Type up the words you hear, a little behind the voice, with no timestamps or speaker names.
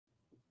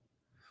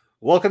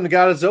Welcome to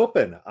God is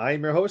Open.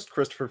 I'm your host,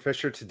 Christopher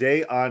Fisher.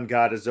 Today on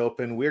God is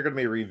Open, we're going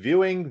to be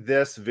reviewing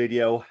this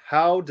video,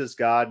 How Does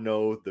God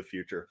Know the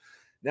Future?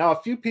 Now,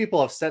 a few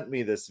people have sent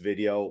me this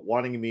video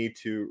wanting me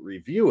to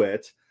review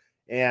it,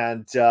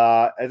 and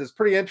it's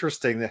pretty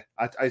interesting.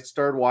 I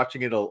started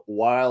watching it a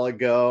while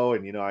ago,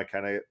 and, I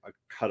kind of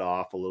cut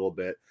off a little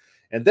bit.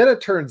 And then it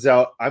turns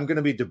out I'm going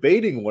to be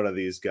debating one of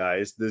these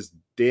guys, this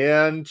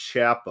Dan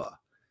Chapa.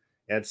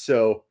 And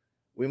so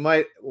we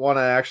might want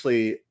to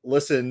actually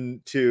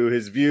listen to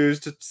his views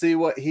to see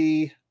what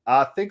he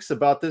thinks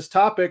about this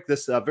topic,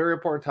 this very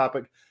important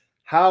topic.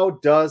 How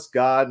does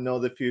God know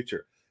the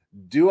future?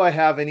 Do I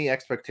have any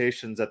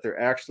expectations that they're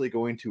actually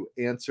going to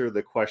answer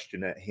the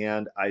question at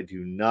hand? I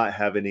do not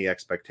have any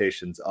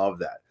expectations of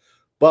that.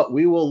 But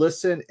we will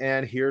listen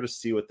and hear to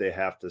see what they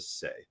have to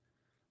say.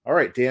 All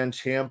right, Dan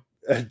Chapa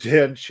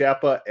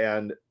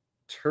and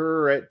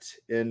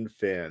Turretin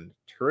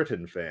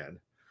fan.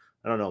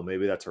 I don't know.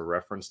 Maybe that's a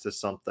reference to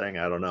something.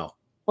 I don't know.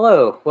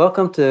 Hello.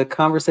 Welcome to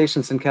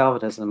Conversations in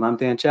Calvinism. I'm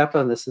Dan Chapa,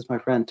 and this is my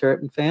friend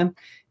Turretin fan.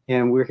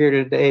 And we're here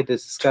today to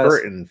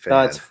discuss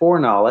God's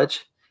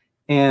foreknowledge.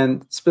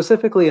 And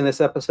specifically in this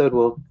episode,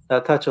 we'll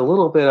touch a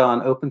little bit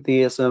on open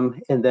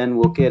theism, and then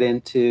we'll get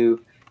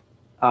into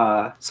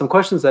some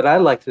questions that I'd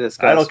like to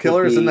discuss. Idol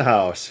killers in the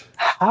house.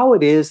 How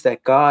it is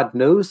that God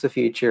knows the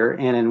future,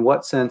 and in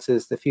what sense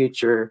is the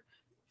future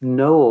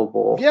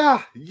knowable?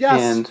 Yes.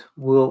 And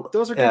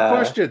those are good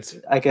questions.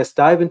 I guess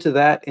dive into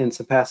that in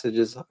some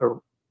passages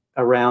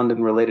around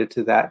and related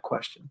to that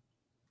question.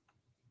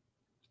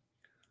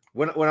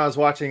 When I was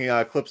watching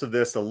clips of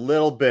this a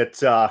little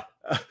bit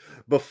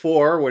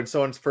before, when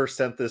someone first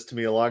sent this to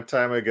me a long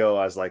time ago,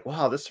 I was like,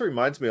 wow, this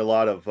reminds me a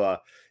lot of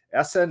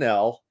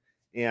SNL.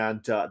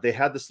 And they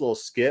had this little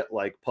skit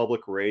like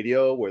public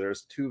radio where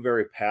there's two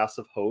very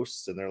passive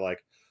hosts, and they're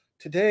like,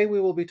 today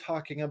we will be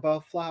talking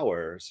about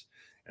flowers.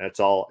 And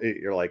it's all,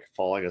 you're like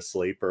falling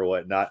asleep or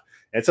whatnot.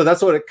 And so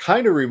that's what it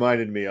kind of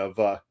reminded me of,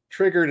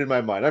 triggered in my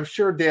mind. I'm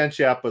sure Dan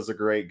Chapa's a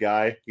great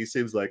guy. He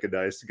seems like a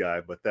nice guy,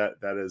 but that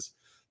is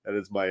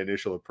my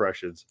initial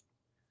impressions.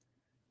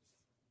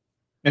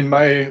 And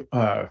my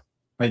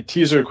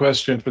teaser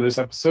question for this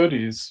episode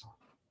is,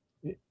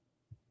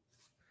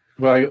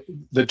 well,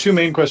 the two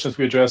main questions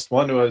we addressed,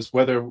 one was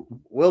whether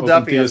Will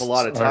Duffy has a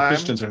lot of time,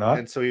 Christians or not,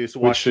 and so he's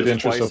which should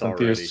interest open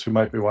theists who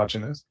might be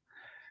watching this.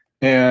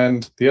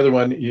 And the other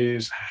one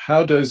is,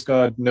 how does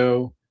God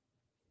know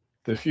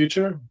the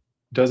future?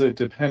 Does it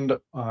depend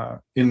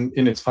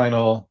in its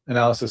final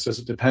analysis, does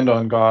it depend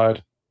on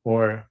God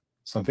or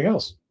something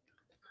else?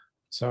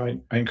 So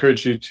I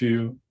encourage you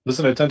to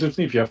listen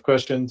attentively. If you have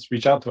questions,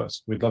 reach out to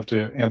us. We'd love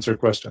to answer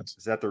questions.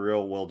 Is that the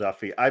real Will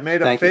Duffy? I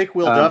made a fake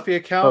Will Duffy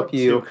account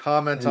to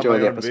comment on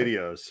my own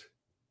videos.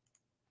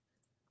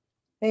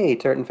 Hey,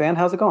 Turretin fan,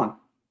 how's it going?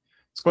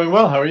 It's going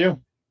well. How are you?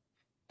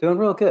 Doing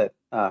real good.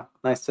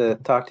 Nice to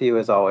talk to you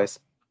as always.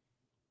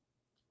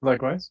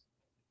 Likewise.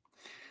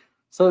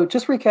 So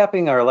just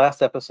recapping our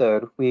last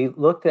episode, we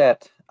looked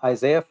at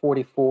Isaiah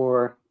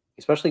 44,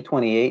 especially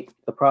 28,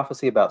 the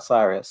prophecy about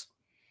Cyrus.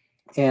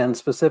 And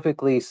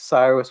specifically,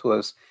 Cyrus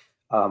was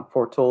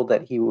foretold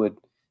that he would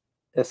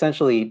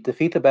essentially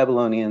defeat the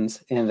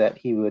Babylonians and that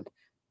he would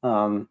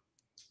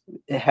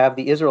have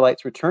the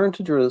Israelites return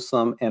to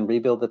Jerusalem and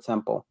rebuild the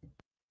temple.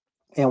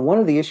 And one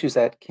of the issues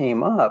that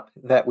came up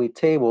that we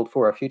tabled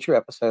for a future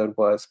episode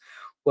was,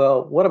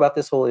 well, what about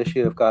this whole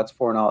issue of God's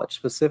foreknowledge?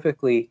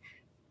 Specifically,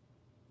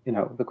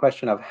 the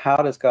question of how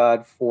does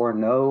God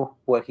foreknow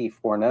what he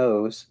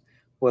foreknows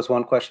was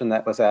one question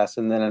that was asked.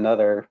 And then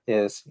another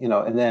is,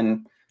 and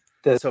then...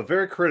 So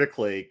very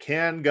critically,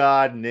 can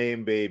God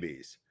name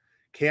babies?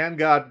 Can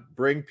God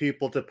bring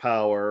people to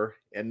power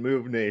and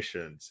move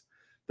nations?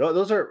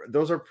 Those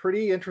are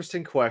pretty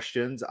interesting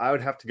questions. I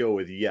would have to go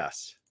with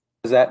yes.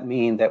 Does that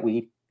mean that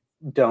we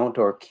don't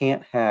or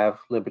can't have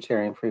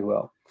libertarian free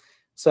will?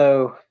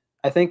 So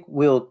I think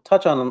we'll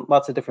touch on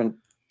lots of different...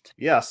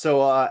 Yeah, so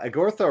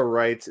Agortho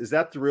writes, is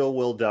that the real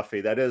Will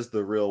Duffy? That is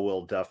the real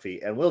Will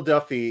Duffy. And Will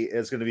Duffy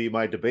is going to be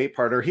my debate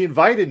partner. He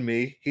invited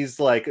me. He's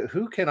like,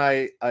 who can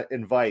I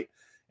invite?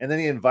 And then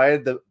he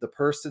invited the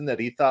person that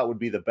he thought would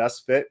be the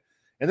best fit.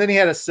 And then he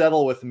had to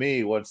settle with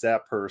me once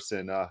that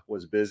person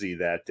was busy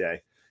that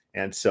day.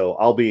 And so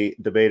I'll be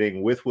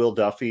debating with Will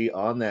Duffy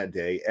on that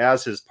day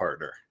as his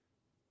partner.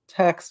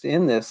 Text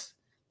in this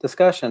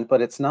discussion,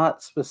 but it's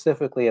not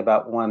specifically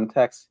about one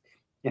text,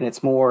 and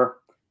it's more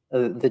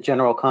the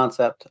general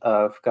concept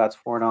of God's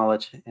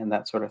foreknowledge and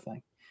that sort of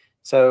thing.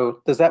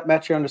 So does that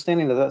match your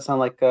understanding? Does that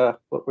sound like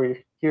what we're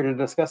here to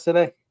discuss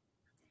today?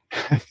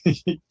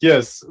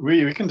 Yes,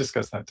 we can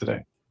discuss that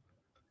today.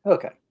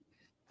 Okay.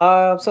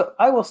 So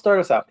I will start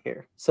us out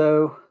here.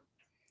 So,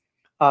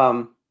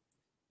 I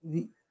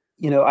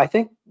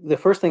think the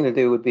first thing to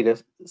do would be to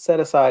set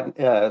aside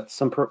set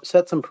some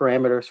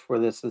parameters for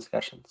this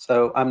discussion.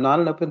 So I'm not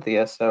an open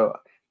theist. So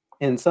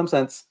in some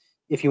sense,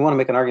 if you want to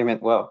make an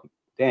argument, well,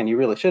 Dan, you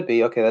really should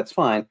be. Okay, that's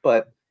fine.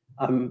 But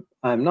I'm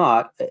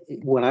not.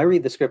 When I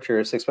read the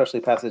scriptures,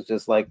 especially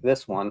passages like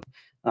this one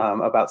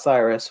about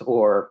Cyrus,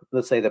 or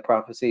let's say the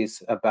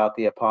prophecies about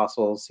the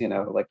apostles,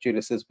 like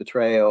Judas's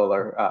betrayal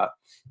or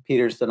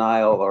Peter's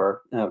denial,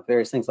 or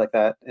various things like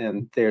that,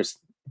 and there's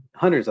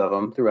hundreds of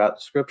them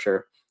throughout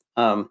Scripture.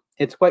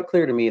 It's quite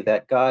clear to me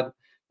that God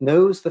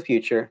knows the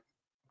future,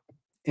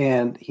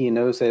 and He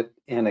knows it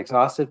in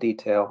exhaustive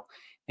detail.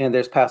 And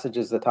there's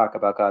passages that talk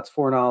about God's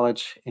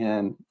foreknowledge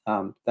and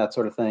that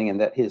sort of thing, and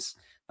that His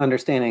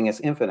understanding is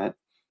infinite.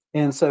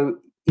 And so,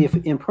 if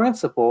in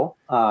principle,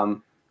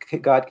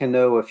 God can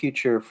know a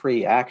future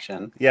free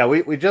action. Yeah,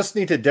 we just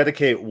need to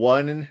dedicate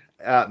one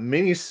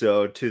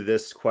mini-sode to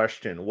this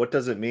question. What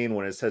does it mean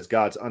when it says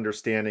God's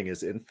understanding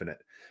is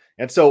infinite?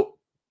 And so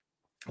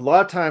a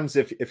lot of times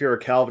if you're a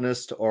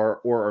Calvinist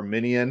or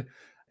Arminian,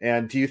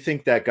 and do you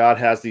think that God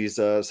has these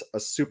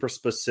super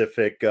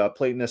specific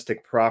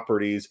Platonistic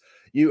properties,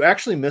 you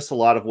actually miss a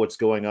lot of what's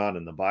going on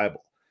in the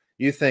Bible.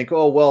 You think,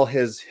 oh, well,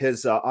 his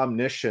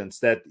omniscience,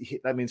 that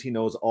means he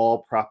knows all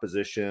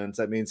propositions.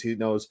 That means he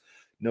knows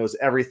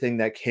everything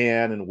that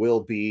can and will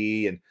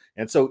be.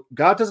 And so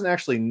God doesn't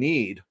actually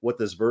need what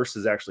this verse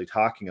is actually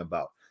talking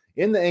about.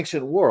 In the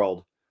ancient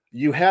world,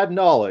 you had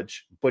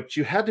knowledge, but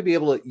you had to be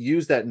able to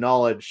use that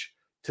knowledge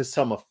to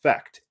some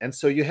effect. And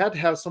so you had to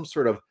have some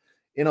sort of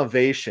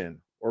innovation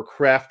or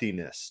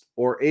craftiness,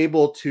 or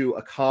able to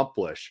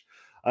accomplish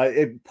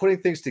putting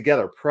things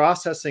together,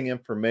 processing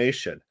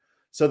information.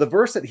 So the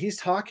verse that he's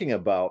talking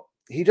about,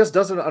 he just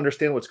doesn't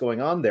understand what's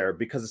going on there,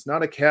 because it's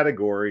not a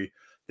category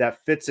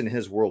that fits in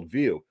his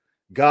worldview.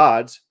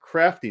 God's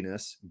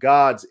craftiness,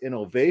 God's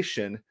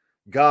innovation,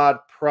 God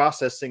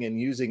processing and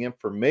using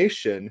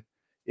information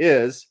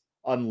is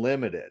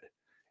unlimited.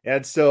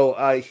 And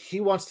so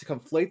he wants to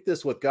conflate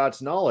this with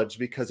God's knowledge,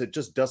 because it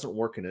just doesn't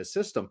work in his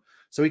system.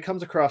 So he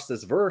comes across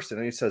this verse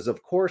and he says,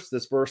 of course,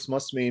 this verse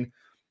must mean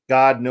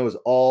God knows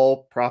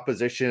all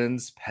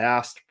propositions,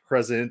 past,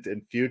 present,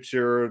 and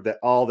future, that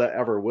all that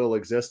ever will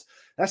exist.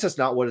 That's just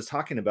not what it's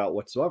talking about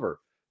whatsoever.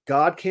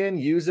 God can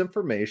use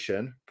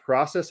information,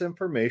 process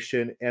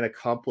information, and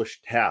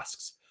accomplish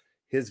tasks.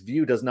 His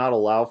view does not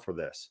allow for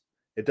this.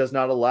 It does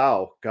not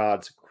allow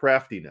God's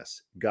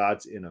craftiness,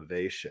 God's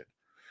innovation.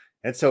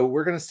 And so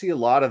we're going to see a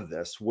lot of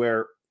this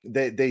where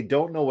they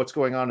don't know what's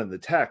going on in the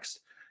text.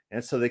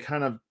 And so they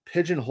kind of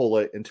pigeonhole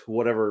it into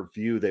whatever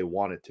view they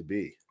want it to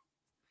be.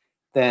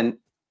 Then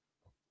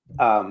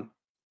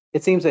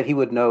it seems that he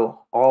would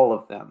know all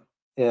of them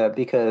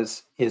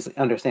because his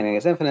understanding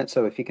is infinite.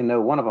 So if he can know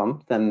one of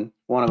them, then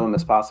one of them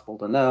is possible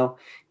to know,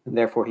 and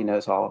therefore he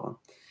knows all of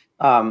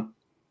them.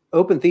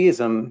 Open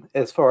theism,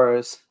 as far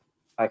as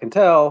I can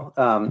tell,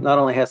 not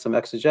only has some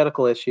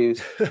exegetical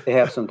issues, they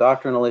have some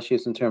doctrinal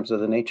issues in terms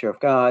of the nature of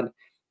God.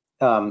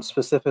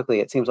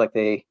 Specifically, it seems like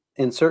they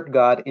insert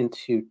God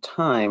into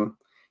time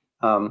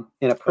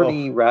in a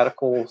pretty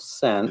radical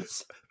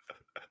sense.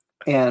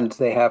 And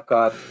they have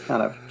God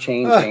kind of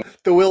changing.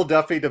 The Will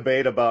Duffy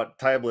debate about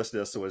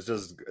timelessness was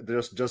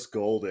just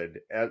golden.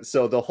 And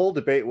so the whole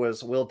debate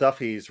was Will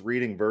Duffy's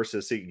reading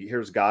verses, he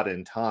hears God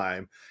in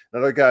time.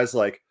 Another guy's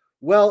like,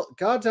 well,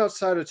 God's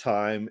outside of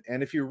time,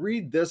 and if you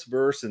read this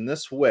verse in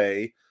this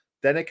way,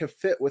 then it could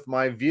fit with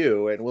my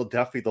view. And Will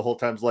Duffy the whole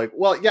time's like,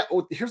 well, yeah,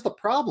 here's the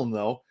problem,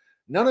 though.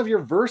 None of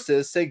your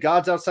verses say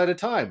God's outside of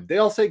time. They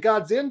all say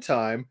God's in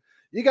time.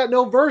 You got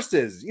no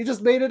verses. You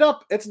just made it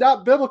up. It's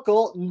not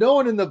biblical. No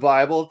one in the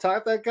Bible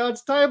taught that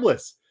God's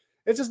timeless.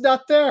 It's just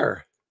not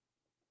there.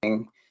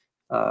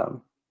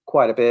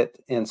 Quite a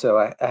bit. And so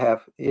I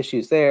have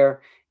issues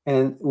there,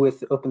 and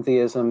with open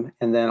theism,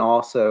 and then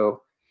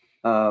also,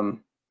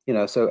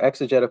 so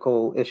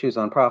exegetical issues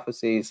on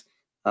prophecies,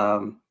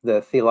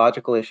 the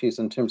theological issues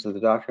in terms of the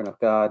doctrine of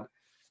God,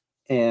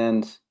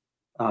 and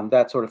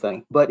that sort of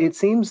thing. But it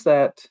seems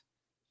that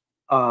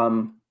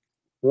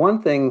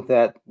one thing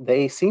that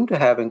they seem to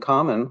have in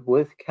common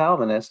with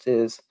Calvinists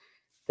is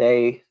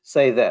they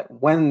say that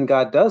when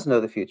God does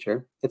know the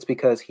future, it's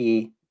because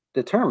he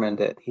determined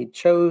it. He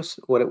chose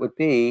what it would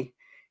be,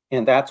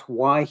 and that's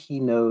why he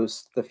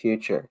knows the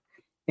future.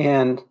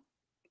 And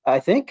I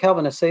think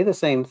Calvinists say the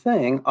same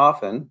thing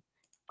often.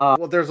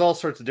 Well, there's all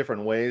sorts of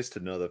different ways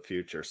to know the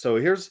future. So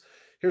here's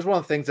one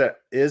of the things that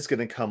is going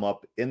to come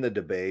up in the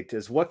debate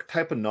is, what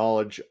type of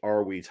knowledge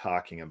are we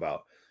talking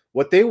about?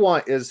 What they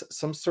want is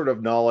some sort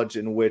of knowledge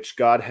in which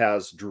God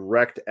has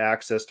direct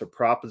access to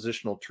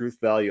propositional truth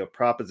value of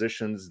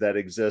propositions that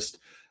exist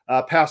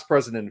past,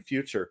 present, and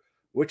future,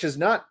 which is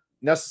not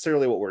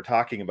necessarily what we're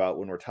talking about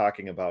when we're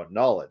talking about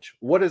knowledge.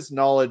 What is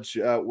knowledge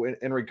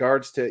in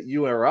regards to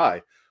you or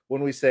I?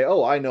 When we say,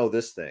 oh, I know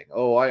this thing.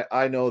 Oh,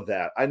 I know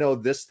that. I know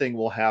this thing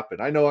will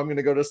happen. I know I'm going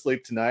to go to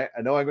sleep tonight.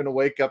 I know I'm going to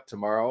wake up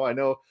tomorrow. I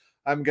know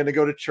I'm going to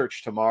go to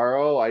church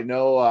tomorrow. I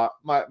know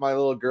my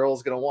little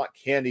girl's going to want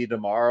candy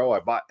tomorrow. I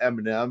bought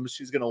M&Ms.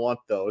 She's going to want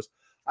those.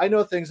 I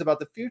know things about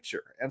the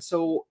future. And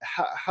so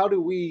how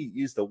do we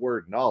use the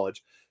word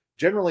knowledge?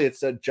 Generally,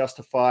 it's a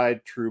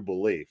justified true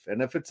belief.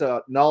 And if it's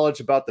a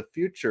knowledge about the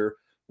future,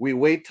 we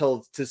wait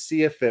to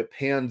see if it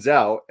pans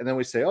out. And then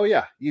we say, oh,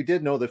 yeah, you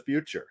did know the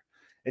future.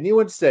 And you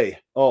would say,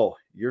 oh,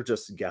 you're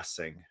just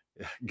guessing.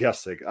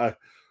 Guessing.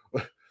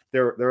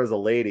 There was a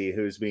lady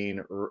who's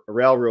being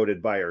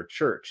railroaded by her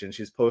church, and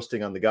she's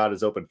posting on the God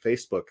is Open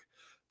Facebook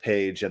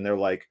page, and they're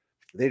like,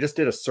 they just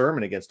did a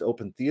sermon against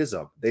open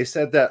theism. They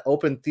said that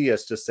open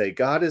theists just say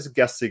God is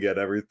guessing at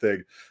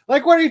everything.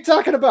 Like, what are you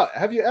talking about?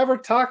 Have you ever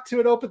talked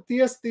to an open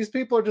theist? These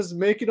people are just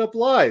making up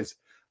lies.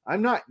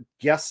 I'm not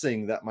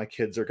guessing that my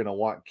kids are going to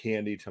want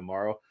candy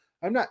tomorrow.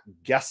 I'm not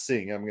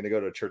guessing I'm going to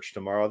go to church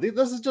tomorrow.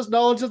 This is just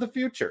knowledge of the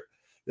future.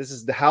 This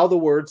is how the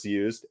word's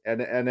used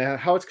and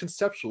how it's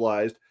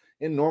conceptualized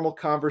in normal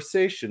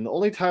conversation. The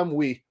only time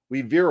we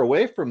veer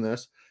away from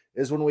this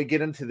is when we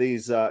get into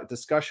these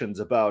discussions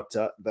about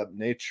the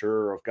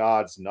nature of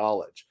God's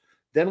knowledge.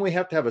 Then we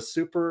have to have a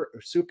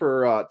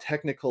super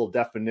technical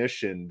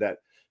definition that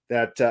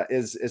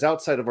is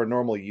outside of our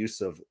normal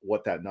use of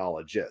what that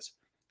knowledge is.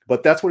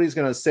 But that's what he's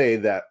going to say,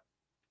 that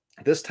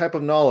this type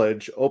of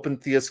knowledge, open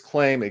theist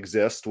claim,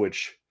 exists,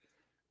 which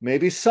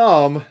maybe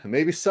some,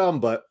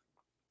 but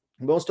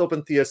most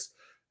open theists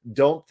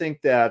don't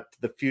think that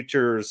the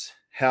futures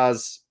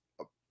has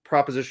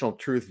propositional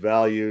truth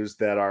values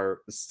that are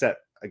set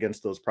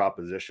against those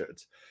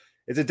propositions.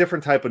 It's a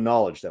different type of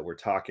knowledge that we're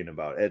talking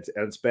about.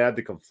 It's bad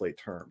to conflate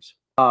terms.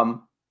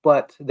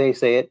 But they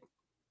say it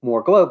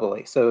more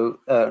globally. So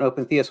an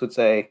open theist would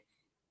say,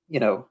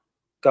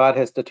 God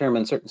has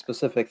determined certain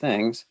specific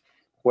things,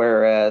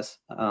 whereas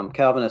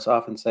Calvinists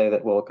often say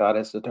that, well, God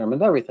has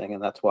determined everything,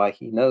 and that's why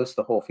he knows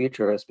the whole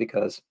future, is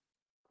because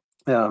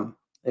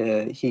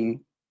he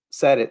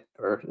set it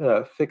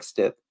or fixed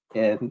it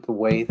in the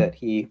way that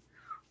he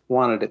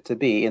wanted it to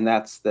be, and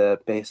that's the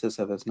basis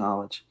of his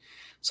knowledge.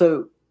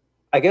 So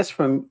I guess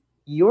from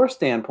your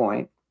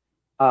standpoint,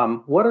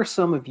 what are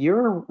some of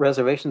your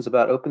reservations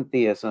about open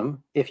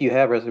theism, if you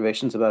have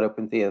reservations about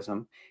open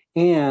theism,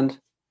 and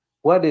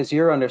what is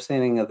your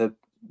understanding of the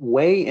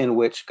way in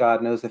which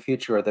God knows the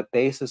future, or the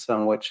basis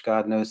on which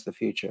God knows the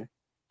future?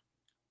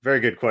 Very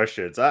good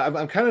questions.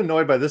 I'm kind of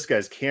annoyed by this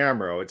guy's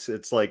camera.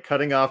 It's like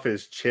cutting off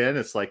his chin.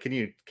 It's like, can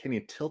you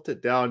tilt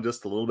it down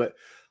just a little bit?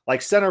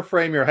 Like, center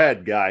frame your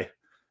head, guy.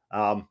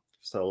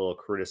 Just a little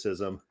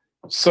criticism.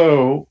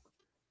 So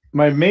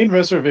my main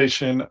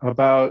reservation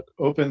about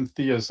open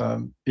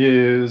theism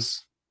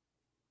is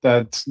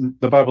that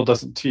the Bible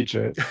doesn't teach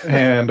it.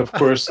 And of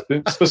course,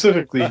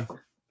 specifically,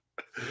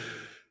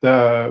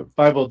 the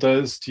Bible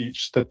does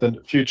teach that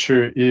the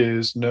future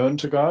is known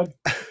to God.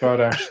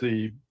 God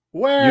actually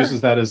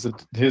uses that as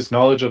his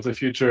knowledge of the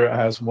future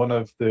as one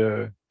of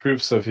the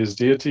proofs of his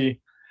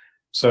deity.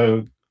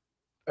 So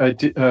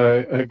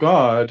a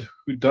God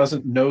who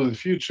doesn't know the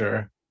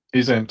future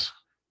isn't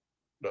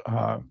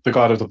the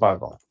God of the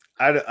Bible.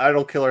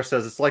 Idol Killer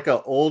says it's like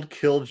an old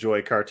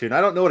Killjoy cartoon.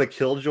 I don't know what a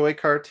Killjoy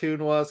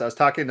cartoon was. I was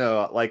talking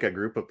to like a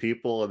group of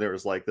people, and there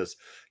was like this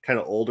kind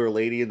of older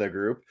lady in the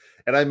group,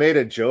 and I made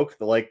a joke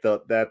that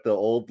the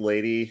old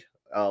lady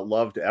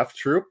loved F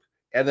Troop,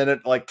 and then it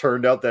like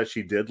turned out that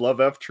she did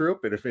love F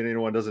Troop. And if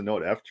anyone doesn't know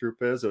what F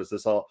Troop is, it was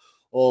this all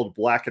old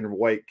black and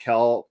white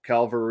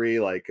cavalry,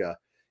 like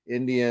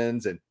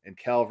Indians and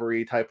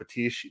cavalry type of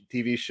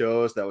TV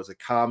shows. That was a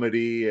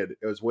comedy, and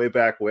it was way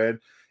back when.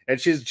 And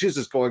she's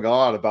just going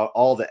on about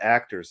all the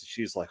actors.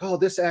 She's like, "Oh,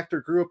 this actor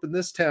grew up in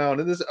this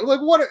town," and this. I'm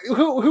like, "What?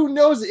 Who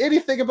knows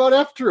anything about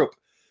F Troop?"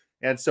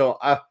 And so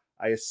I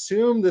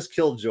assume this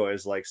Killjoy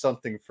is like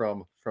something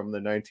from the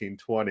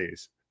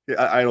 1920s.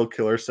 Idol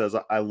Killer says,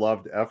 "I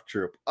loved F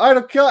Troop."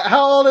 Idol Killer,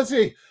 how old is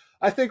he?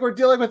 I think we're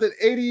dealing with an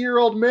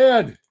 80-year-old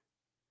man.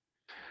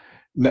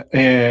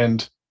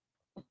 And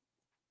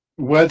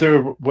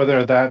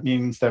whether that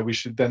means that we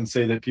should then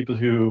say that people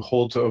who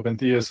hold to open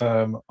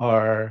theism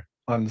are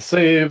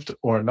unsaved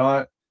or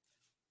not,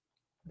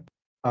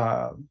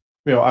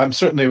 I'm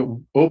certainly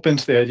open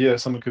to the idea that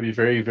someone could be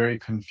very, very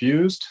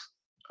confused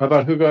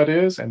about who God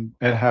is and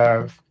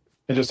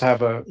just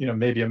have a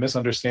maybe a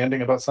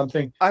misunderstanding about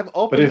something. I'm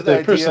open. But if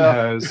the person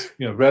has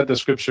read the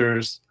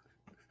scriptures,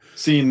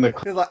 seen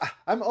the,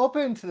 I'm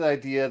open to the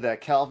idea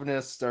that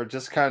Calvinists are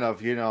just kind of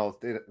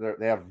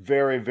they have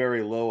very,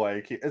 very low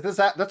IQ.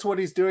 That's what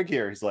he's doing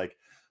here. He's like,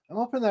 I'm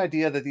open to the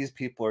idea that these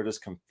people are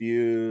just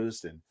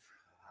confused, and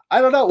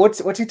I don't know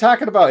what's he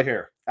talking about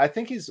here. I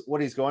think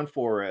what he's going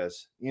for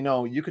is,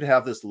 you could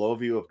have this low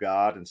view of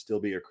God and still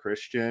be a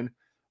Christian,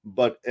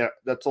 but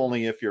that's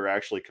only if you're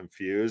actually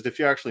confused. If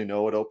you actually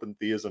know what open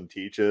theism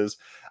teaches,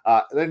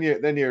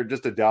 then you're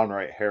just a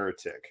downright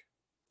heretic.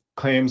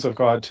 Claims of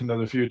God to know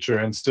the future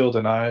and still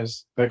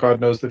denies that God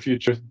knows the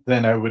future,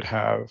 then I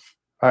wouldn't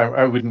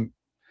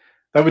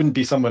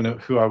be someone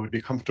who I would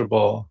be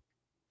comfortable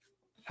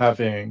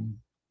having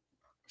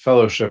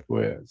fellowship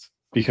with,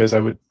 because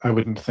I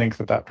wouldn't think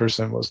that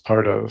person was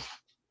part of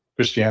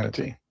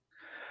Christianity.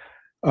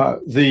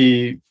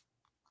 Obviously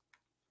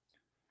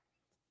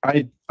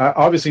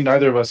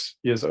neither of us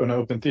is an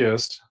open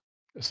theist,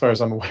 as far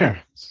as I'm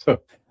aware.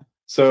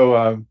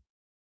 So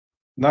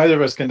neither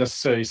of us can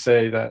necessarily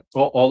say that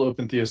all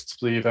open theists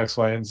believe X,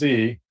 Y, and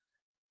Z.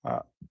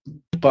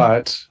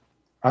 But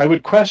I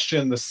would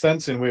question the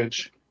sense in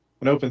which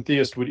an open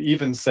theist would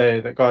even say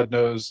that God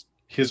knows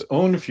his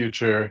own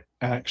future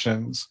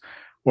actions,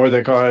 or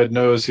that God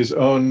knows his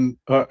own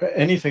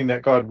anything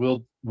that God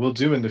will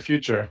do in the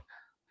future.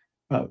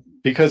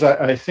 Because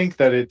I think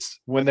that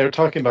it's when they're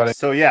talking about it.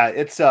 So yeah,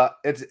 it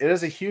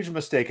is a huge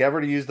mistake ever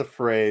to use the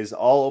phrase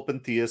 "all open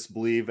theists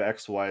believe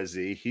X, Y,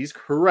 Z." He's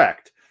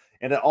correct,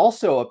 and it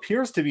also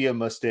appears to be a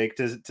mistake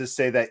to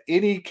say that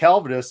any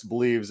Calvinist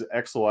believes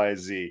X, Y,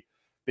 Z,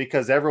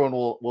 because everyone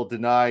will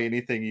deny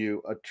anything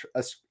you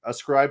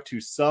ascribe to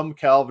some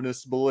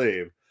Calvinists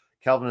believe.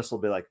 Calvinists will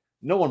be like,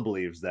 no one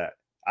believes that.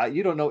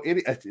 You don't know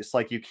any. It's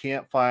like you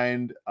can't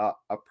find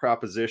a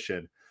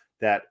proposition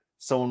that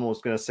someone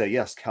was going to say,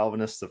 yes,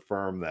 Calvinists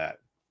affirm that.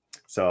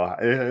 So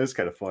it's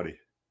kind of funny.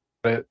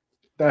 But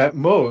at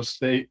most,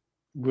 they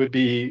would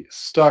be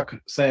stuck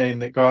saying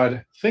that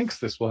God thinks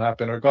this will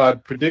happen, or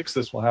God predicts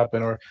this will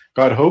happen, or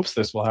God hopes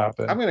this will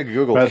happen. I'm going to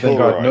Google rather than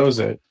Kilroy. God knows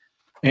it.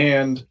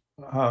 And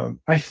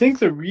I think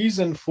the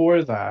reason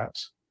for that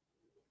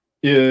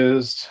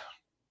is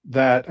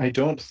that I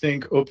don't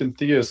think open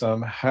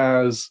theism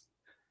has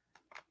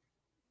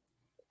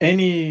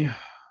any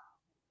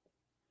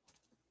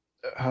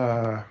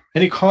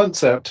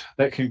concept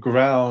that can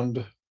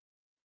ground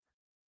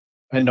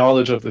a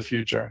knowledge of the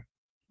future.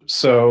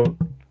 So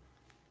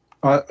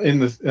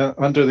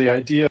under the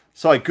idea.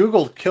 So I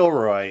Googled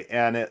Kilroy,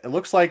 and it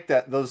looks like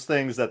that those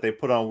things that they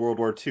put on World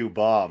War II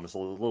bombs,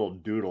 little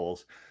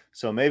doodles.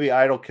 So maybe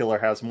Idol Killer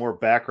has more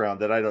background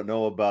that I don't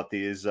know about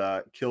these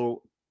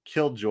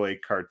Killjoy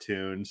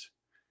cartoons.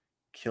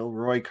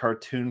 Kilroy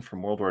cartoon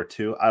from World War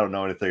II. I don't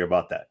know anything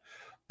about that.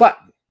 But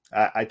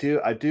I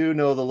do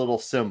know the little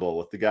symbol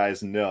with the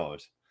guy's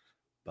nose.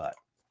 But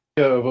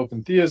of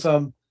open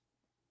theism,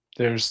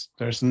 there's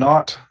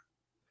not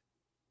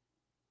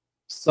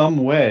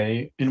some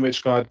way in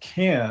which God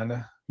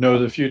can know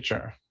the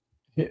future.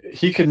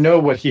 He can know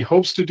what he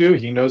hopes to do.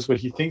 He knows what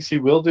he thinks he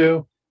will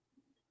do,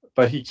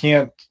 but he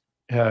can't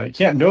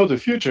know the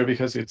future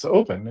because it's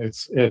open.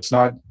 It's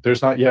not.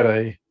 There's not yet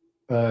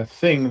a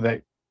thing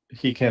that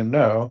he can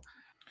know.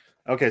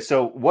 Okay,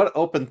 so what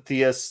open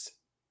theists?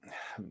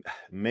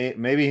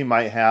 Maybe he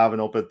might have an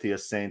open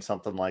theist saying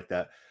something like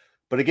that.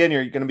 But again,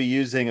 you're going to be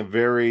using a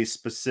very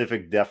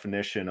specific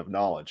definition of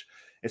knowledge.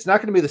 It's not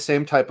going to be the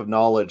same type of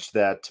knowledge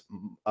that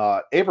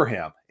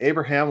Abraham,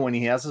 when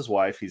he has his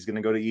wife, he's going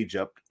to go to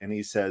Egypt, and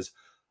he says,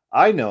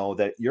 I know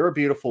that you're a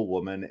beautiful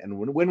woman, and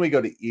when we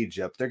go to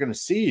Egypt, they're going to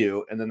see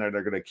you, and then they're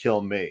going to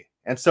kill me.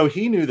 And so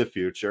he knew the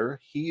future.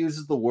 He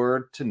uses the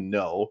word to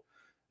know.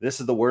 This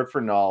is the word for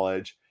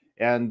knowledge,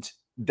 and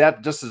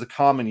that just is a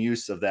common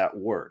use of that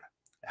word,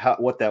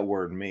 what that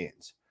word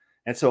means.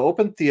 And so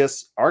open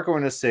theists are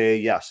going to say,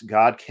 yes,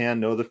 God can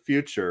know the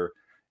future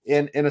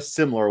in a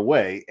similar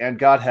way, and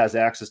God has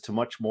access to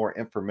much more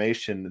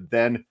information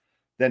than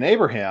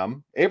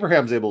Abraham.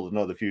 Abraham's able to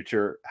know the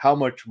future. How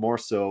much more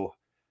so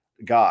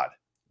God?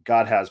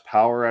 God has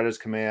power at his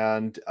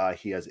command.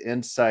 He has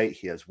insight.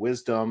 He has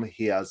wisdom.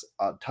 He has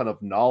a ton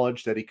of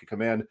knowledge that he could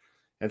command.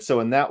 And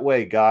so in that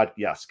way, God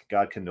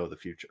can know the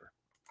future.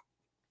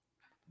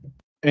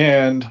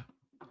 And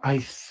I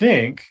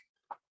think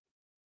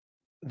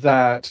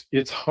that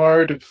it's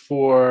hard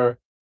for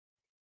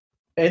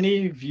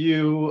any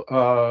view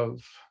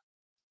of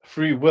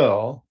free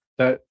will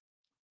that's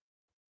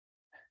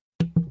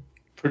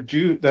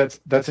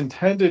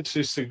intended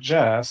to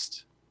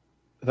suggest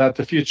that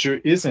the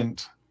future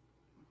isn't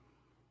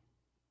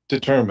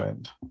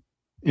determined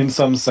in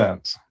some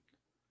sense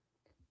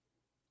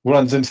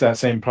runs into that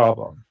same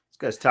problem. This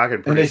guy's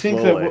talking pretty and I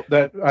think slowly.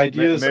 that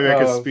ideas maybe I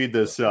could speed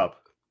this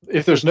up.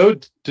 If there's no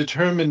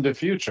determined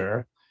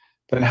future,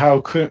 then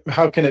how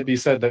can it be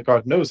said that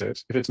God knows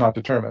it if it's not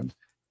determined?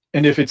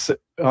 And if it's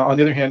on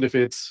the other hand, if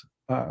it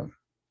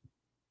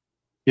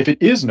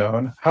is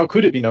known, how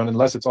could it be known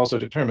unless it's also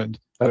determined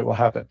that it will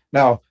happen?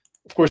 Now,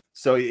 of course.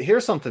 So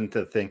here's something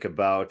to think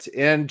about.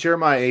 In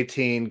Jeremiah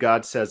 18,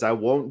 God says, I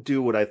won't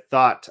do what I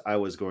thought I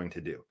was going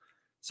to do.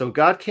 So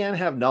God can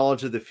have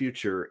knowledge of the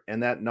future,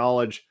 and that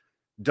knowledge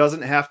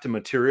doesn't have to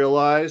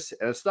materialize.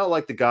 And it's not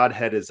like the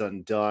Godhead is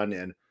undone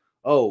and,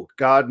 oh,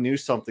 God knew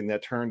something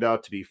that turned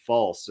out to be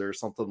false or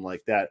something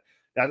like that.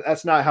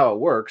 That's not how it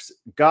works.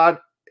 God,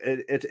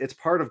 it's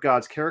part of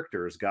God's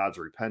character is God's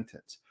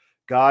repentance.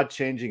 God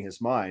changing his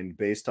mind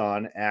based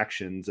on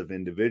actions of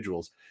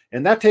individuals.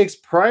 And that takes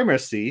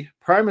primacy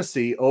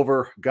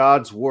over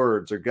God's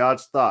words or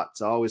God's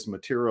thoughts always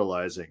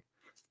materializing.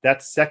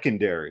 That's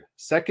secondary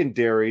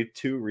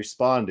to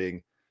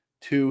responding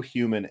to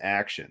human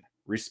action,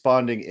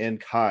 responding in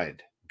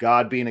kind,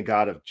 God being a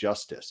God of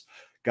justice,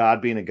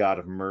 God being a God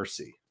of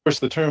mercy. Of course,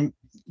 the term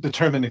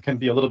determined can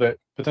be a little bit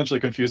potentially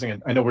confusing,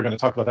 and I know we're going to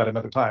talk about that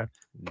another time.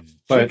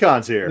 But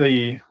here.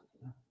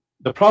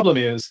 The problem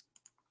is,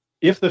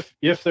 if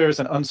there's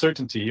an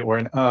uncertainty or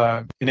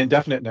an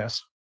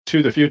indefiniteness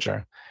to the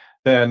future,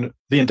 then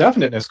the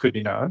indefiniteness could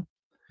be known.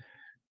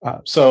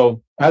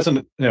 So,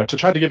 to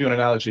try to give you an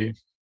analogy,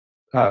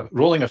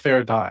 rolling a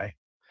fair die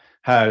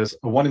has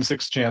a 1 in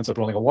 6 chance of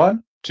rolling a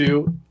 1,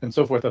 2, and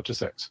so forth up to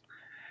 6.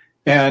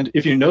 And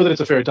if you know that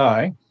it's a fair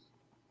die,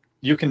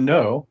 you can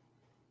know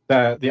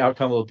that the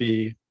outcome will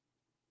be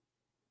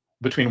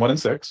between 1 and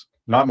 6,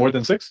 not more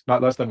than 6,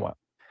 not less than 1.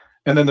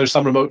 And then there's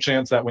some remote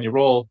chance that when you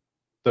roll,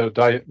 the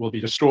die will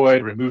be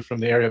destroyed, removed from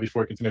the area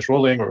before it can finish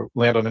rolling, or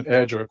land on an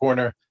edge or a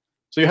corner.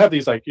 So you have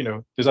these, like,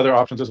 there's other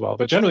options as well.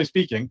 But generally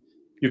speaking,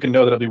 you can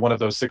know that it'll be one of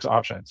those 6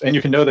 options. And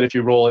you can know that if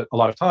you roll it a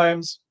lot of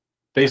times,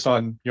 based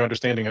on your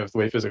understanding of the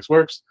way physics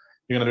works,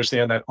 you can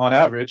understand that on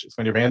average, it's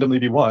going to randomly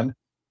be 1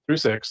 through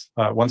 6,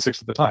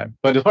 1/6 of the time.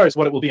 But as far as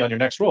what it will be on your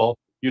next roll,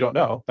 you don't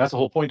know. That's the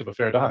whole point of a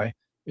fair die,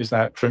 is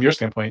that from your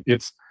standpoint,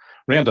 it's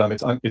random,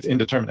 it's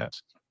indeterminate.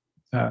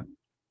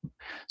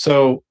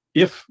 So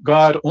if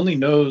God only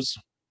knows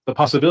the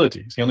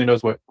possibilities, he only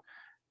knows what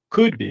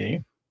could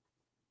be,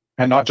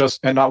 and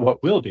not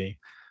what will be,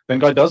 then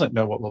God doesn't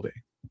know what will be.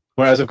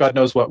 Whereas if God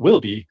knows what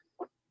will be,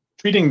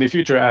 treating the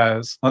future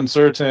as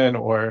uncertain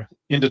or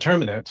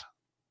indeterminate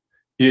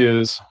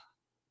is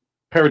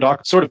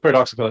sort of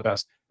paradoxical at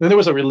best. Then there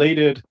was a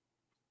related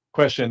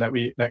question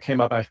that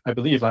came up, I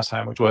believe, last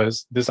time, which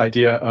was this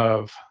idea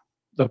of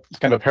the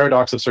kind of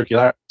paradox of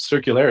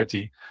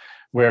circularity,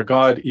 where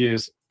God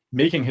is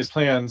making his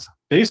plans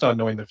based on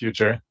knowing the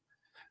future,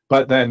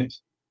 but then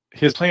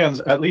his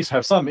plans at least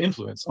have some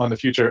influence on the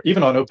future.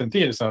 Even on open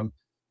theism,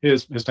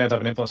 his plans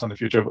have an influence on the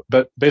future,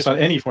 but based on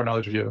any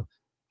foreknowledge view,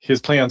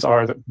 his plans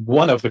are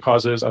one of the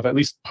causes of at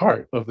least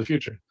part of the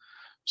future.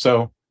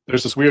 So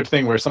there's this weird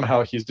thing where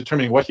somehow he's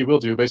determining what he will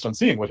do based on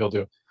seeing what he'll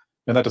do,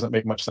 and that doesn't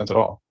make much sense at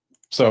all.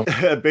 So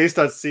based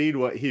on seeing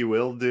what he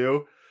will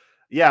do,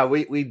 yeah,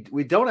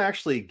 we don't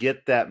actually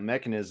get that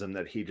mechanism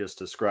that he just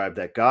described,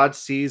 that God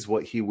sees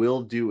what he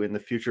will do in the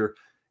future.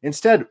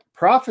 Instead,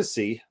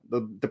 prophecy,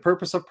 the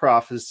purpose of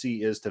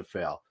prophecy is to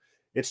fail.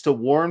 It's to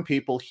warn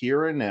people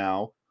here and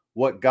now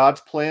what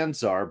God's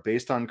plans are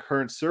based on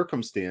current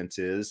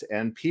circumstances,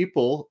 and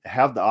people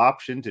have the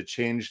option to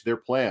change their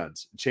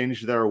plans,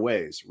 change their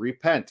ways,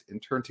 repent,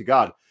 and turn to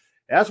God.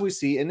 As we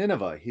see in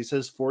Nineveh, he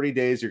says 40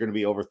 days you're going to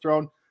be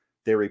overthrown.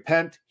 They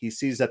repent. He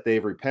sees that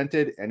they've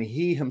repented, and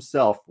he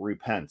himself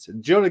repents.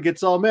 And Jonah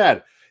gets all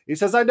mad. He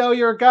says, I know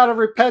you're a God of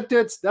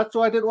repentance. That's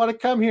why I didn't want to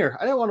come here.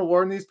 I didn't want to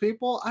warn these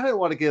people. I didn't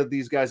want to give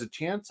these guys a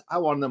chance. I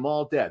wanted them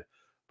all dead.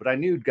 But I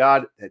knew,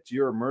 God, that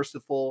you're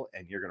merciful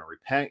and you're going to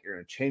repent. You're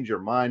going to change your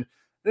mind.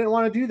 I didn't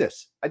want to do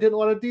this. I didn't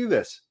want to do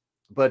this.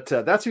 But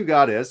that's who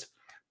God is.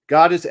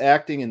 God is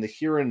acting in the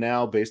here and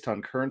now based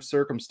on current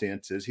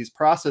circumstances. He's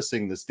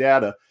processing this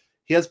data.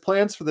 He has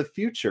plans for the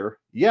future.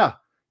 Yeah.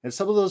 And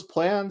some of those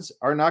plans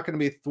are not going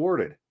to be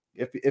thwarted.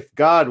 If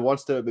God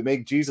wants to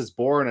make Jesus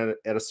born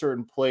at a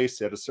certain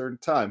place at a certain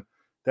time,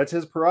 that's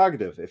his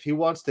prerogative. If he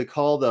wants to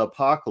call the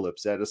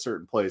apocalypse at a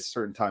certain place,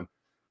 certain time,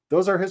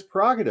 those are his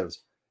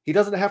prerogatives. He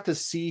doesn't have to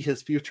see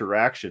his future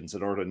actions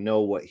in order to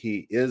know what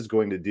he is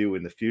going to do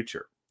in the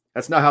future.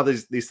 That's not how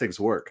these things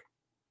work.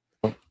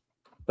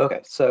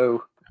 Okay,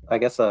 so I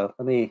guess let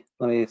me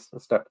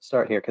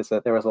start here, because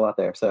there was a lot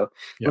there. So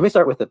Let me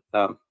start with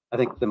the I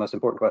think the most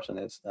important question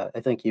is, I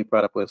think you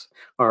brought up, was,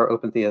 are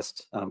open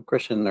theists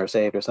Christian or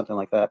saved or something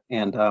like that?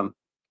 And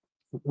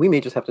we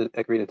may just have to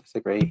agree to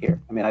disagree here.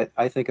 I mean,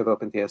 I think of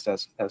open theists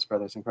as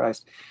brothers in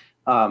Christ.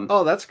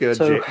 Oh, that's good,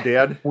 so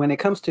Dad. When it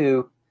comes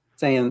to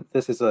saying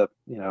this is a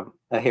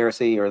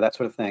heresy or that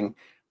sort of thing,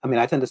 I mean,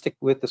 I tend to stick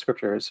with the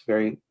scriptures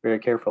very, very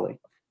carefully.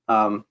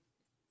 There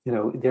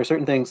are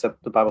certain things that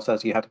the Bible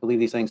says you have to believe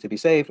these things to be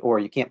saved, or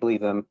you can't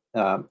believe them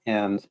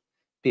and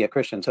be a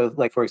Christian. So,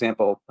 like, for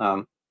example,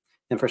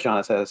 in 1 John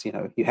it says,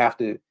 you have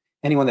to,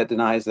 anyone that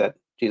denies that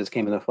Jesus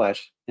came in the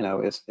flesh,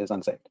 is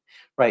unsaved,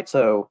 right?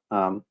 So,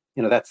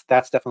 that's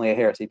definitely a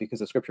heresy, because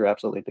the scripture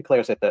absolutely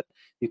declares it, that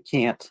you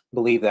can't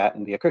believe that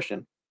and be a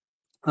Christian.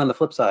 On the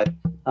flip side,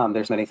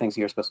 there's many things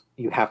you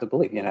have to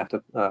believe. You have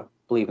to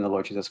believe in the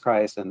Lord Jesus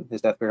Christ and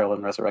his death, burial,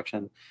 and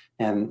resurrection,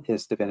 and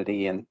his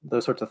divinity, and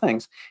those sorts of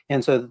things.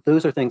 And so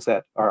those are things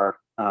that are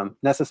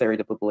necessary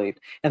to be believed.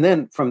 And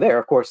then from there,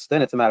 of course,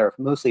 then it's a matter of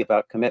mostly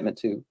about commitment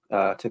to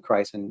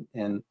Christ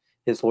and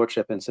his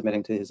lordship, and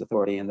submitting to his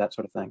authority, and that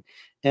sort of thing.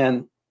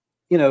 And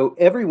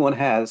everyone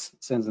has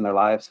sins in their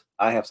lives.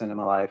 I have sin in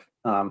my life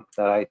that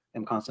I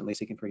am constantly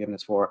seeking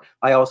forgiveness for.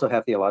 I also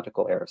have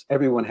theological errors.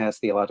 Everyone has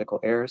theological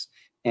errors,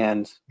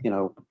 and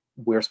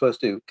we're supposed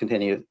to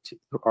continue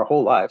our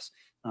whole lives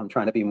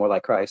trying to be more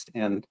like Christ.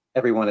 And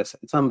everyone is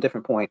at some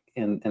different point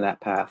in that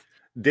path.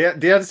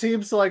 Dad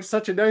seems like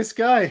such a nice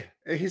guy.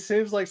 He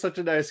seems like such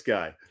a nice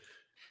guy.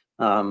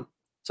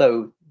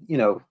 So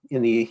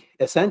in the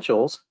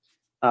essentials,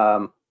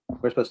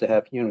 we're supposed to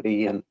have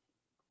unity and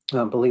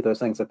believe those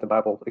things that the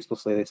Bible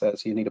explicitly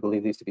says you need to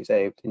believe these to be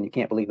saved, and you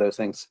can't believe those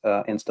things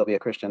and still be a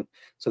Christian.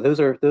 So those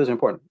are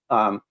important.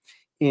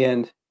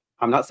 And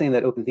I'm not saying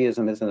that open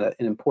theism isn't an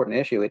important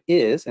issue. It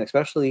is, and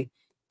especially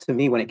to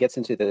me when it gets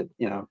into the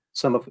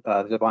some of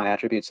the divine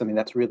attributes. I mean,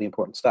 that's really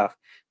important stuff.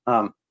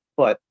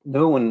 But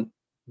no one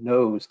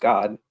knows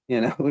God.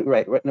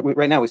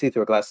 Right now we see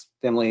through a glass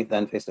dimly,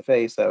 then face to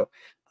face. So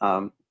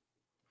to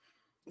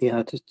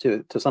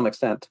some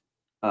extent.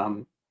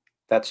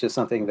 that's just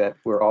something that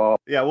we're all.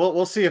 Yeah,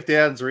 we'll see if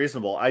Dan's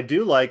reasonable. I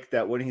do like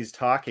that when he's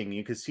talking,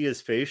 you can see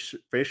his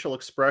facial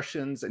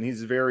expressions, and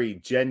he's very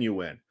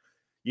genuine.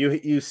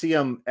 You see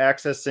him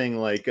accessing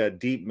like a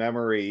deep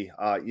memory.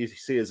 You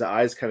see his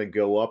eyes kind of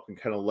go up and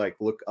kind of like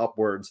look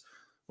upwards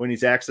when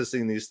he's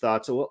accessing these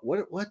thoughts. So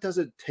what does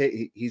it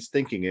take? He's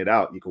thinking it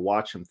out. You can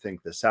watch him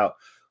think this out.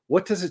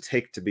 What does it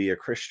take to be a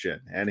Christian?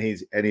 And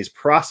he's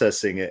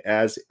processing it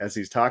as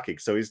he's talking.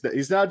 So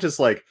he's not just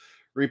like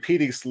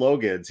repeating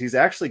slogans. He's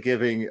actually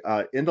giving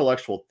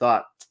intellectual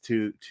thought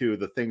to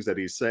the things that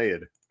he's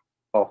saying.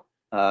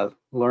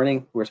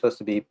 Learning. We're supposed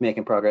to be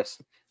making progress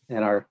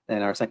in our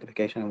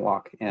sanctification and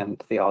walk and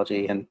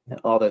theology and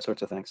all those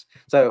sorts of things.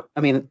 So,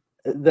 I mean,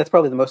 that's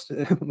probably the most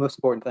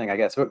important thing, I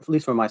guess, or at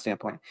least from my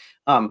standpoint.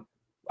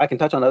 I can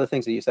touch on other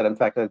things that you said. In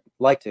fact, I'd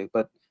like to,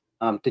 but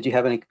did you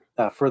have any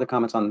further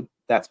comments on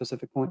that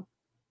specific point?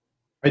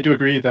 I do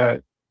agree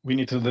that we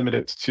need to limit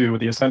it to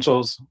the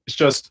essentials. It's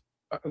just,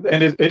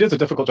 and it is a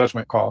difficult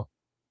judgment call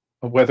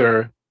of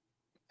whether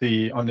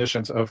the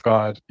omniscience of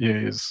God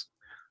is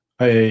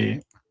a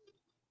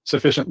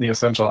sufficiently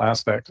essential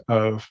aspect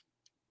of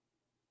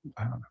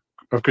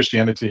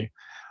Christianity.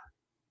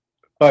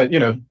 But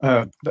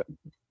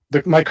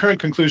my current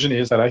conclusion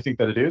is that I think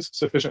that it is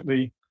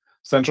sufficiently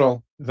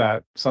central,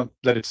 that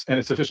it's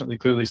sufficiently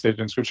clearly stated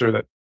in Scripture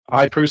that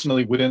I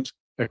personally wouldn't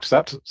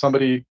accept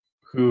somebody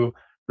who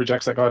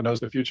rejects that God knows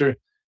the future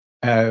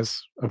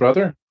as a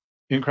brother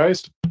in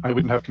Christ. I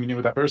wouldn't have communion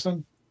with that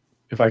person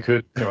if I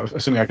could,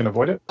 assuming I can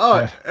avoid it.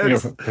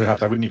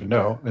 Perhaps I wouldn't even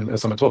know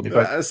unless someone told me.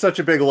 But it's such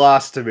a big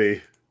loss to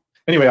me.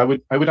 Anyway,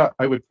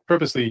 I would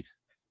purposely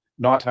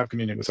not have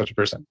communion with such a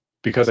person,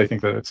 because I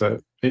think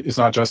that it's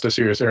not just a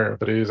serious error,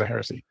 but it is a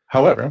heresy.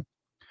 However,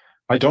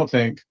 I don't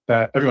think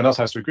that everyone else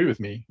has to agree with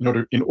me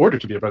in order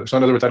to be a brother. So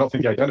in other words, I don't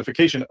think the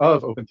identification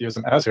of open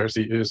theism as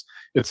heresy is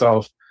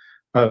itself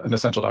an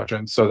essential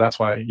doctrine. So that's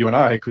why you and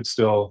I could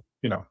still,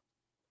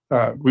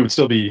 we would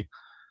still be,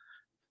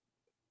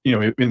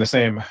 in the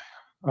same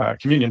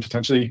communion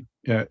potentially,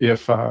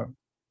 if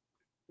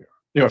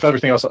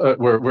everything else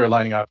we're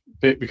lining up,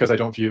 because I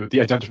don't view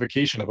the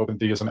identification of open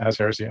theism as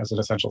heresy as an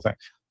essential thing.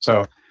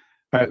 So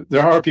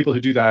there are people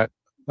who do that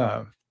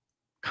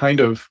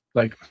kind of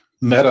like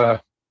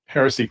meta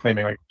heresy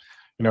claiming, like,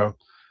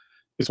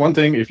 it's one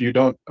thing if you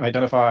don't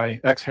identify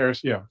X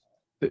heresy,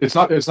 it's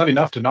not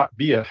enough to not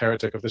be a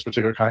heretic of this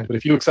particular kind, but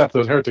if you accept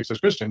those heretics as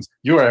Christians,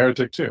 you are a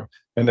heretic too.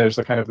 And there's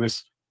a kind of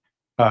this,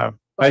 I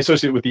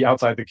associate with the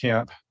outside the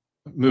camp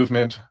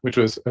movement, which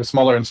was a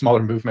smaller and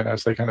smaller movement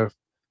as they kind of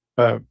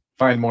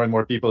find more and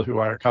more people who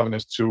are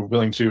Calvinists who are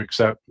willing to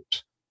accept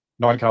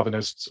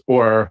non-Calvinists,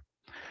 or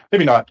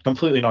maybe not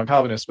completely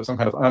non-Calvinist, but some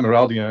kind of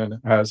Amyraldian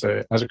as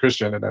a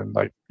Christian. And then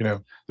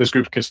this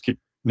group just keep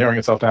narrowing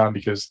itself down,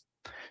 because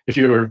if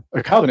you're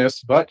a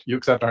Calvinist but you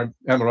accept our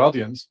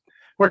Amyraldians,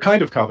 we're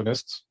kind of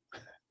Calvinists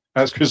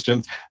as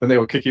Christians, then they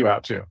will kick you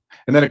out too.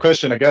 And then a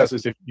question, I guess,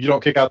 is if you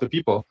don't kick out the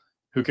people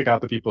who kick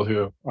out the people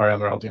who are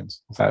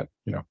Amyraldians, is that,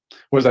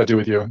 what does that do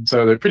with you? And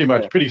so they're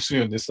pretty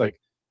soon this like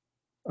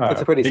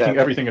making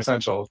everything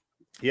essential.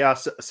 Yeah,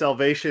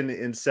 salvation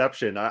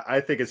inception. I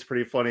think it's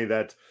pretty funny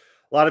that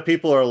a lot of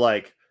people are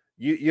like,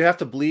 you have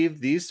to believe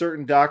these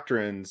certain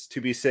doctrines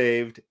to be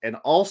saved, and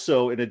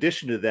also in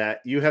addition to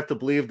that, you have to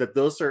believe that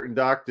those certain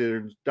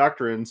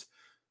doctrines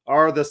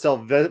are the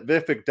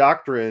salvific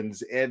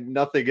doctrines and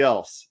nothing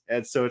else.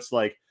 And so it's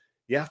like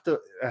you have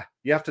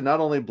to not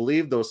only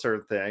believe those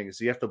certain things,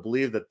 you have to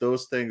believe that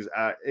those things.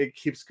 It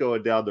keeps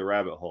going down the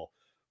rabbit hole.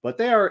 But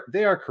they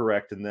are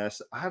correct in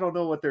this. I don't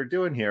know what they're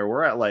doing here.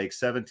 We're at like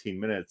 17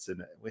 minutes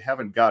and we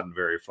haven't gotten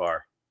very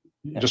far.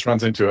 It just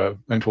runs into a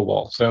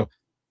wall. So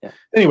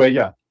anyway,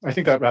 I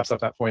think that wraps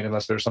up that point,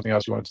 unless there's something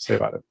else you wanted to say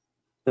about it.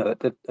 No,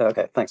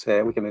 okay, thanks.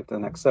 We can move to the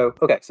next. So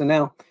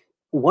now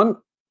one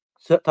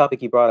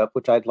topic you brought up,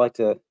 which I'd like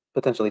to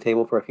potentially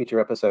table for a future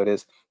episode,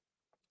 is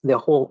the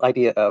whole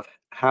idea of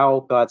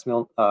how God's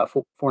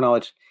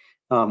foreknowledge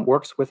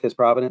works with his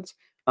providence.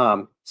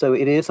 So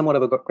it is somewhat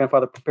of a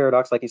grandfather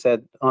paradox, like you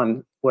said,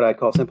 on what I'd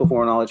call simple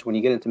foreknowledge. When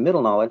you get into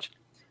middle knowledge,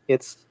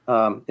 it's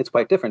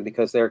quite different,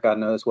 because there God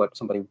knows what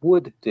somebody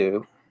would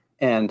do,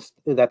 and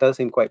that does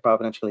seem quite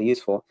providentially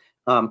useful.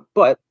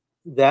 But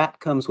that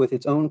comes with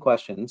its own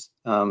questions,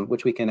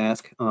 which we can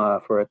ask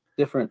for a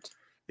different.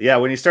 Yeah,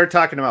 when you start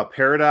talking about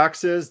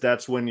paradoxes,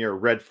 that's when your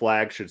red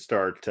flag should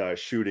start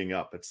shooting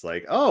up. It's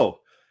like, oh,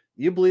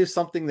 you believe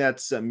something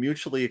that's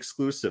mutually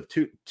exclusive,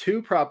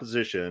 two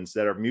propositions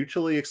that are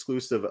mutually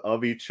exclusive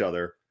of each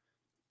other,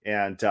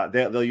 and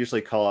they'll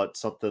usually call it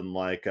something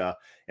like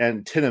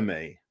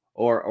antinomy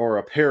or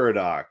a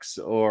paradox,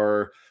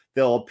 or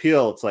they'll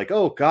appeal. It's like,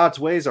 oh, God's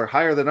ways are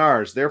higher than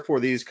ours,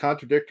 therefore these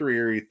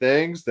contradictory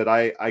things that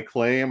I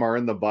claim are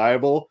in the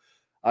Bible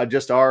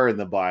just are in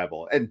the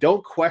Bible, and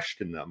don't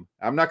question them.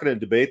 I'm not going to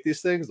debate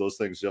these things. Those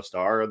things just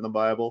are in the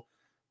Bible,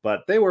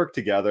 but they work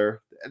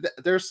together.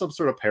 There's some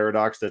sort of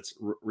paradox that's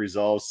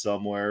resolved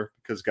somewhere,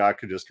 because God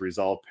could just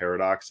resolve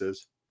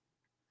paradoxes.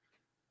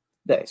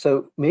 Okay,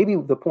 so maybe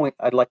the point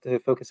I'd like to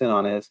focus in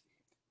on is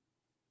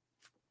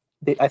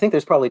I think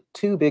there's probably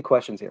two big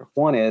questions here.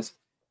 One is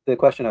the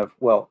question of,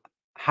 well,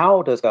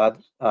 how does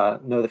God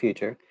know the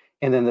future?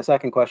 And then the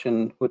second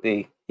question would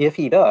be, if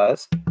he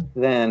does,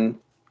 then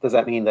does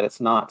that mean that it's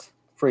not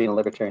free in a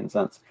libertarian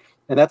sense?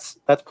 And that's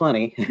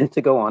plenty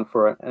to go on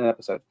for an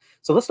episode.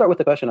 So let's start with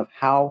the question of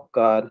how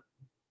God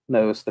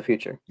knows the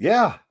future.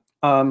 Yeah.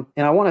 And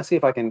I want to see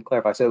if I can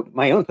clarify. So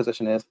my own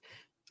position is,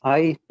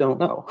 I don't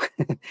know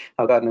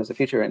how God knows the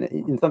future. And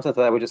in some sense,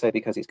 I would just say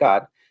because he's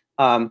God.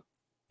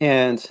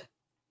 And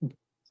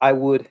I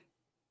would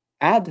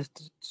add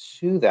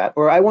to that,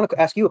 or I want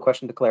to ask you a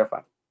question to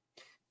clarify.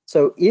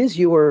 So is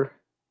your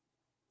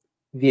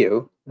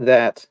view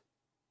that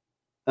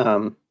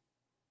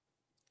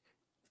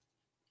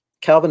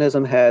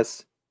Calvinism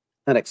has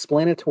an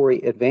explanatory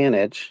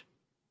advantage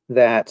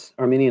that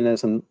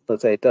Arminianism,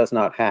 let's say, does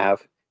not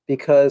have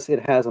because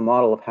it has a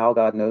model of how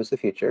God knows the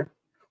future?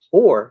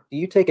 Or do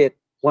you take it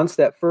one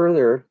step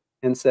further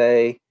and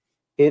say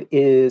it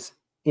is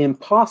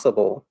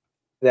impossible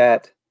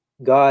that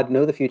God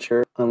know the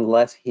future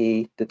unless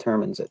he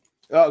determines it?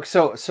 Oh,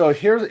 so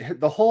here's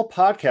the whole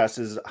podcast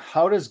is,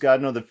 how does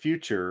God know the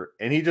future?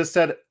 And he just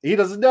said he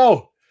doesn't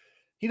know.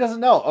 He doesn't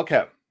know.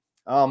 Okay.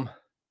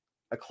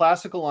 A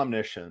classical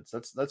omniscience.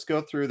 Let's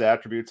go through the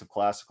attributes of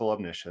classical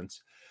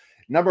omniscience.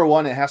 Number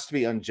one, it has to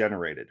be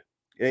ungenerated.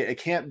 It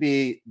can't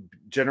be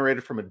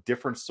generated from a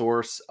different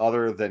source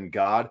other than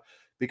God,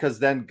 because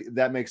then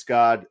that makes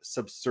God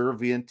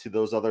subservient to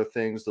those other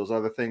things. Those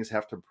other things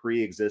have to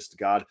pre-exist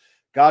God.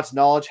 God's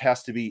knowledge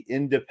has to be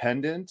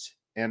independent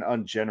and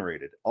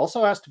ungenerated.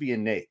 Also has to be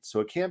innate. So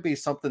it can't be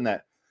something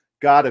that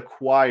God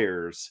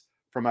acquires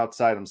from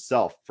outside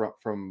himself,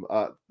 from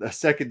the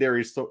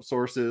secondary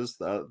sources,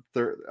 the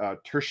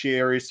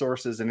tertiary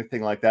sources,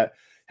 anything like that. It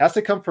has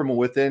to come from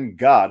within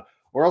God,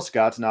 or else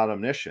God's not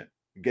omniscient.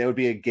 It would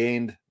be a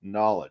gained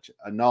knowledge,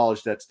 a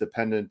knowledge that's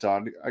dependent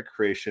on a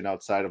creation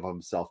outside of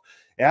himself.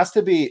 It has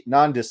to be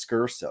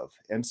non-discursive.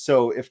 And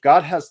so if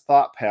God has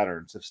thought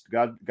patterns, if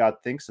God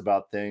thinks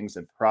about things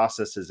and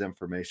processes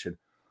information,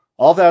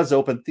 all that is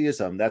open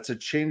theism. That's a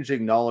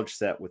changing knowledge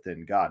set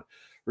within God.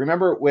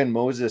 Remember when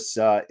Moses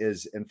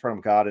is in front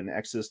of God in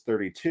Exodus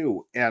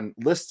 32 and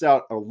lists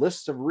out a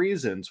list of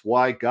reasons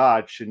why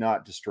God should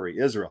not destroy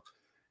Israel.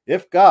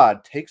 If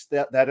God takes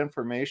that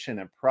information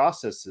and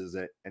processes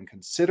it and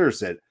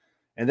considers it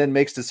and then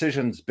makes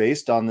decisions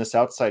based on this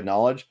outside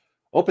knowledge,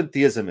 open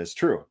theism is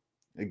true.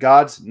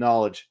 God's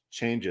knowledge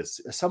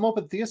changes. Some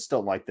open theists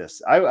don't like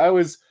this. I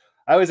was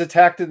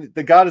attacked in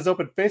the God is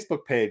Open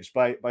Facebook page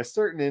by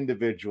certain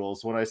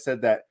individuals when I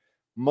said that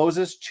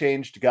Moses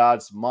changed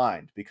God's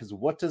mind, because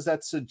what does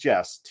that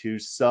suggest to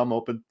some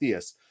open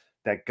theists?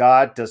 That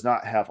God does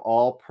not have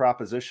all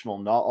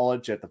propositional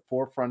knowledge at the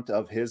forefront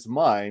of his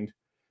mind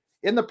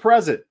in the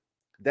present,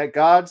 that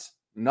God's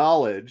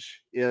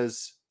knowledge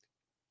is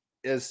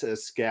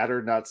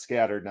scattered, not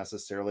scattered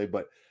necessarily,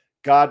 but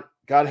God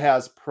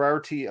has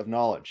priority of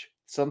knowledge.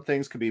 Some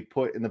things can be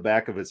put in the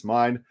back of his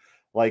mind,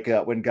 like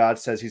when God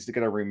says he's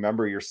going to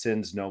remember your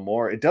sins no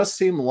more. It does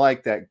seem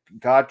like that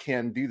God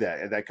can do that,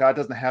 and that God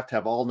doesn't have to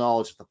have all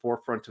knowledge at the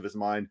forefront of his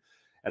mind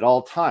at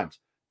all times.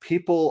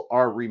 People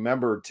are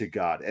remembered to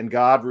God, and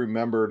God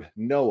remembered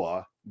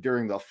Noah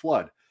during the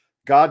flood.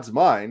 God's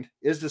mind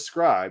is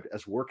described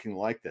as working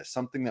like this,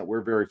 something that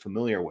we're very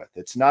familiar with.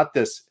 It's not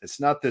this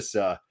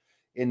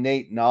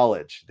innate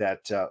knowledge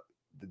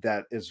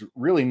that is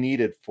really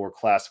needed for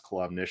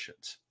classical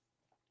omniscience.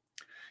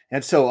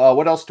 And so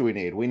what else do we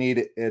need? We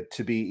need it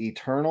to be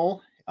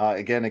eternal.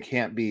 Again, it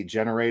can't be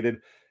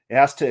generated. It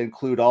has to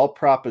include all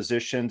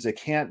propositions. It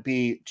can't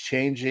be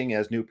changing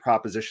as new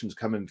propositions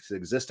come into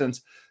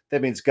existence.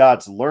 That means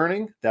God's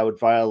learning. That would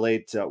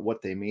violate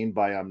what they mean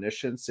by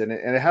omniscience. And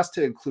it has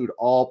to include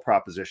all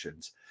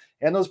propositions.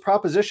 And those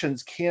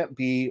propositions can't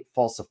be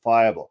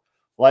falsifiable.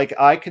 Like,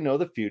 I can know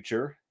the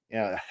future.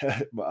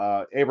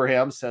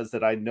 Abraham says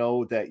that I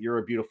know that you're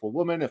a beautiful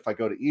woman. If I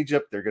go to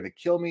Egypt, they're going to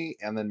kill me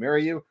and then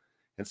marry you.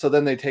 And so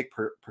then they take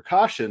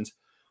precautions.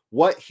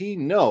 What he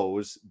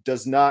knows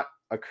does not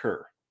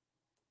occur.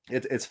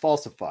 It's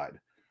falsified.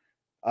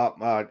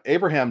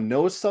 Abraham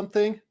knows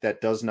something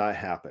that does not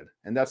happen.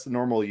 And that's the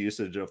normal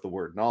usage of the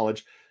word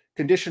knowledge.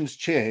 Conditions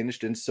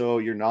changed, and so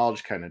your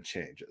knowledge kind of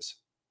changes.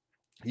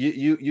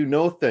 You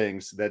know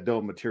things that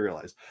don't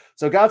materialize.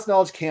 So God's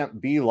knowledge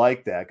can't be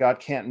like that. God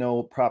can't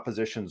know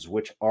propositions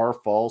which are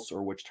false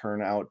or which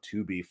turn out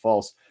to be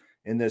false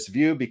in this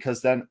view,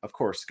 because then, of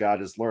course,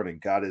 God is learning.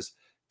 God is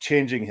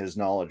changing his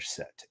knowledge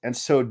set. And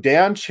so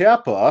Dan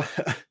Chapa,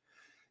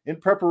 in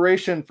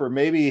preparation for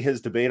maybe his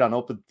debate on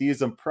open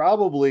theism,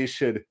 probably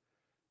should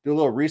do a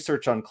little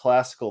research on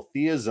classical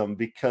theism,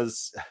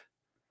 because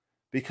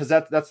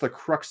that's the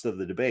crux of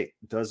the debate.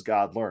 Does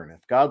God learn?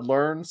 If God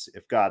learns,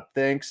 if God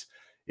thinks,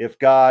 if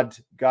God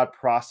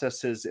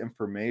processes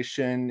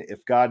information,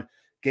 if God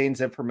gains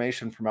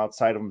information from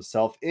outside of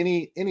himself,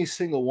 any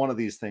single one of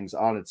these things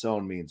on its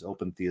own means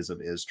open theism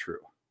is true.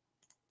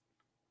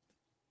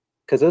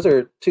 Because those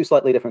are two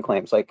slightly different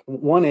claims. Like,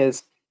 one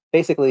is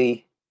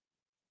basically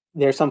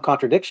there's some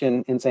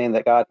contradiction in saying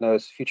that God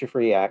knows future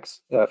free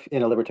acts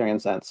in a libertarian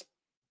sense.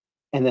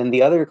 And then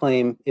the other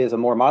claim is a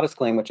more modest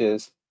claim, which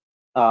is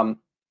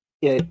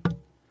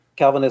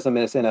Calvinism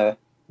is in a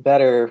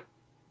better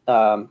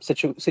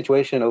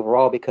situation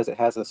overall because it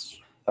has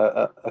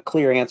a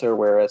clear answer,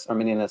 whereas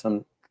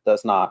Arminianism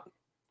does not.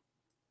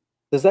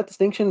 Does that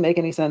distinction make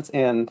any sense?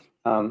 And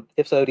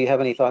if so, do you have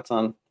any thoughts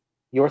on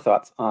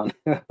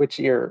which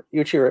you're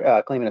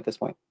claiming at this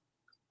point?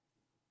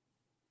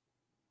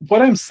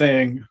 What I'm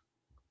saying,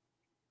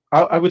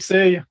 I would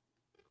say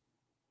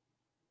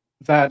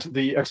that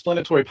the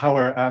explanatory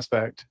power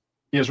aspect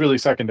is really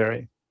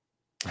secondary.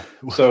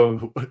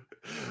 So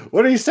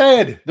what are you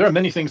saying? There are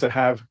many things that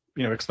have,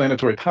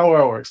 explanatory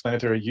power or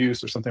explanatory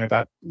use or something like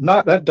that.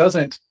 That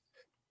doesn't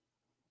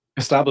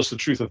establish the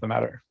truth of the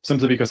matter.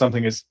 Simply because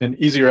something is an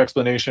easier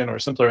explanation or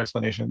a simpler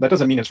explanation, that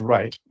doesn't mean it's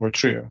right or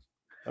true.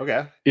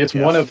 Okay. It's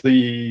one of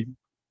the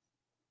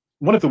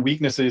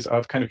weaknesses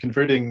of kind of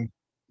converting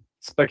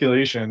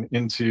speculation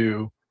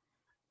into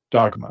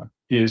dogma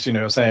is,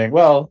 saying,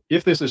 well,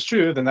 if this is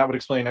true, then that would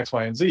explain X,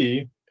 Y, and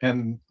Z,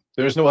 and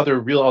there's no other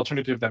real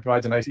alternative that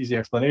provides a nice, easy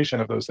explanation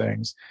of those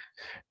things.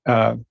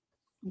 I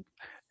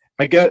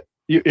get,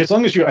 as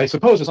long as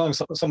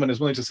someone is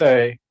willing to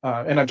say,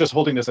 and I'm just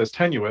holding this as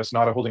tenuous,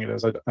 not holding it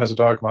as a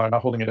dogma,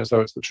 not holding it as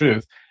though it's the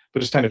truth, but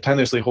just kind of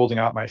tenuously holding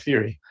out my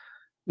theory,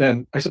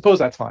 then I suppose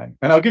that's fine.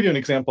 And I'll give you an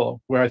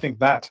example where I think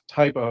that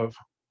type of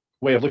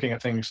way of looking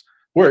at things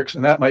works,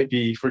 and that might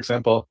be, for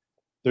example,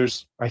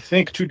 there's, I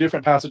think, 2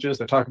 different passages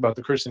that talk about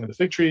the cursing of the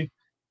fig tree,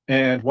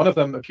 and one of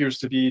them appears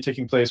to be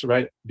taking place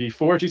right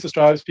before Jesus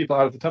drives people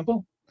out of the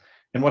temple,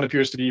 and one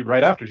appears to be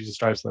right after Jesus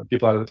drives the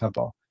people out of the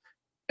temple.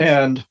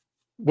 And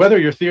whether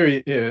your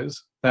theory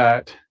is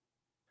that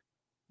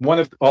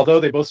although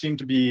they both seem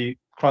to be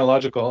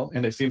chronological,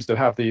 and it seems to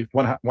have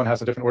one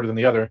has a different order than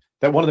the other,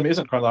 that one of them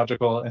isn't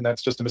chronological, and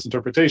that's just a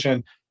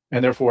misinterpretation,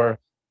 and therefore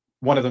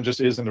one of them just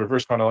is in the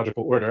reverse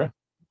chronological order,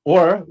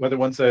 or whether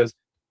one says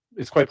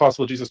it's quite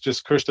possible Jesus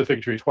just cursed the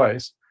fig tree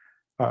twice.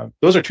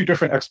 Those are 2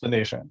 different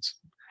explanations.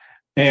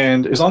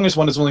 And as long as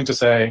one is willing to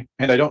say,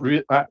 and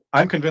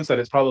I'm convinced that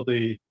it's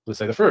probably, let's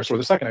say, the first or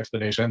the second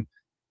explanation,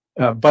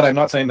 but I'm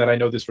not saying that I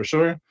know this for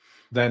sure,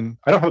 then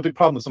I don't have a big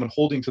problem with someone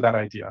holding to that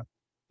idea.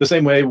 The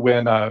same way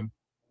when, I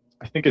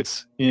think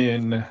it's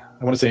in,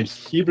 I want to say in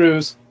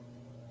Hebrews,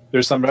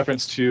 there's some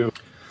reference to.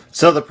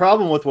 So the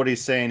problem with what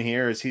he's saying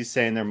here is he's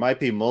saying there might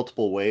be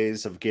multiple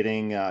ways of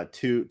getting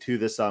to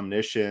this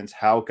omniscience,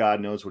 how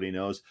God knows what he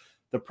knows.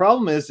 The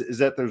problem is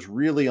that there's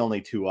really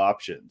only 2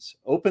 options.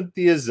 Open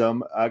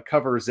theism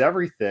covers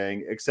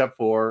everything except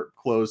for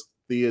closed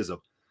theism.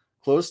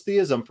 Closed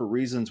theism, for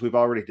reasons we've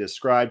already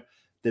described,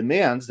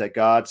 demands that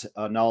God's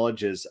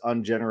knowledge is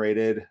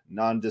ungenerated,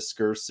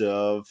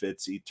 non-discursive,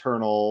 it's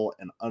eternal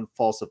and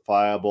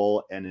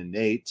unfalsifiable and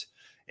innate,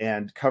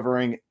 and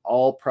covering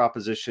all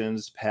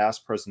propositions,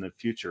 past, present, and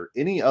future.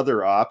 Any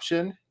other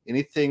option,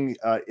 anything,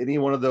 any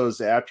one of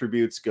those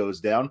attributes goes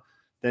down,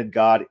 then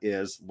God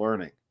is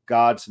learning.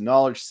 God's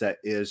knowledge set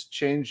is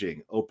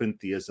changing. Open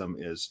theism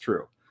is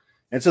true.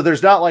 And so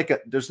there's not like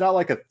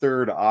a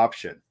third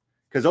option,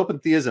 because open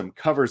theism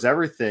covers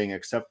everything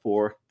except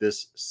for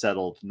this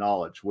settled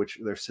knowledge, which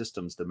their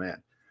systems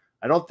demand.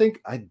 I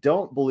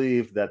don't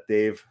believe that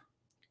they've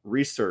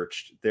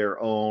researched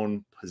their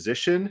own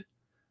position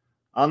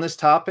on this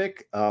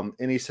topic.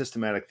 Any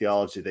systematic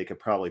theology they could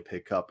probably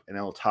pick up, and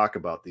it'll talk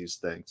about these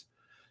things.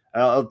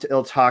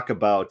 It'll talk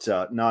about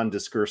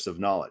non-discursive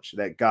knowledge,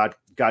 that God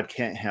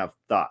can't have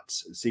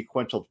thoughts,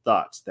 sequential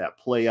thoughts that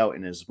play out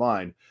in his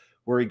mind,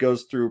 where he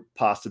goes through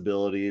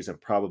possibilities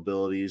and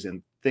probabilities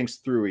and thinks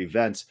through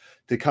events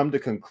to come to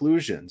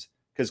conclusions,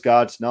 because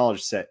God's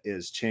knowledge set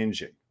is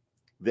changing.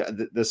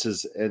 This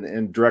is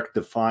in direct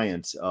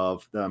defiance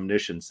of the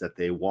omniscience that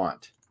they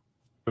want.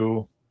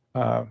 So,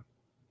 I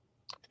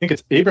think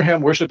it's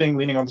Abraham worshiping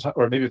leaning on the top,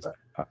 or maybe it's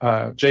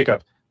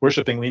Jacob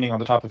worshiping leaning on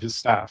the top of his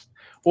staff.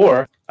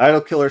 Or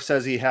Idol Killer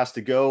says he has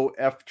to go.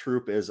 F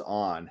Troop is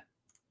on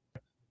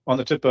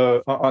the tip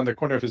on the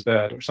corner of his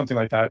bed or something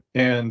like that.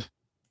 And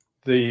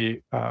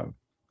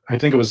I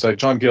think it was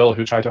John Gill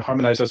who tried to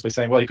harmonize this by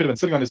saying, well, he could have been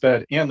sitting on his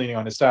bed and leaning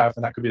on his staff,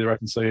 and that could be the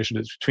reconciliation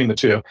between the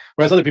 2.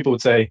 Whereas other people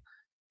would say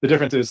the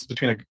difference is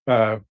between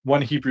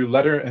one Hebrew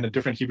letter and a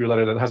different Hebrew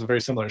letter that has a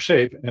very similar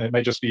shape, and it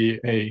might just be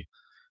a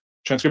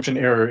transcription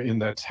error in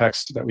the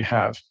text that we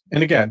have.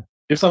 And again,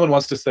 if someone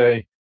wants to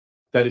say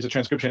that it's a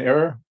transcription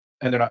error,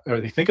 and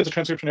they think it's a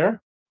transcription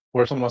error,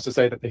 or if someone wants to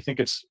say that they think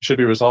it should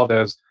be resolved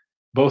as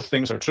both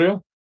things are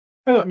true,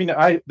 I mean,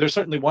 there's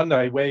certainly one that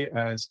I weigh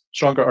as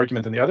stronger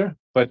argument than the other,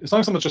 but as long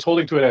as someone's just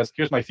holding to it as,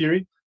 here's my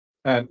theory,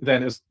 and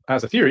then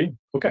as a theory,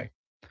 okay.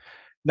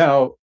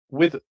 Now,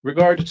 with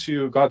regard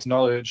to God's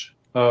knowledge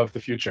of the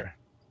future,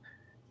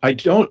 I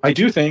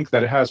do think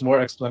that it has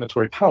more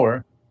explanatory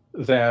power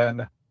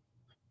than,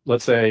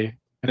 let's say,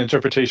 an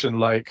interpretation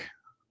like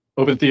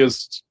open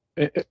theists,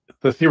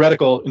 the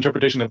theoretical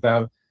interpretation of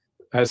them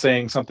as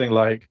saying something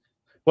like,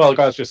 well,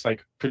 God's just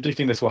like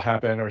predicting this will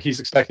happen, or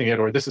he's expecting it,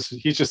 or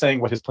he's just saying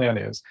what his plan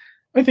is.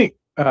 I think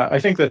I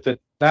think that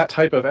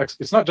type of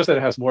it's not just that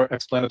it has more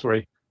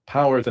explanatory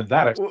power than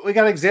that. We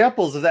got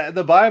examples of that in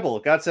the Bible.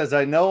 God says,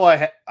 I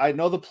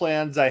know the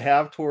plans I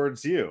have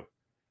towards you,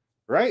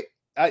 right?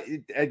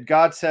 And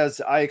God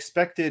says, I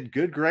expected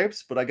good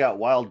grapes, but I got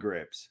wild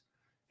grapes.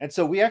 And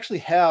so we actually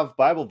have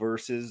Bible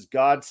verses,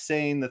 God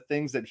saying the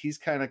things that he's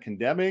kind of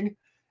condemning.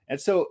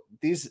 And so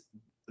these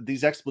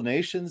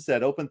explanations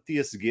that open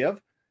theists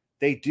give,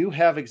 they do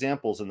have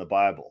examples in the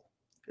Bible.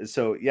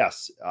 So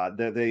yes,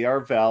 they are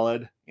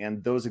valid,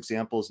 and those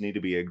examples need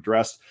to be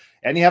addressed.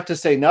 And you have to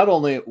say not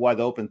only why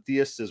the open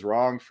theist is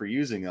wrong for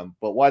using them,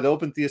 but why the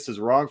open theist is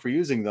wrong for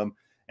using them.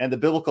 And the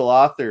biblical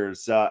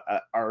authors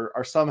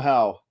are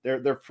somehow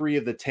they're free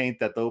of the taint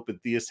that the open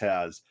theist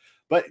has.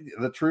 But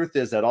the truth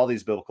is that all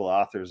these biblical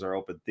authors are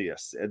open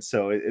theists, and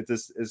so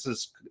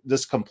it's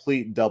this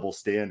complete double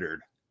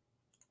standard.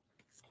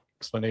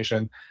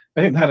 Explanation.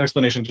 I think that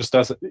explanation just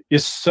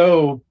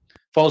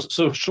falls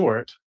so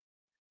short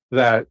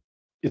that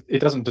it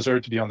doesn't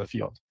deserve to be on the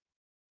field.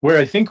 Where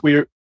I think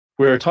we're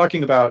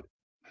talking about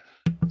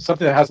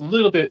something that has a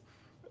little bit,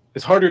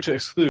 it's harder to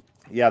exclude.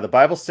 Yeah, the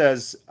Bible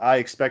says, I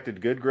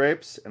expected good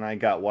grapes and I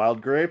got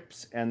wild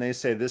grapes, and they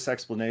say this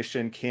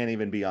explanation can't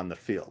even be on the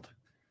field.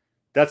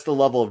 That's the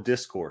level of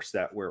discourse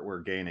that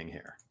we're gaining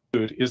here.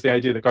 Is the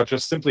idea that God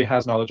just simply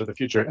has knowledge of the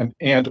future,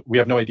 and we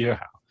have no idea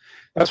how.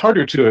 That's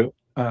harder to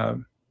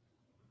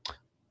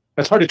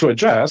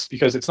address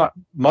because it's not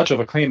much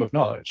of a claim of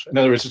knowledge. In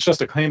other words, it's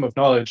just a claim of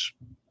knowledge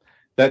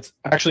that's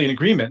actually in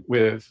agreement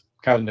with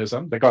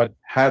Calvinism, that God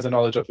has a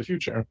knowledge of the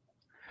future.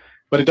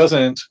 But it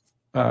doesn't,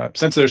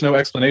 since there's no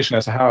explanation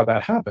as to how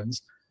that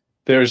happens,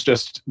 there's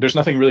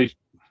nothing really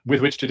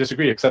with which to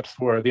disagree except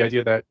for the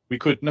idea that we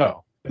could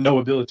know, the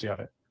knowability of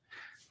it.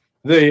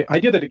 The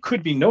idea that it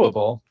could be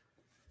knowable,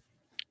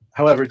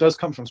 however, it does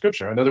come from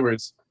Scripture. In other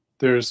words,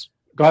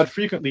 God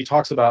frequently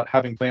talks about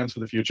having plans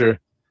for the future.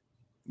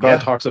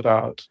 God talks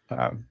about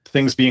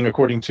things being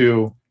according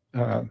to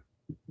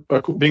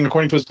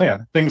his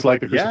plan, things like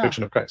the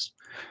crucifixion of Christ.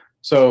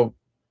 So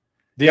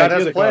the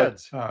idea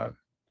that God,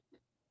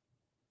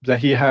 that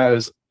he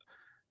has,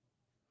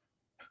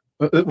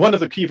 one of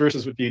the key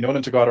verses would be, known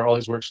unto God are all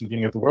his works from the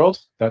beginning of the world.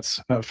 That's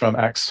from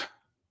Acts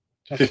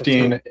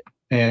 15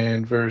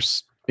 and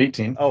verse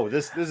 18. Oh,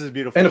 this is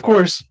beautiful. And of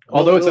course,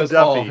 although it says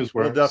all his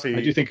works,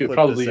 I do think it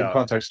probably in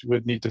context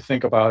would need to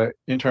think about it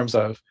in terms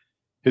of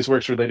his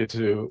works related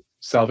to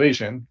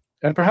salvation,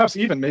 and perhaps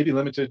even maybe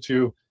limited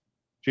to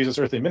Jesus'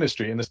 earthly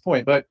ministry in this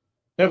point. But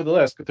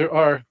nevertheless, there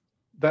are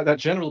that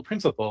general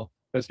principle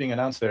that's being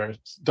announced there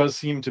does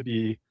seem to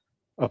be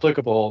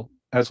applicable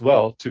as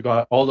well to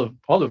God, all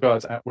of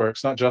God's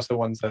works, not just the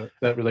ones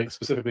that relate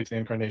specifically to the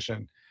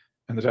incarnation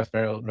and the death,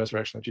 burial, and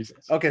resurrection of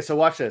Jesus. Okay, so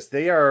watch this.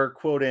 They are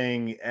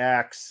quoting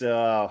Acts,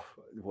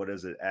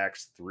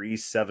 Acts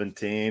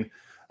 3:17.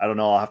 I don't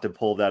know. I'll have to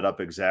pull that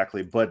up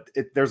exactly, but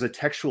there's a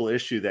textual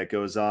issue that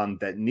goes on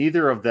that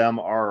neither of them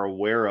are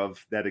aware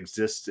of that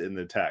exists in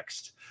the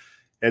text.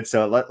 And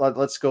so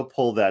let's go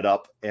pull that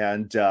up,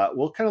 and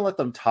we'll kind of let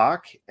them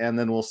talk, and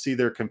then we'll see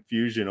their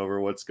confusion over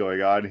what's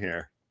going on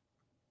here.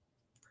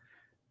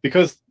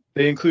 Because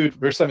they include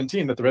verse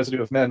 17, that the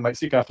residue of men might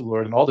seek after the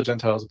Lord, and all the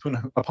Gentiles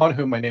upon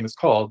whom my name is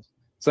called,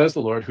 says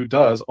the Lord, who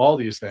does all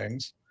these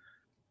things,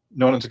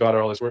 known unto God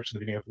are all his works from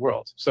the beginning of the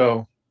world.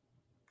 So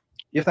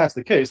if that's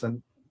the case,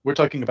 then we're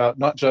talking about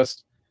not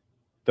just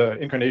the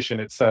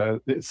incarnation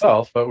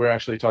itself, but we're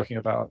actually talking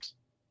about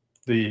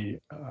we're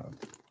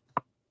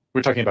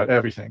talking about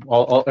everything,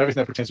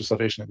 everything that pertains to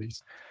salvation of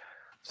these.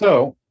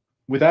 So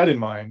with that in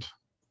mind,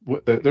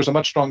 there's a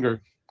much stronger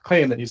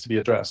claim that needs to be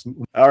addressed.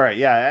 All right,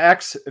 yeah,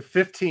 Acts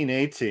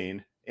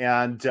 15:18,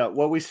 and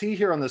what we see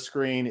here on the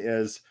screen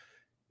is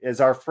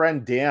our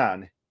friend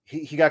Dan.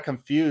 He got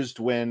confused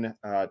when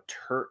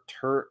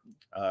Turretine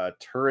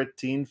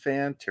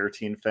fan.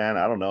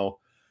 I don't know.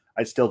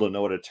 I still don't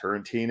know what a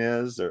Turrentine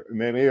is, or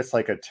maybe it's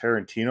like a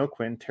Tarantino,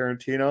 Quentin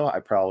Tarantino. I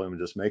probably am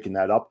just making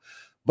that up.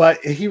 But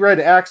he read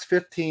Acts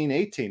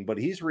 15:18, but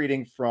he's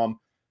reading from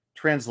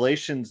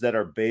translations that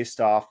are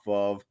based off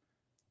of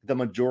the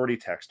majority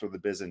text or the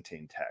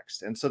Byzantine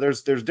text. And so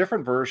there's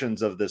different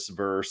versions of this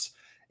verse.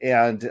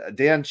 And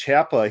Dan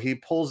Chapa, he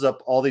pulls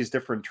up all these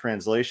different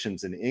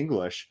translations in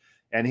English,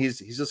 and he's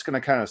just going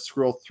to kind of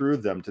scroll through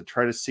them to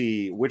try to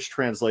see which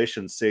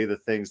translations say the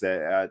things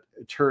that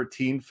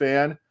Turretine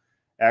fan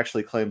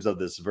actually claims of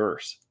this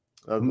verse.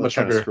 Let's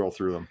try to scroll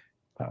through them.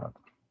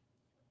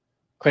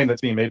 Claim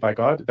that's being made by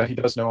God, that he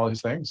does know all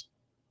his things,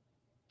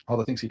 all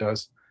the things he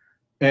does.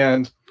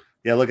 And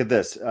yeah, look at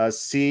this.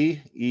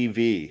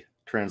 CEV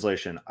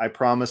translation. I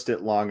promised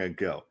it long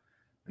ago.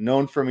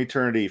 Known from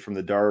eternity from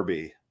the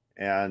Darby,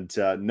 and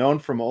known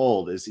from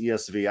old is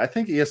ESV. I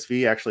think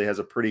ESV actually has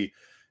a pretty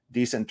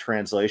decent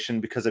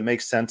translation because it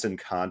makes sense in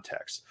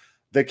context.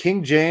 The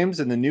King James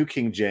and the New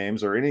King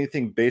James, or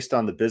anything based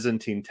on the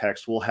Byzantine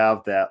text, will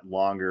have that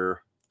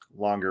longer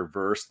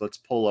verse. Let's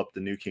pull up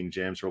the New King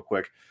James real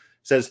quick. It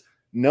says,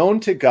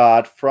 known to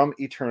God from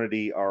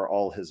eternity are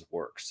all his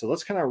works. So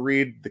let's kind of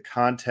read the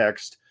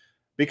context,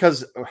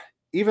 because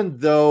even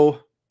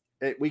though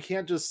we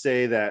can't just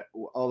say that,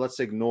 oh, let's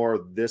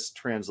ignore this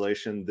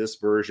translation, this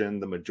version,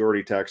 the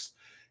majority text,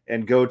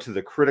 and go to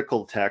the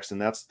critical text,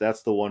 and that's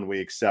the one we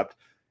accept.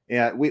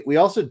 And we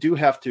also do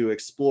have to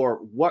explore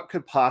what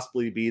could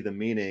possibly be the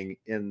meaning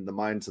in the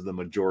minds of the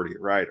majority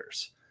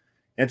writers.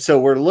 And so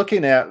we're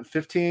looking at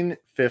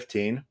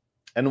 15:15,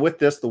 and with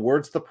this, the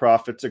words of the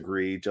prophets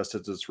agree, just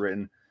as it's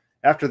written.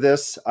 After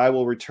this, I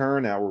will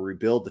return, I will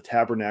rebuild the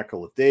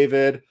tabernacle of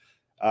David.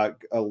 And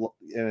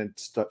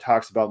it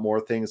talks about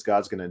more things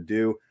God's going to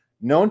do.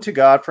 Known to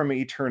God from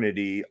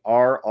eternity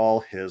are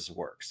all his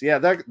works. Yeah,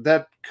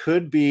 that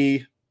could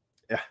be,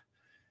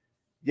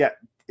 yeah,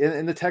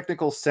 in the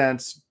technical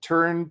sense,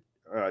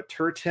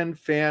 Turretin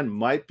fan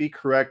might be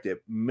correct.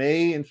 It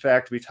may, in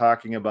fact, be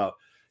talking about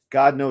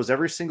God knows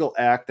every single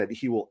act that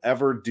he will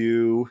ever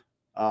do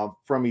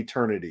from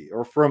eternity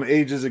or from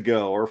ages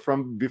ago or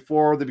from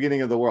before the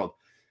beginning of the world.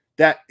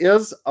 That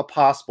is a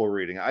possible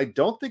reading. I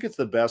don't think it's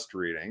the best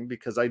reading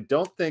because I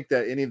don't think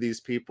that any of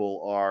these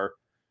people are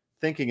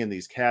thinking in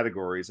these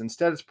categories.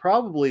 Instead, it's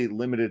probably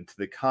limited to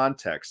the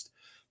context.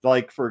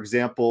 Like, for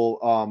example,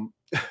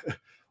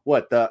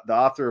 what the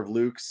author of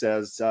Luke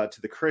says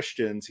to the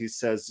Christians, he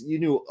says, you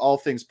knew all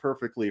things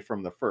perfectly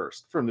from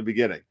the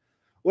beginning.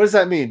 What does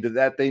that mean?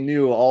 That they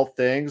knew all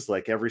things,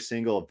 like every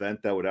single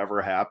event that would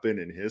ever happen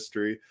in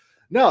history?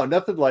 No,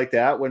 nothing like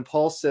that. When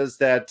Paul says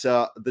that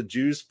the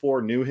Jews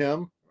foreknew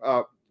him,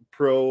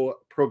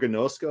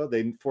 prognosko,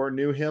 they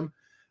foreknew him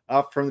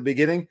from the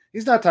beginning,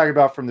 he's not talking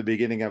about from the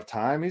beginning of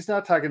time. He's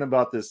not talking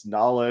about this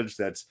knowledge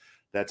that's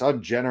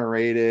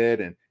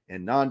ungenerated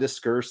and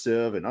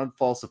non-discursive and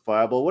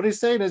unfalsifiable. What he's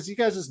saying is, you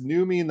guys just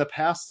knew me in the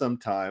past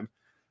sometime.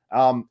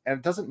 And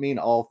it doesn't mean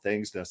all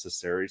things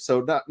necessary.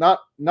 So not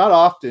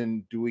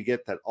often do we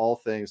get that all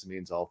things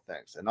means all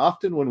things. And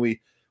often when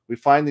we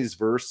find these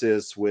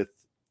verses with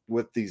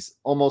these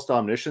almost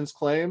omniscience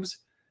claims,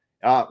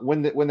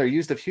 when they're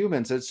used of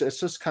humans, it's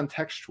just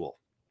contextual.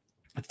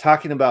 It's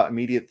talking about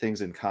immediate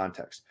things in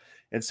context.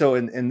 And so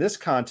in this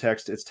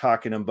context, it's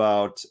talking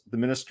about the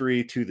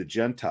ministry to the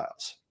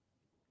Gentiles.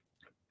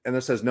 And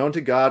it says, known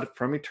to God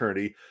from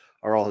eternity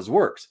are all his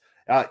works.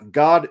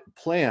 God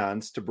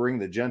plans to bring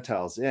the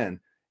Gentiles in.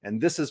 And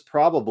this is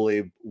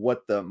probably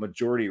what the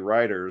majority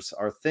writers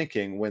are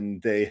thinking when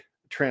they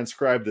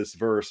transcribe this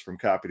verse from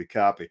copy to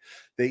copy.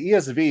 The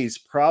ESV is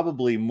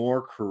probably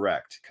more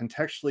correct.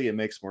 Contextually, it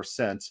makes more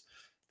sense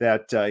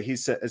that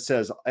it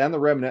says, and the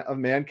remnant of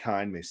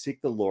mankind may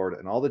seek the Lord,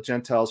 and all the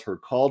Gentiles who are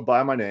called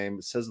by my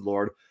name, says the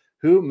Lord,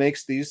 who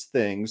makes these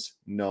things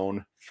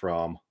known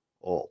from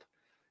old.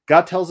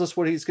 God tells us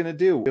what he's going to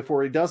do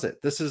before he does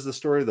it. This is the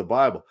story of the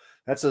Bible.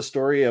 That's the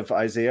story of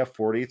Isaiah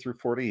 40 through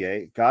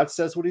 48. God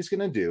says what he's going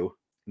to do,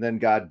 and then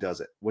God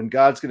does it. When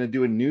God's going to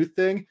do a new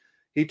thing,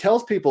 he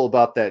tells people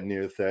about that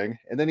new thing,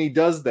 and then he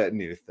does that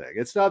new thing.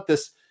 It's not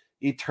this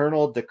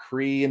eternal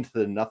decree into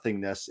the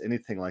nothingness,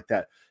 anything like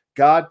that.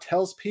 God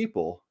tells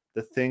people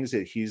the things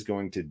that he's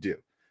going to do.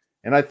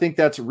 And I think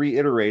that's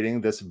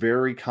reiterating this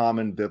very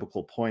common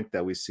biblical point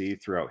that we see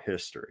throughout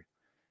history.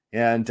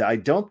 And I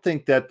don't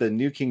think that the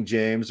New King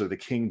James or the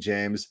King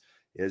James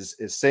is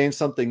saying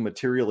something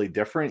materially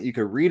different. You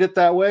could read it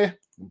that way,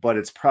 but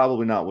it's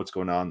probably not what's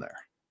going on there.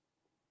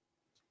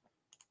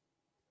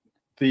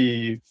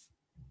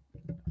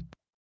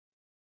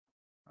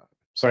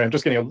 Sorry, I'm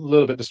just getting a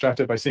little bit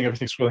distracted by seeing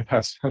everything scrolling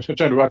past. I'm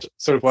trying to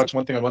watch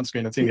one thing on one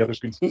screen and seeing the other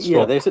screen scroll.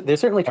 Yeah, there's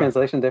certainly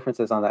translation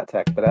differences on that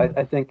text, but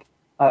I think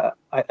I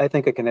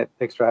can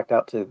extract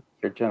out to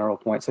your general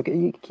point. So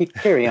you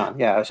carry on.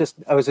 Yeah,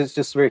 I was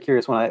just very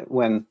curious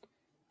when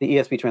the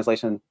ESV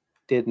translation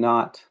did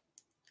not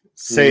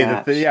say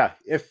that.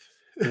 If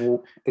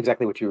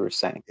exactly what you were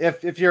saying.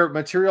 If your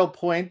material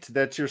point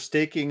that you're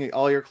staking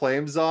all your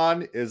claims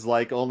on is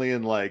like only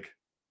in like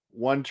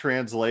one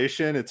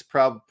translation, it's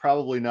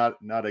probably not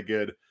a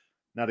good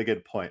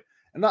point.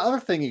 And the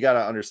other thing you got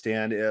to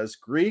understand is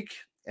Greek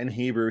and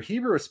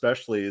Hebrew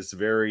especially is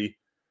very,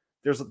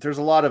 there's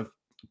a lot of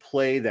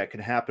play that can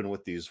happen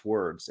with these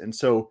words. And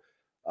so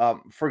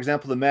for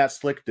example, the Matt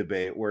Slick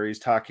debate where he's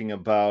talking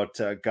about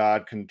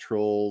God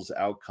controls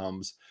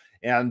outcomes,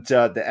 and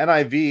the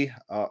NIV,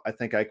 I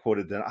think I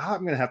quoted them.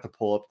 I'm going to have to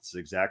pull up this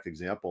exact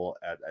example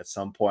at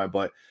some point,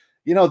 but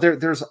you know,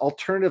 there's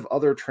alternative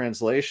other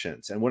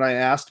translations. And when I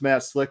asked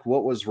Matt Slick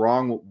what was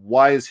wrong,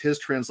 why is his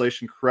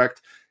translation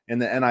correct and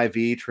the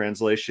NIV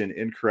translation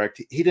incorrect,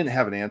 he didn't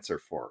have an answer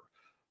for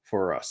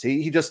us.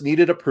 He just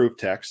needed a proof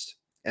text,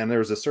 and there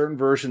was a certain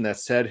version that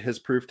said his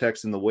proof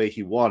text in the way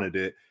he wanted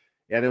it,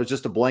 and it was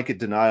just a blanket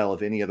denial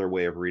of any other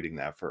way of reading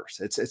that verse.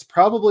 It's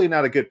probably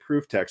not a good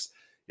proof text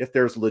if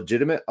there's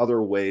legitimate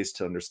other ways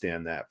to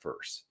understand that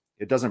verse.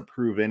 It doesn't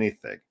prove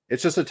anything.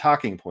 It's just a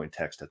talking point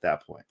text at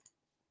that point.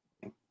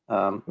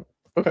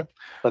 Okay,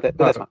 but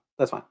that's fine.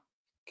 That's fine.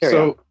 Carry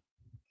on.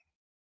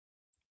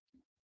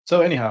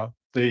 So anyhow,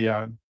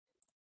 in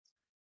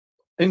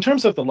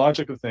terms of the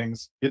logic of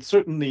things, it's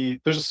certainly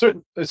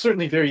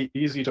very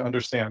easy to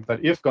understand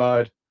that if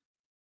God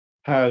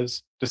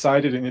has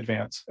decided in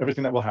advance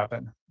everything that will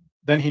happen,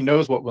 then he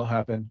knows what will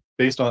happen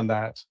based on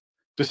that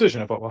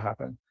decision of what will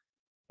happen.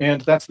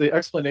 And that's the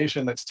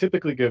explanation that's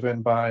typically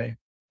given by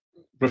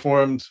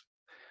Reformed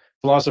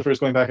philosophers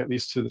going back at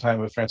least to the time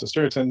of Francis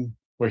Turretin,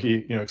 where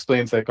he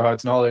explains that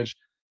God's knowledge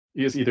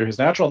is either his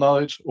natural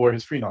knowledge or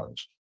his free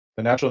knowledge.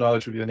 The natural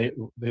knowledge would be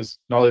his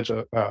knowledge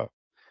of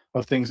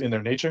things in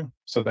their nature,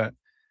 so that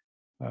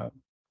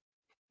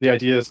the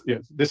idea is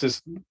this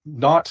is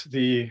not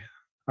the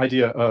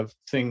idea of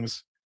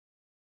things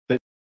that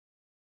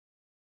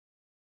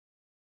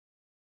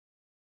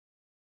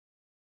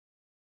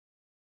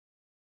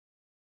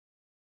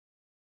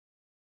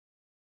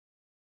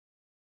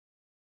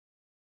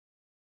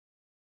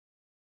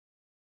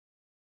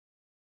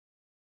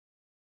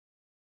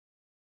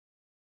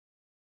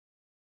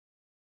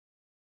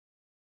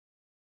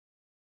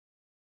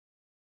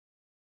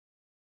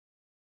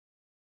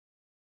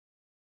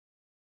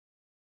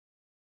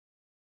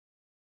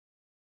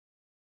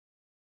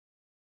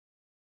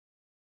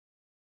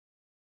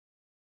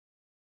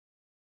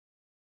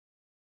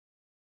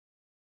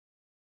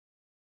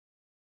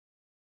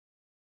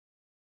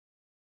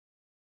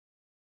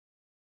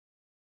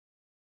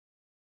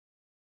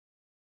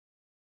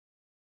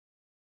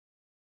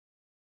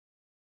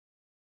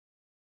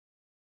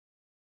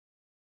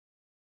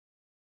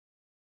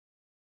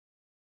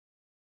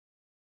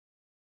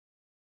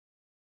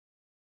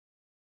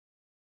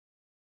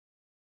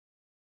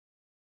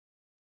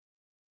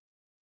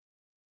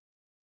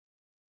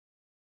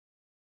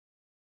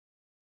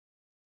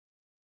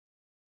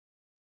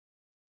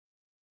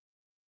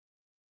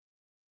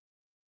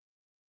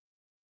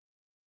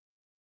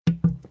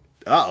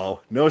Uh-oh,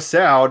 no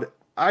sound.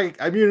 I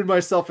muted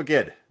myself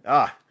again.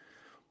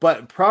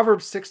 But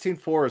Proverbs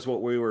 16:4 is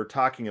what we were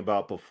talking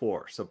about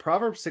before. So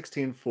Proverbs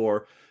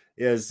 16:4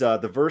 is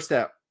the verse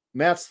that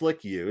Matt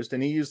Slick used,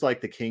 and he used like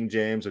the King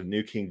James or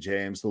New King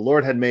James. The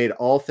Lord had made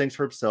all things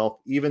for himself,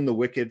 even the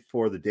wicked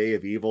for the day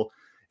of evil.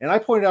 And I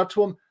pointed out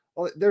to him,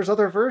 well, there's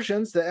other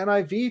versions. The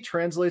NIV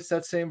translates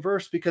that same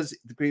verse because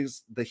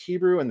the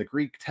Hebrew and the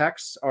Greek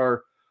texts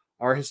are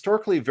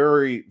historically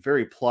very,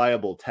 very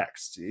pliable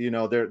texts.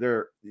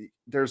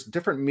 There's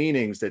different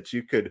meanings that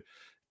you could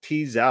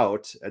tease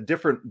out,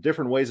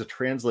 different ways of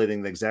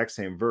translating the exact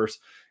same verse.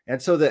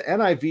 And so the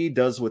NIV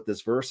does with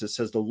this verse. It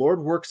says, the Lord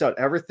works out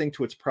everything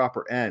to its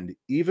proper end,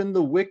 even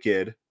the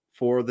wicked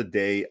for the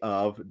day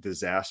of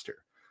disaster.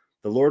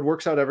 The Lord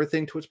works out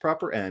everything to its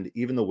proper end,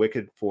 even the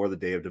wicked for the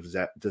day of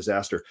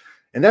disaster.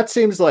 And that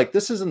seems like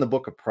this is in the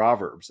book of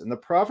Proverbs, and the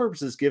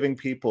Proverbs is giving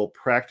people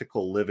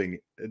practical living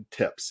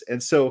tips.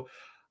 And so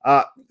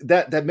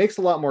that makes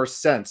a lot more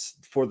sense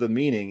for the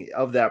meaning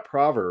of that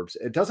Proverbs.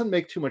 It doesn't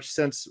make too much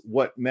sense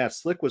what Matt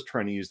Slick was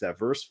trying to use that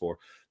verse for,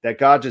 that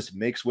God just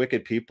makes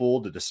wicked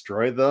people to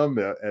destroy them,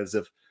 as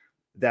if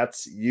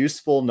that's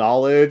useful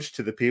knowledge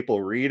to the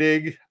people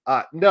reading.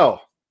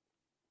 No,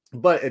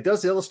 but it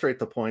does illustrate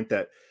the point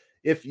that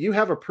if you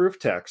have a proof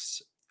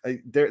text,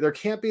 there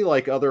can't be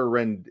like other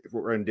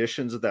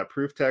renditions of that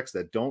proof text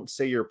that don't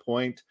say your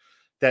point,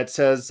 that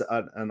says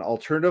an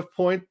alternative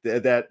point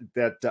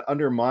that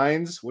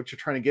undermines what you're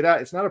trying to get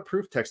at. It's not a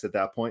proof text at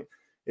that point.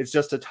 It's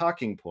just a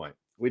talking point.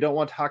 We don't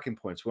want talking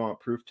points. We want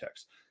proof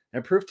text.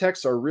 And proof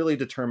texts are really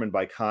determined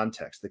by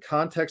context. The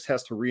context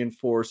has to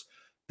reinforce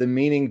the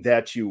meaning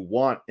that you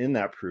want in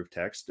that proof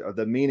text, or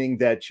the meaning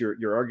that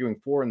you're arguing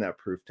for in that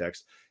proof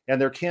text. And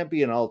there can't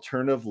be an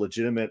alternative,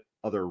 legitimate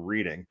other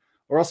reading,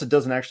 or else it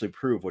doesn't actually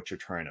prove what you're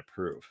trying to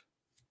prove.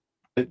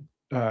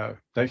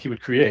 That he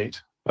would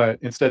create. But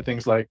instead,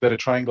 things like that a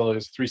triangle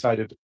is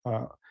three-sided,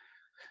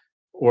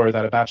 or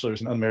that a bachelor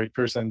is an unmarried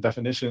person,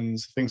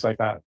 definitions, things like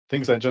that,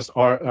 things that just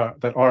are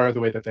the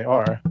way that they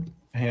are,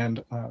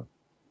 and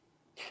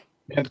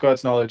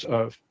God's knowledge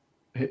of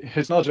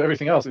his knowledge of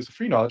everything else is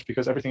free knowledge,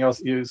 because everything else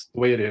is the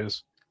way it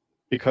is,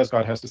 because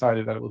God has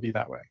decided that it will be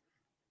that way.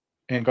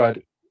 And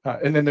God,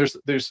 and then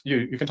there's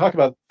you can talk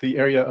about the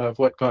area of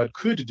what God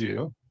could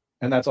do.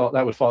 And that's all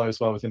that would follow as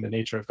well within the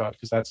nature of God,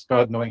 because that's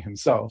God knowing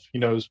himself. He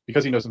knows,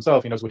 because he knows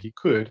himself, he knows what he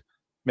could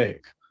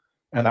make.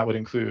 And that would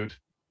include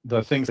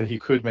the things that he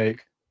could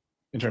make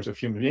in terms of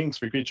human beings,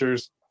 free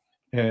creatures,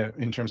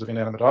 in terms of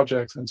inanimate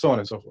objects, and so on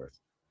and so forth.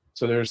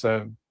 So there's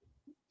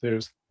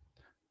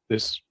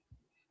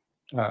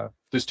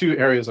two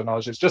areas of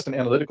knowledge. It's just an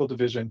analytical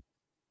division,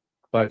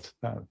 but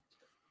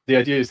the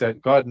idea is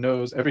that God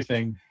knows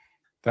everything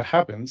that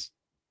happens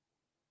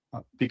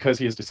because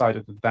he has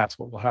decided that that's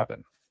what will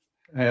happen.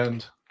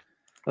 And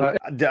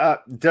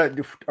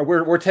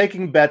we're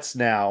taking bets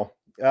now.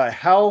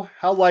 How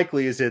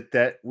likely is it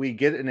that we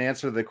get an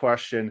answer to the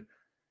question,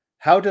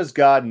 how does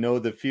God know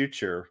the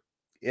future,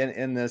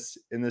 in this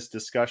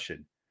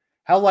discussion?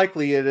 How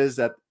likely it is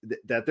that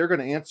they're going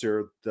to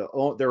answer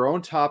their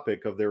own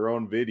topic of their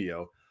own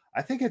video?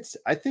 I think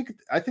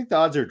the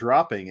odds are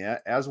dropping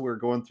as we're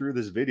going through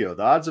this video.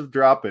 The odds are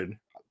dropping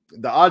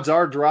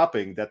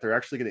that they're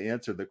actually going to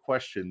answer the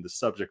question, the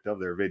subject of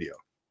their video.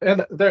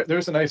 And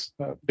there's a nice,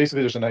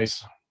 basically, there's a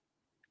nice,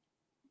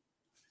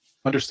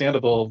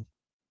 understandable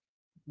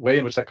way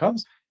in which that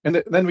comes.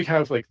 And then we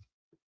have, like,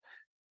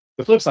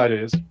 the flip side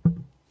is,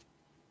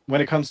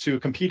 when it comes to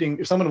competing,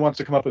 if someone wants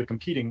to come up with a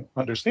competing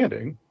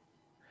understanding,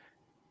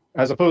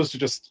 as opposed to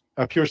just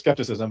a pure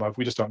skepticism of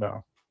we just don't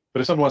know.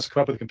 But if someone wants to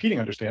come up with a competing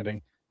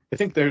understanding, I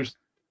think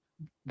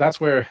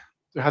that's where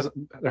there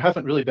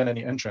haven't really been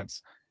any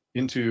entrants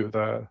into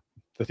the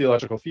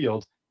theological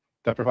field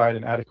that provide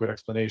an adequate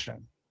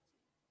explanation.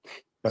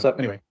 But So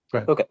anyway, go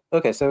ahead.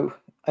 Okay. So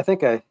I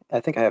think I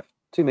have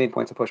two main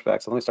points of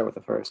pushback. So let me start with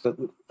the first.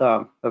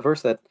 A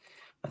verse that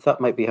I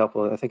thought might be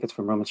helpful. I think it's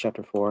from Romans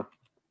chapter 4.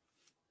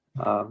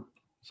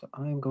 So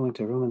I'm going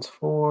to Romans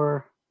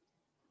 4.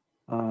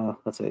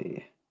 Let's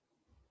see.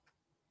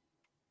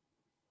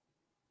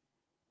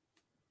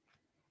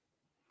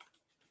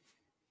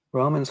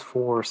 Romans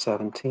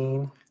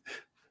 4:17.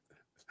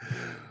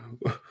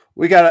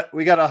 We got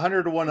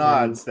 101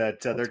 odds that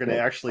they're going to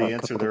actually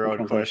answer their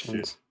own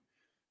question.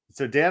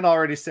 So Dan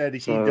already said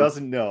he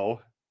doesn't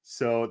know.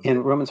 So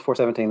in Romans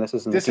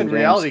 4:17, this in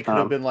reality could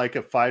have been like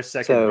a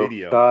 5-second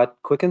video. God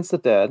quickens the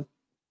dead,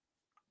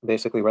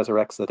 basically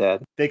resurrects the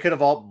dead. They could have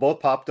both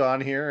popped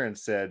on here and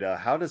said,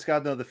 "How does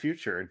God know the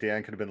future?" And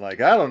Dan could have been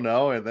like, "I don't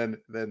know," and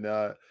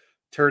then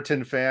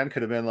Turton fan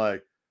could have been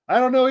like, "I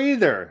don't know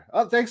either.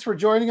 Thanks for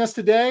joining us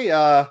today.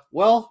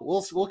 Well,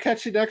 we'll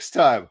catch you next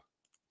time."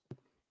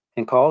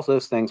 And calls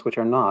those things which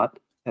are not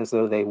as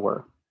though they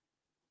were.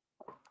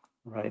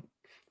 Right.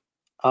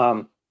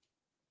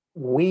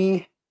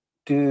 We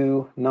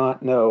do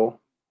not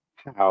know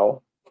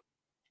how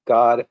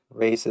God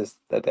raises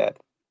the dead.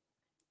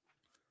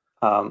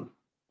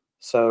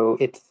 So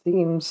it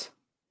seems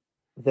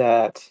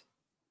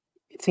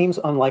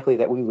unlikely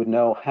that we would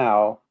know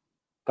how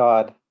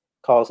God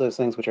calls those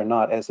things which are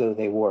not as though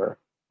they were,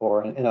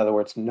 or in other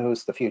words,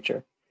 knows the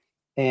future.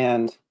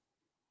 And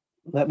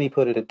let me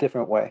put it a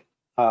different way.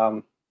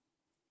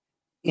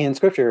 In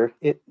Scripture,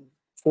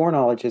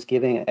 foreknowledge is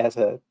given as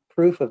a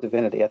proof of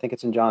divinity. I think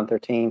it's in John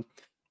 13.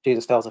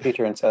 Jesus tells the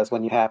future and says,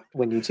 when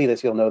you see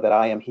this, you'll know that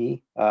I am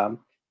he. But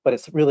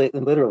it's really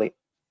literally,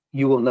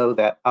 you will know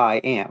that I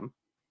am.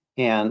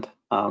 And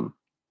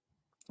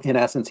in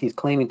essence, he's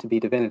claiming to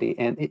be divinity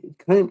and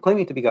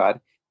claiming to be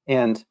God.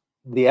 And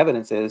the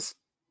evidence is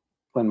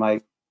when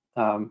my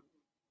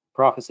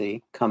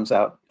prophecy comes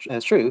out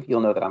as true,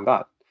 you'll know that I'm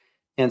God.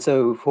 And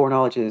so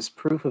foreknowledge is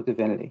proof of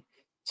divinity.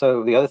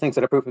 So the other things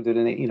that are proof of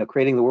divinity,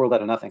 creating the world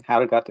out of nothing. How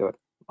did God do it?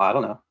 I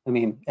don't know. I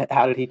mean,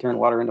 how did he turn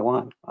water into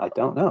wine? I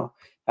don't know.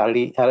 How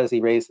does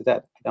he raise the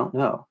dead? I don't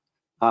know.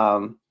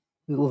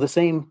 The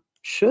same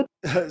should.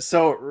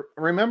 So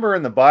remember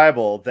in the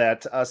Bible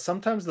that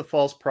sometimes the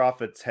false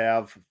prophets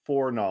have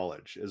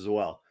foreknowledge as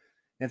well.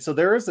 And so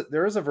there is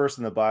a verse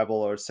in the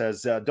Bible where it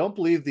says, don't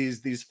believe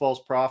these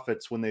false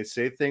prophets when they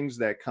say things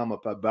that come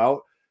up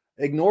about.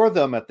 Ignore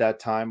them at that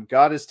time.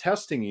 God is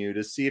testing you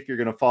to see if you're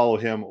going to follow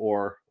him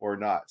or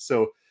not.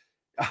 So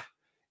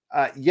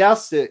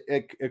yes,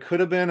 it could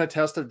have been a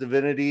test of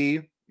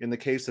divinity in the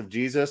case of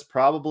Jesus,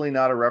 probably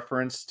not a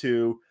reference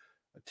to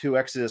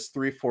Exodus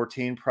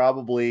 3:14,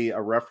 probably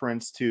a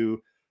reference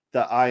to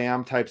the I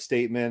am type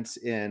statements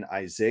in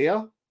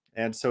Isaiah.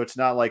 And so it's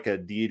not like a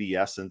deity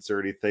essence or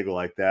anything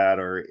like that,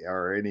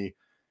 or any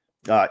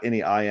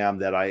I am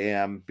that I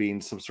am being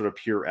some sort of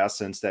pure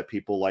essence that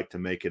people like to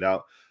make it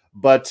out.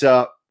 But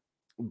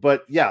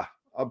yeah,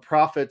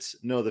 prophets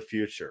know the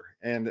future,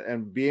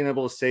 and being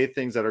able to say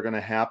things that are going to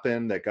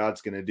happen, that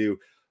God's going to do,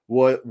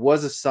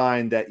 was a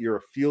sign that you're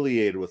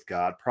affiliated with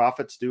God.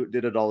 Prophets did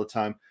it all the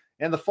time.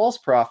 And the false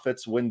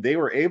prophets, when they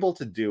were able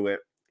to do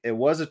it, it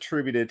was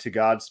attributed to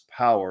God's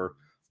power,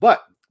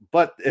 but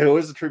it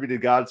was attributed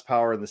to God's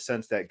power in the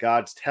sense that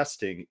God's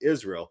testing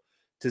Israel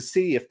to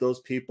see if those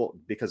people,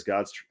 because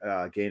God's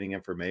gaining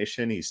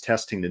information, he's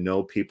testing to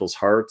know people's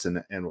hearts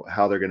and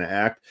how they're going to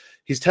act.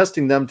 He's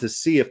testing them to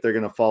see if they're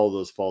going to follow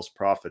those false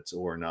prophets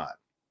or not.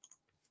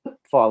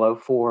 Follow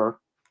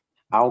for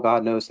how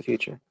God knows the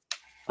future.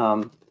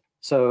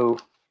 So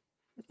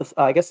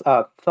I guess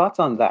thoughts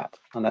on that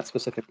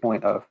specific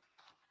point of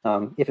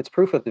if it's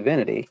proof of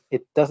divinity,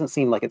 it doesn't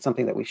seem like it's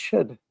something that we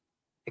should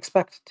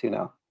expect to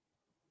know.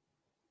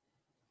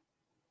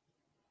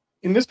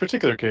 In this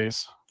particular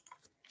case,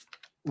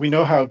 we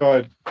know how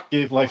God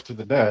gave life to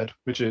the dead,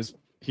 which is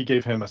he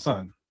gave him a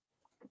son.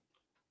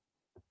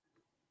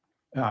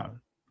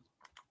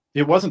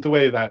 It wasn't the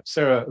way that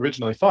Sarah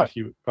originally thought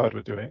God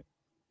would do it,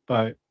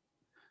 but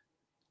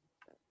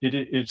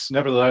it's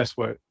nevertheless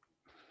the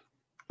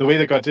way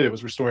that God did it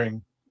was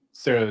restoring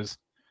Sarah's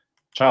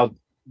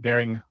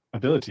childbearing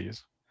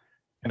abilities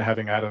and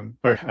having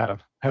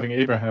having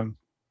Abraham.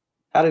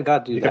 How did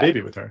God do that? A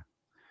baby with her.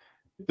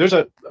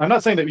 I'm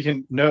not saying that we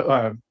can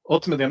know.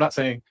 Ultimately, I'm not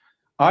saying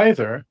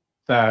either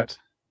that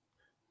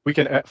we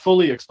can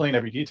fully explain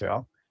every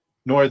detail,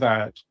 nor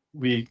that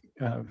we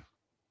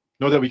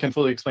can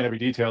fully explain every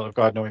detail of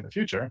God knowing the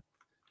future.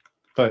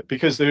 But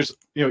because there's,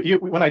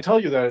 when I tell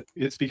you that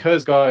it's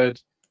because God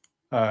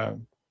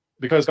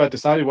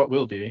decided what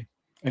will be,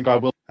 and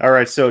God will. All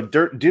right. So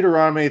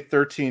Deuteronomy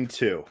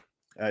 13:2,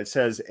 it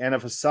says, and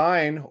if a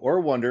sign or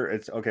wonder,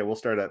 we'll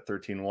start at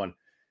 13:1.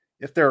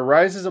 If there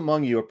arises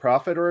among you a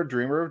prophet or a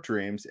dreamer of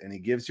dreams, and he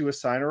gives you a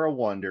sign or a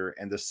wonder,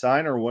 and the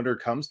sign or wonder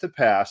comes to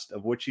pass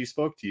of which he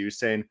spoke to you,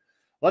 saying,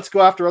 let's go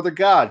after other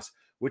gods,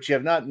 which you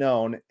have not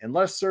known, and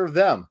let us serve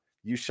them.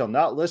 You shall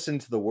not listen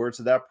to the words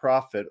of that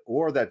prophet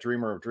or that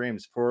dreamer of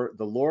dreams, for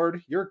the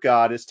Lord your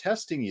God is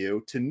testing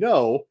you to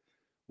know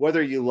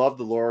whether you love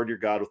the Lord your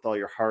God with all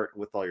your heart,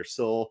 with all your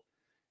soul,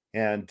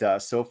 and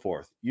so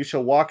forth. You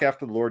shall walk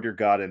after the Lord your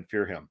God and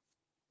fear him.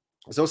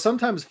 So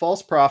sometimes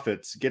false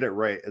prophets get it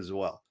right as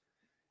well.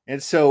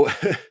 And so,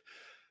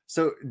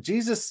 so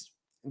Jesus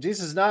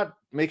is not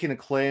making a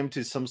claim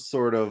to some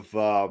sort of,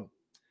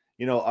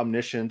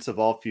 omniscience of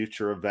all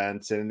future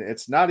events. And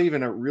it's not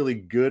even a really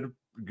good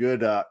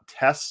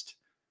test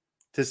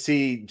to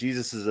see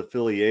Jesus's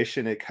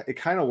affiliation. It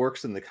kind of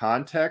works in the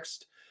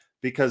context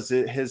because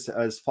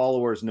his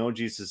followers know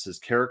Jesus's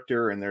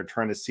character, and they're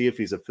trying to see if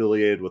he's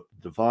affiliated with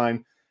the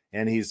divine.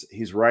 And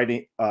he's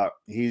writing,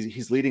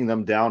 he's leading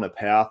them down a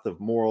path of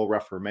moral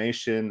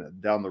reformation,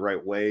 down the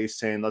right way,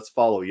 saying, let's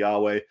follow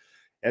Yahweh.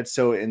 And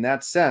so in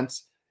that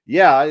sense,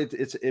 yeah,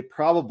 it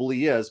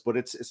probably is, but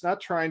it's not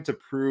trying to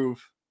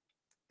prove,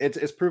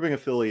 it's proving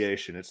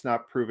affiliation. It's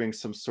not proving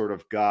some sort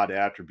of God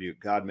attribute,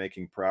 God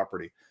making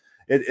property.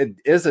 It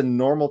is a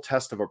normal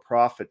test of a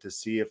prophet to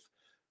see if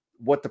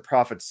what the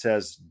prophet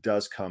says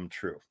does come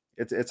true.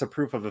 It's a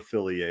proof of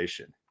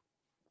affiliation.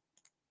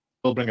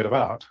 Will bring it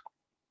about.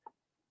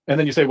 And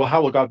then you say, well,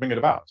 how will God bring it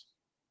about?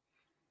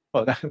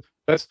 Well,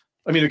 that's,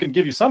 I mean, we can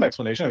give you some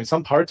explanation. I mean,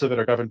 some parts of it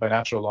are governed by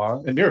natural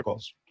law and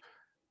miracles,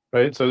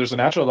 right? So there's a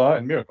natural law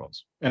and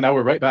miracles. And now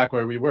we're right back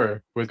where we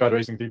were with God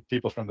raising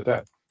people from the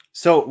dead.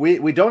 So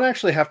we don't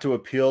actually have to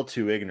appeal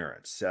to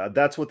ignorance.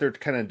 That's what they're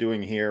kind of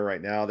doing here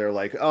right now. They're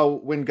like,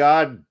 oh, when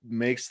God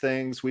makes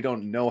things, we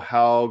don't know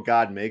how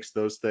God makes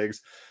those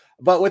things.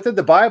 But within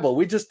the Bible,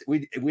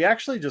 we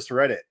actually just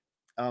read it.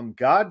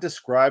 God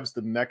describes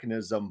the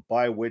mechanism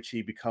by which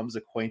he becomes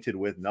acquainted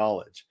with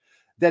knowledge.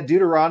 That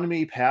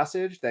Deuteronomy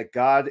passage that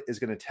God is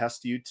going to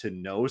test you to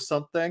know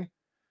something.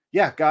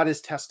 Yeah, God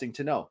is testing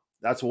to know.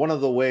 That's one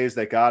of the ways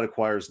that God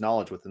acquires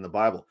knowledge within the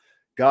Bible.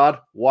 God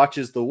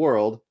watches the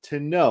world to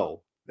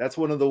know. That's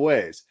one of the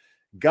ways.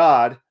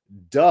 God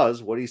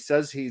does what he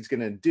says he's going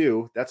to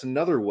do. That's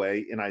another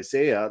way in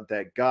Isaiah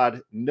that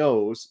God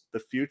knows the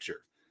future.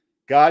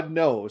 God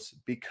knows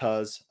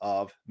because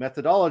of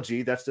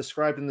methodology that's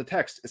described in the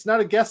text. It's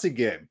not a guessing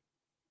game.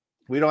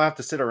 We don't have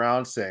to sit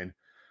around saying,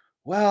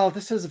 well,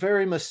 this is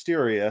very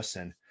mysterious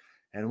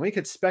and we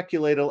could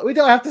speculate. We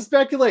don't have to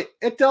speculate.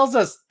 It tells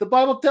us. The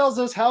Bible tells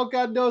us how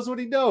God knows what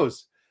he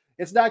knows.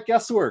 It's not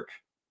guesswork.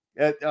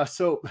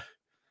 So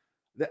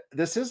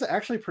this is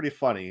actually pretty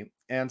funny.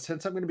 And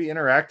since I'm going to be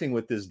interacting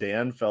with this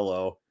Dan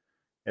fellow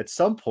at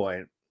some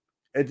point,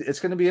 it's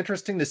going to be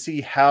interesting to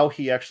see how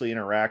he actually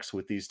interacts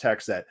with these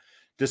texts that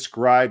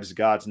describes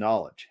God's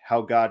knowledge,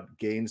 how God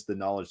gains the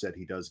knowledge that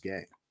he does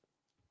gain.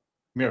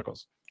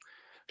 Miracles,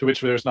 to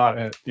which there's not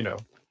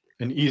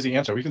an easy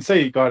answer. We can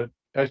say God,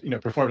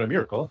 performed a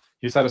miracle.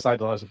 He set aside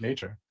the laws of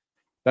nature.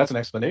 That's an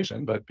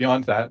explanation, but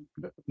beyond that,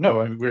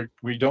 no. I mean,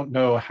 we don't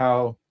know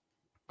how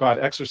God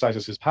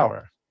exercises his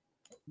power,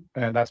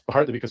 and that's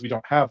partly because we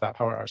don't have that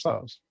power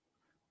ourselves.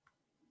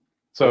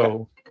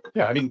 So,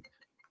 yeah, I mean,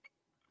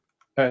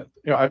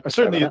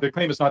 certainly the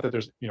claim is not that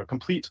there's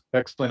complete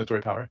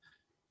explanatory power,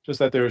 just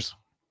that there's.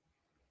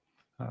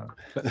 How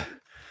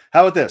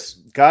about this?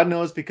 God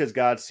knows because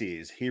God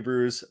sees.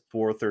 Hebrews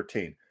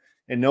 4:13.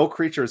 And no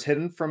creature is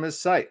hidden from his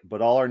sight,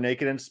 but all are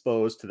naked and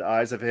exposed to the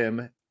eyes of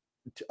him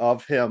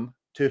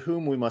to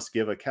whom we must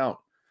give account.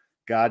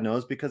 God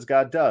knows because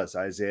God does.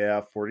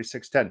 Isaiah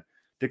 46:10.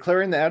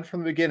 Declaring the end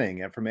from the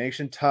beginning and from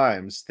ancient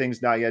times,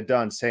 things not yet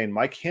done, saying,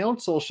 my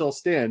counsel shall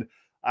stand,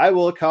 I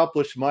will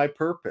accomplish my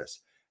purpose.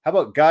 How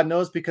about God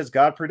knows because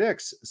God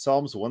predicts?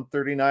 Psalms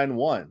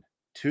 139:1.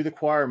 To the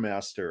choir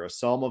master, a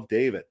psalm of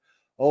David.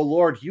 O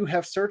Lord, you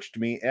have searched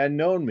me and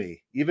known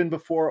me, even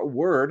before a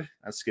word,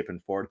 I'm skipping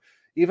forward,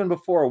 even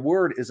before a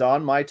word is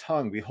on my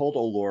tongue. Behold,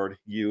 O Lord,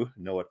 you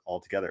know it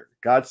altogether.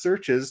 God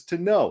searches to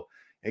know,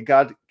 and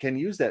God can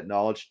use that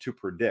knowledge to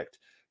predict.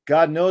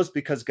 God knows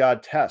because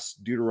God tests.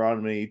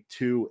 Deuteronomy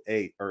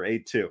 2:8 or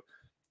 8:2.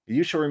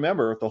 You shall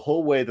remember the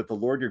whole way that the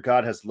Lord your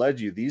God has led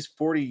you these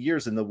 40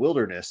 years in the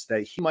wilderness,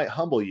 that he might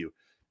humble you,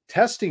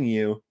 testing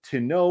you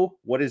to know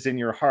what is in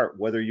your heart,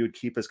 whether you would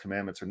keep his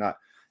commandments or not.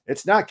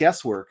 It's not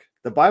guesswork.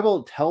 The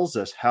Bible tells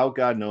us how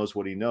God knows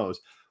what he knows.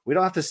 We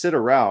don't have to sit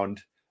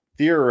around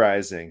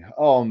theorizing.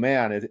 Oh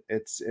man,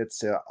 it's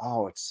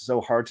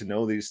so hard to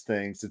know these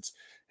things. It's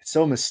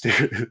so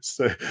mysterious.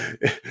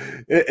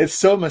 It's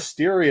so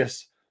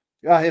mysterious.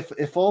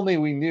 If only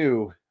we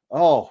knew.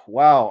 Oh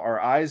wow,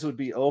 our eyes would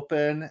be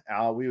open.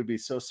 We would be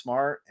so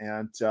smart,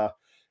 and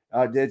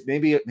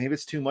maybe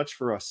it's too much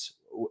for us.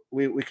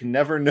 We can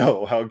never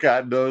know how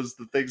God knows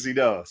the things he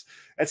knows.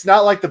 It's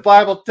not like the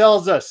Bible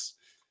tells us.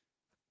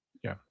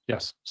 Yeah.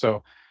 Yes.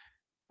 So,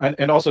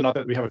 and also not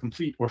that we have a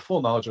complete or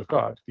full knowledge of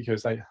God,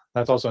 because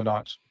that's also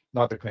not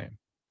the claim.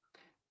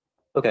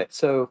 Okay.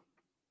 So,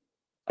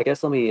 I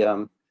guess let me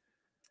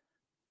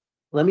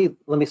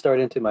start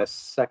into my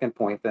second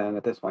point then.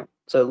 At this point,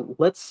 so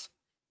let's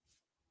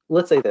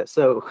say this.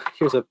 So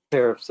here's a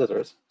pair of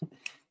scissors,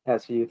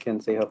 as you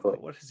can see hopefully.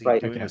 What is he right?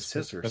 doing with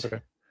scissors? That's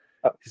okay.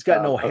 He's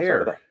got no sorry about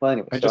hair. that. Well,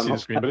 anyway, I just see the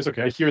screen, but it's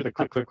okay. I hear the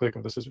click, click, click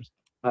of the scissors.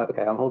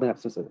 Okay, I'm holding up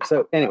some scissors.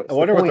 So anyways, I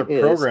wonder what the point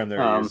is, program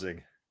they're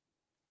using.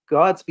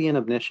 God's being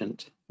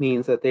omniscient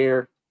means that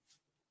there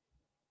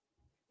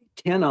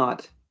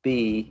cannot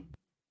be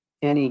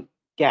any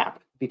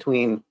gap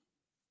between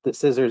the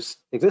scissors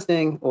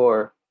existing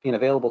or being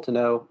available to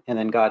know, and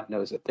then God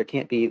knows it. There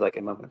can't be like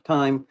a moment of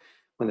time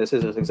when the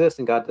scissors exist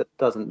and God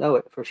doesn't know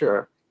it for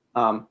sure.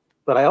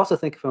 But I also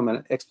think from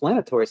an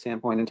explanatory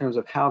standpoint, in terms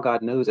of how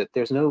God knows it,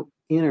 there's no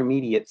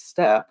intermediate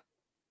step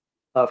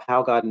of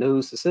how God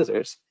knows the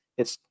scissors.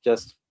 It's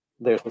just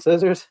there's the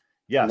scissors,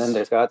 Yes. And then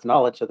there's God's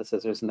knowledge of the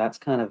scissors, and that's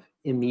kind of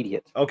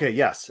immediate. Okay.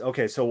 Yes.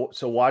 Okay. So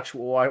watch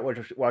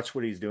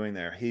what he's doing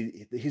there.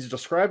 He's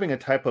describing a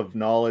type of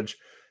knowledge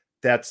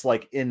that's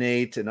like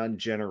innate and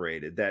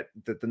ungenerated. That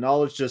the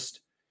knowledge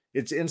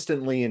it's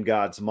instantly in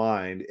God's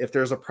mind. If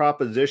there's a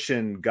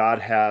proposition, God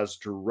has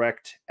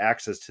direct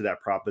access to that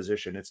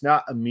proposition. It's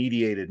not a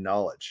mediated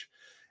knowledge.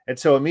 And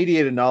so a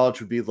mediated knowledge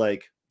would be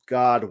like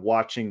God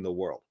watching the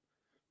world.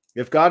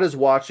 If God is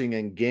watching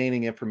and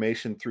gaining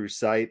information through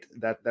sight,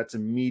 that's a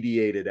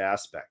mediated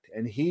aspect.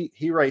 And he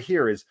right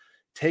here is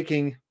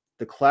taking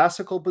the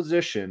classical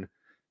position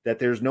that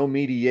there's no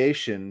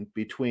mediation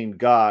between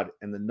God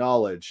and the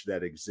knowledge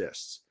that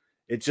exists.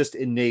 It's just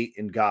innate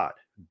in God,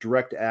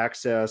 direct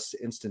access,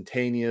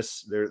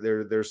 instantaneous.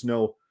 There's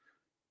no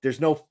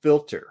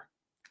filter.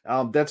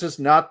 That's just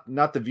not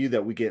the view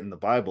that we get in the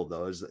Bible,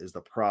 though, is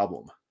the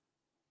problem.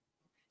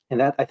 And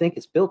that, I think,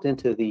 is built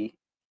into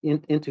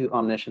into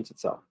omniscience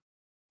itself.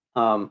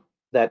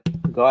 That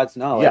God's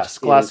knowledge is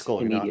classical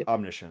immediate.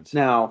 Omniscience.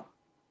 Now,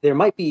 there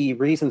might be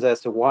reasons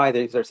as to why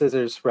these are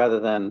scissors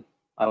rather than,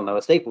 I don't know,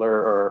 a stapler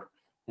or,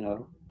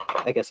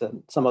 I guess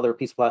some other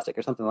piece of plastic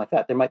or something like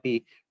that. There might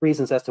be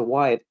reasons as to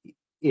why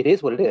it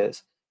is what it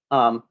is.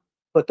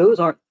 But those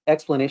aren't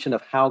explanation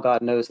of how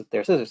God knows that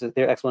they're scissors.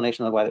 They're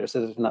explanation of why they're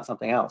scissors and not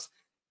something else.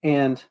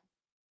 And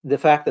the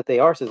fact that they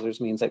are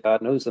scissors means that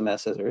God knows them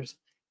as scissors,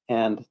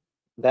 and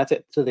that's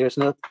it. So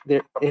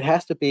it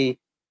has to be.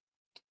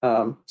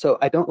 So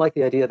I don't like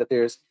the idea that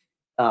there's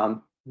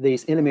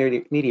these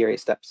intermediary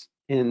steps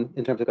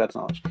in terms of God's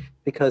knowledge,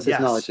 because his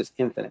knowledge is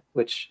infinite,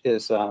 which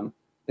is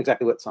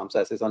exactly what Psalm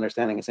says. His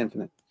understanding is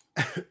infinite.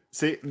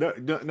 See,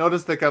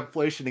 notice the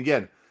conflation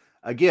again.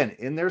 Again,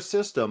 in their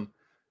system,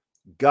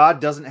 God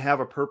doesn't have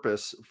a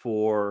purpose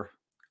for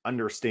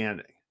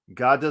understanding.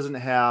 God doesn't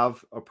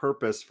have a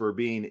purpose for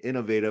being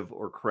innovative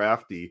or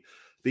crafty,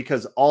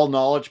 because all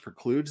knowledge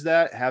precludes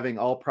that. Having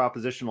all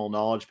propositional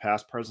knowledge,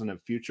 past, present,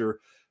 and future,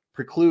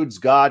 precludes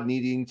God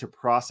needing to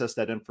process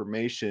that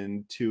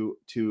information to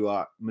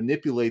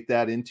manipulate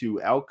that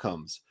into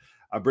outcomes,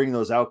 bring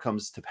those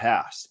outcomes to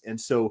pass. And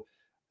so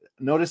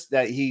notice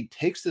that he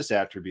takes this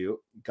attribute,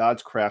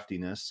 God's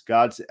craftiness,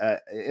 God's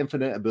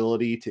infinite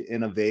ability to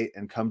innovate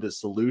and come to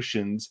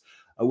solutions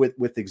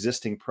with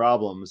existing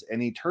problems,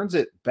 and he turns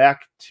it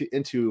back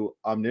into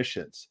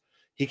omniscience.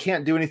 He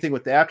can't do anything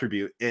with the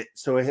attribute.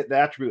 So the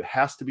attribute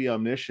has to be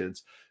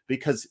omniscience,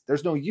 because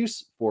there's no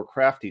use for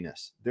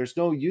craftiness. There's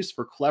no use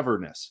for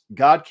cleverness.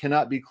 God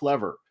cannot be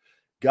clever.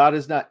 God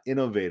is not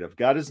innovative.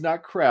 God is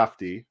not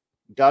crafty.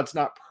 God's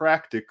not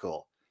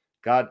practical.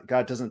 God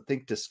doesn't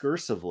think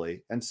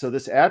discursively. And so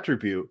this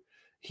attribute,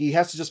 he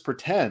has to just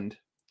pretend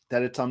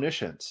that it's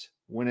omniscience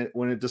when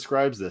it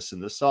describes this in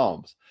the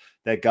Psalms,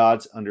 that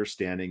God's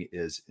understanding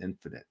is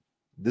infinite.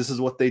 This is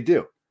what they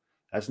do.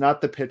 That's not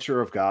the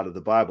picture of God of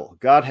the Bible.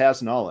 God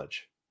has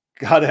knowledge.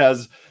 God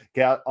has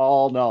got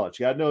all knowledge.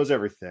 God knows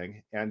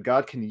everything, and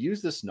God can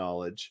use this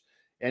knowledge,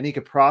 and he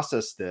can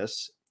process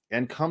this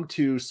and come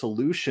to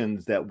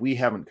solutions that we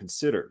haven't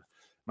considered.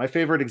 My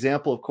favorite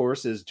example, of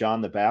course, is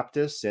John the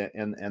Baptist,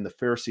 and the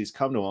Pharisees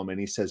come to him, and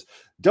he says,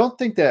 don't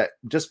think that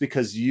just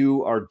because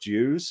you are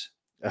Jews,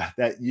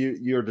 that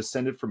you're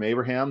descended from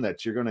Abraham,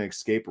 that you're going to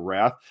escape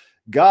wrath.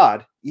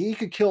 God, he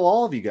could kill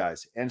all of you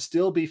guys and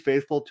still be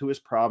faithful to his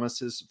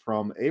promises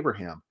from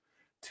Abraham.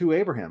 To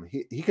Abraham,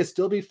 he could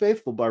still be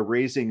faithful by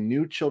raising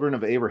new children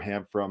of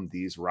Abraham from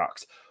these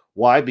rocks.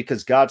 Why?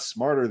 Because God's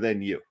smarter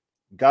than you.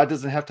 God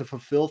doesn't have to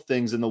fulfill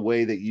things in the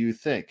way that you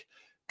think.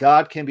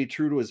 God can be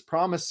true to his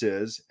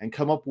promises and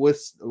come up with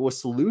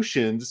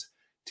solutions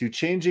to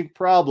changing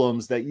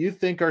problems that you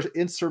think are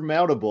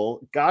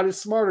insurmountable. God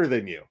is smarter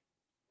than you.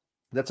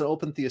 That's an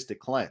open theistic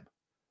claim.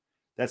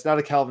 That's not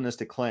a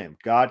Calvinistic claim.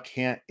 God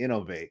can't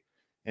innovate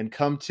and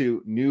come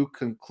to new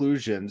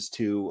conclusions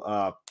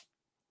to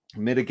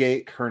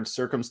mitigate current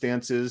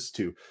circumstances,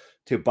 to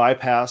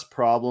bypass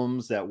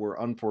problems that were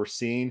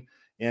unforeseen,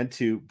 and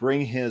to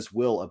bring his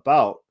will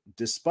about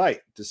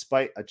despite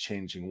a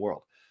changing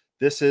world.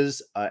 This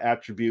is an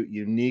attribute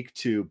unique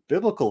to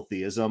biblical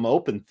theism,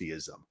 open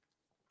theism.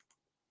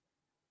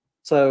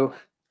 So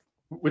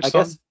which I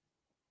Psalm?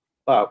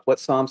 guess what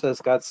Psalm says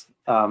God's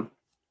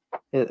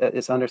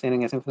its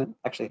understanding is infinite.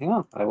 Actually, hang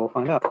on, I will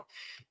find out.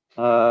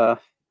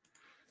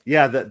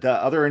 Yeah, the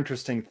other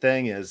interesting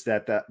thing is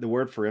that the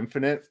word for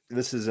infinite,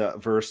 this is a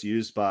verse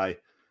used by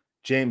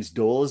James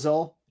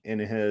Dolezal in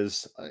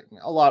his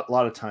a lot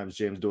of times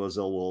James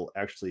Doziel will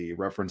actually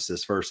reference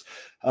this verse.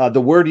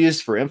 The word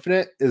used for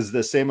infinite is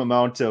the same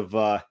amount of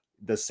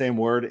the same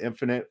word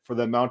infinite for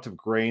the amount of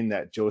grain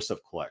that Joseph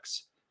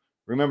collects.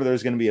 Remember,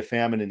 there's going to be a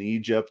famine in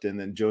Egypt, and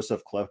then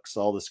Joseph collects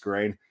all this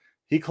grain.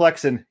 He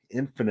collects an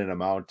infinite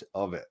amount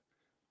of it.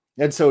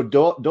 And so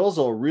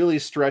Doziel really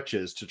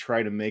stretches to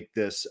try to make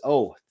this,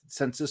 oh,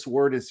 since this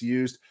word is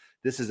used,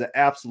 this is an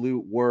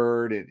absolute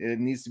word. It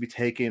needs to be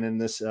taken in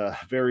this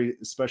very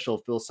special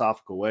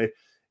philosophical way.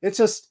 It's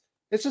just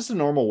a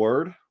normal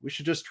word. We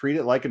should just treat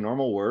it like a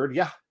normal word.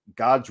 Yeah,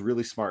 God's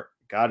really smart.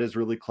 God is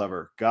really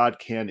clever. God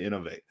can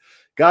innovate.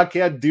 God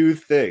can do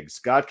things.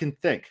 God can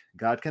think.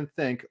 God can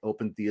think.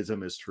 Open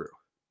theism is true.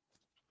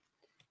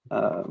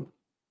 Oh,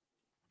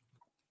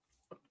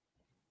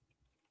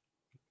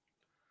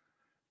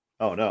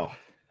 no.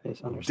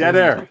 Dead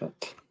air.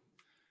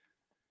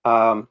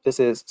 This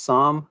is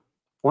Psalm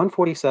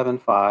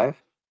 147:5,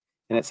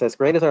 and it says,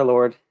 "Great is our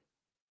Lord,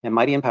 and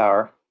mighty in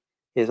power.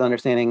 His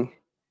understanding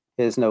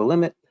is no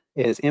limit,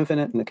 is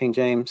infinite," in the King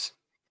James,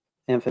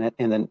 infinite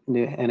in the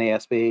new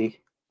NASB.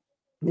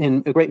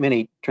 In a great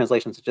many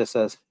translations, it just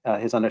says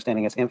his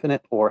understanding is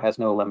infinite or has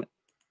no limit.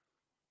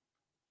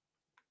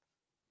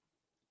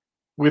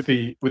 With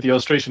the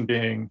illustration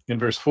being in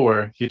verse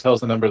 4, he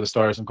tells the number of the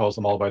stars and calls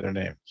them all by their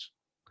names.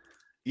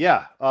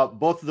 Yeah,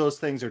 both of those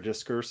things are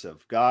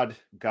discursive. God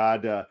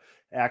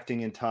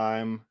acting in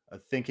time,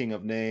 thinking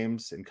of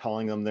names and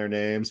calling them their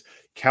names,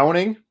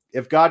 counting.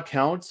 If God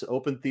counts,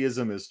 open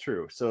theism is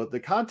true. So the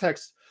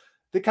context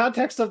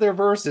of their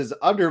verses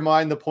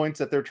undermine the points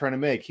that they're trying to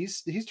make.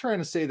 He's trying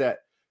to say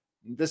that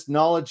this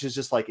knowledge is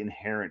just like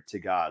inherent to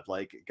God.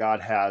 Like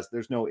God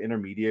there's no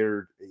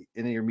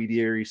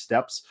intermediary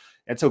steps.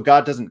 And so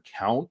God doesn't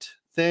count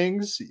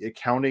things.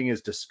 Counting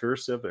is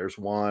discursive. There's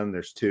 1,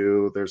 there's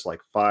 2, there's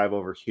like 5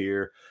 over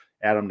here.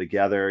 Add them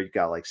together, you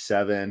got like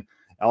 7.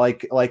 I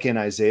like in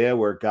Isaiah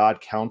where God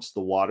counts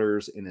the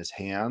waters in his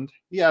hand.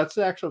 Yeah, it's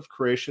the act of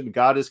creation.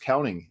 God is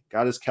counting.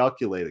 God is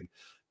calculating.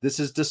 This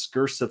is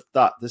discursive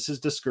thought. This is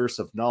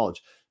discursive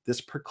knowledge.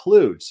 This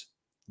precludes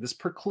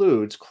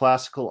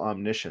classical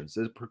omniscience.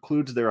 It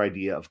precludes their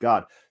idea of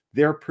God.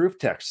 Their proof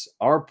texts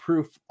are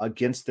proof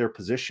against their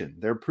position.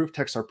 Their proof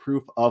texts are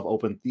proof of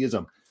open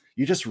theism.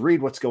 You just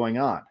read what's going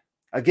on.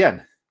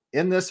 Again,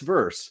 in this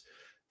verse,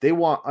 they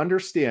want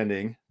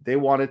understanding. They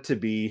want it to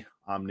be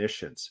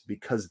omniscience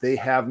because they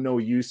have no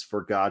use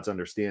for God's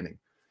understanding.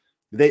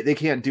 They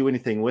can't do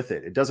anything with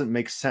it. It doesn't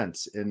make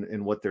sense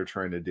in what they're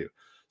trying to do.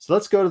 So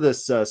let's go to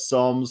this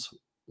Psalms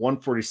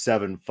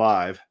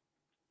 147:5.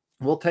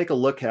 We'll take a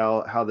look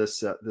how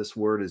this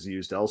word is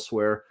used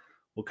elsewhere.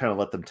 We'll kind of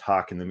let them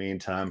talk in the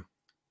meantime.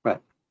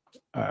 Right.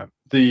 I'm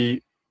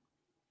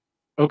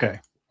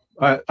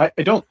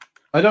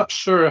not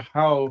sure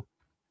how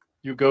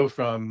you go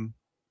from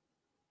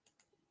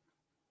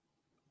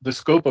the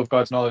scope of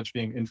God's knowledge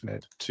being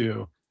infinite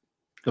to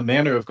the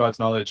manner of God's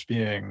knowledge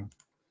being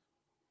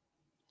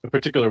a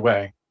particular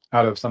way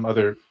out of some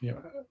other,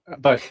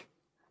 but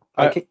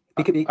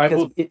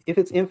because if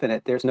it's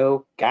infinite, there's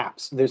no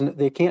gaps.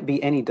 There can't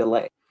be any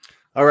delay.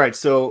 All right.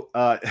 So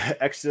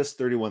Exodus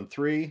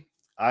 31:3,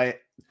 I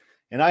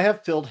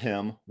have filled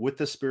him with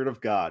the Spirit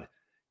of God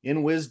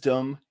in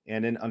wisdom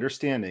and in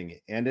understanding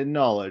and in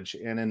knowledge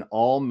and in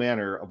all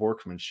manner of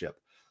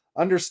workmanship.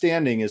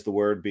 Understanding is the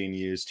word being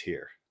used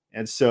here.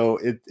 And so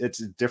it's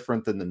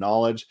different than the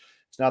knowledge.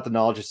 It's not the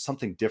knowledge. It's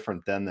something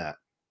different than that.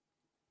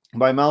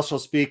 My mouth shall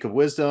speak of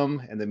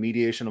wisdom, and the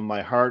mediation of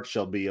my heart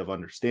shall be of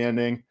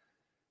understanding.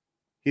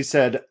 He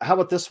said, how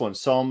about this one?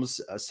 Psalms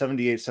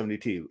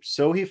 78:72.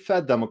 So he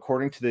fed them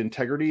according to the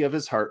integrity of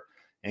his heart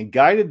and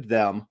guided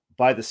them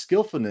by the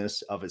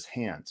skillfulness of his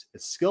hands.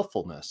 It's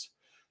skillfulness.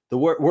 The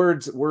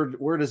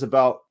word is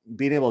about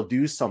being able to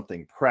do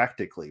something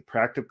practically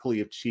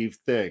achieve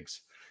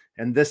things.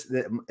 And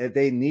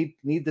they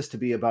need this to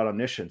be about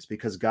omniscience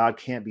because God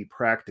can't be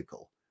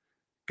practical.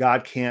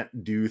 God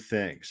can't do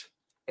things.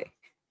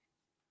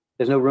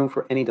 There's no room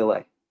for any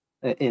delay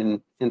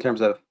in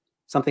terms of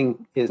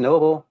something is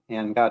knowable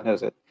and God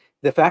knows it.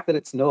 The fact that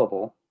it's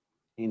knowable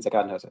means that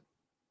God knows it,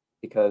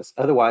 because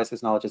otherwise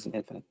his knowledge isn't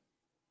infinite.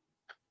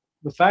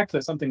 The fact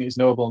that something is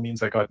knowable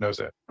means that God knows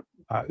it.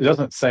 It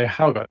doesn't say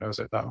how God knows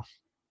it, though.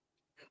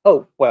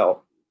 Oh,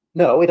 well,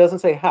 no, it doesn't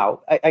say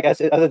how. I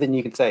guess other than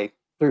you can say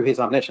through his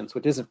omniscience,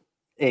 which isn't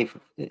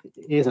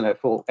a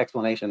full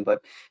explanation,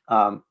 but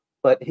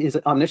his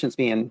omniscience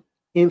being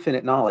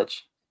infinite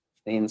knowledge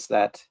means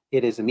that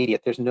it is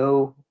immediate. There's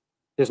no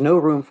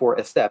room for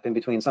a step in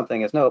between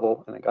something is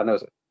knowable and then God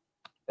knows it.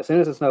 As soon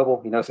as it's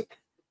knowable, he knows it.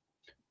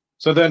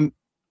 So then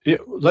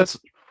let's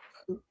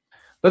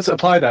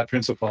apply that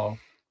principle,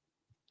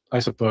 I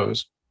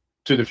suppose,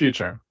 to the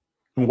future.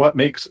 What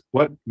makes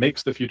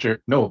the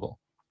future knowable?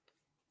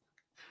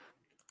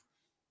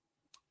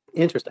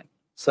 Interesting.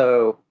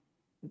 So,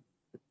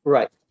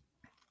 right.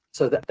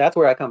 So that's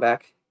where I come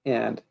back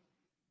and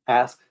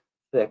ask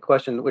the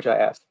question which I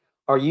asked.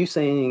 Are you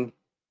saying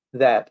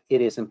that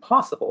it is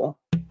impossible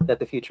that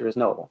the future is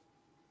knowable?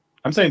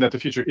 I'm saying that the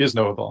future is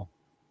knowable.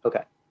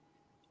 Okay.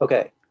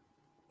 Okay.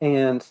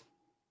 And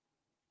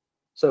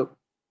so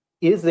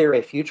is there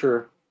a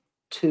future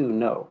to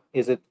know?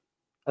 Is it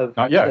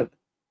Not yet.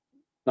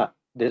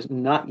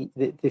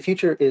 The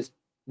future is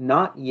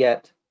not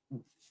yet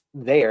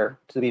there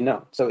to be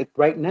known. So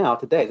right now,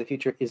 today, the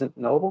future isn't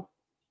knowable?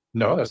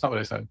 No, that's not what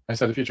I said. I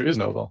said the future is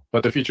knowable,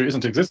 but the future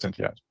isn't existent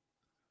yet.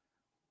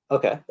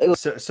 Okay.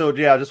 So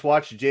yeah, just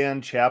watch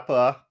Dan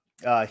Chapa,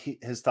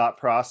 his thought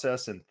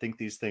process, and think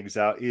these things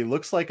out. He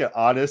looks like an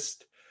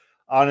honest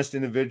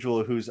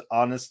individual who's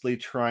honestly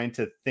trying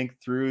to think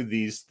through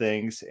these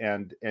things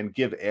and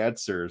give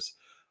answers.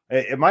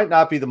 It might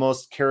not be the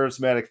most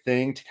charismatic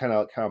thing to kind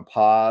of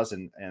pause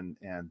and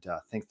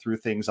think through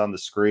things on the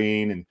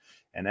screen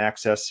and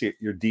access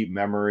your deep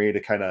memory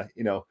to kind of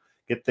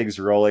get things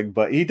rolling,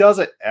 but he does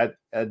it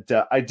and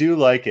I do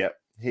like it.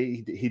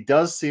 He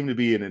does seem to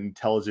be an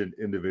intelligent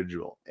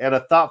individual and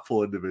a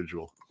thoughtful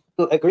individual.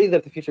 So I agree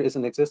that the future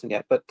isn't existent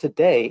yet, but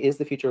today is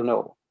the future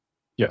knowable?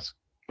 Yes,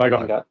 by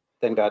God.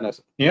 Then God knows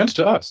it. And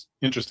to us,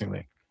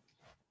 interestingly.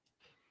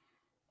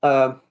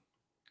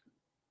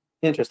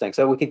 Interesting.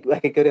 So I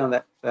could go down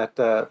that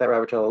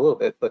rabbit trail a little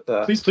bit, but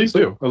please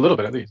do a little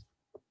bit at least.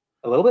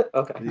 A little bit?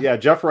 Okay. Yeah,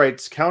 Jeff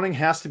writes, counting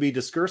has to be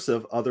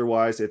discursive,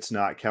 otherwise it's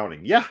not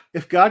counting. Yeah,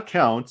 if God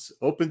counts,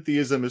 open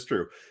theism is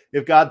true.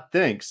 If God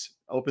thinks,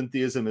 open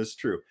theism is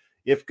true.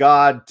 If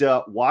God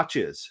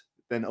watches,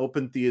 then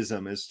open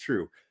theism is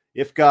true.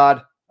 If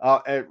God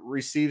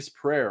receives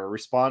prayer,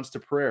 responds to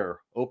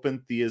prayer,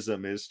 open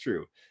theism is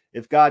true.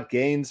 If God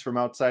gains from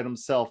outside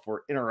himself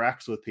or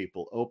interacts with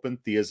people, open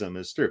theism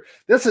is true.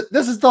 This is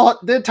the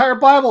entire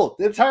Bible.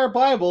 The entire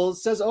Bible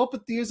says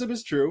open theism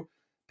is true.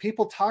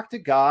 People talk to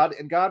God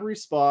and God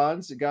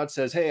responds, and God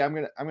says, hey, I'm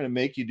gonna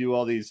make you do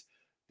all these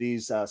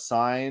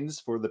signs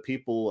for the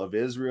people of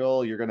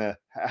Israel.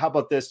 How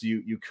about this?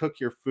 You cook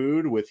your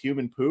food with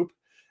human poop.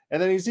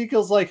 And then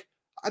Ezekiel's like,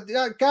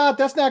 God,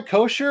 that's not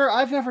kosher.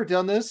 I've never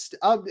done this.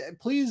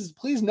 Please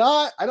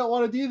not. I don't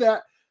want to do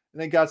that.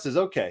 And then God says,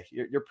 okay,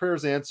 your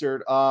prayer's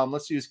answered.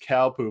 Let's use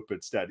cow poop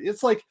instead.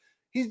 It's like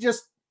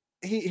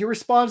he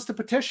responds to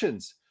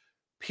petitions.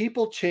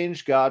 People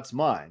change God's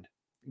mind.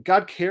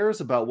 God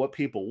cares about what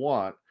people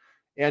want,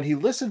 and he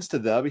listens to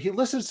them. He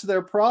listens to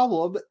their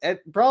problems,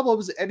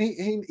 and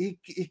he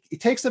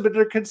takes them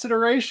into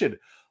consideration.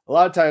 A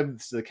lot of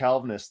times the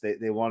Calvinists,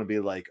 they want to be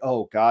like,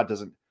 oh, God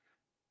doesn't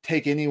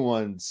take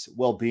anyone's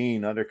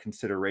well-being under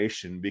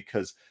consideration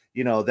because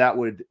that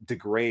would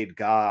degrade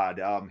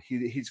God.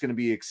 He's going to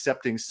be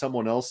accepting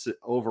someone else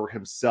over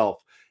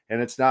himself,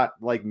 and it's not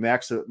like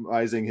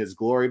maximizing his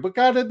glory. But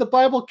God in the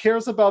Bible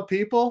cares about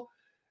people.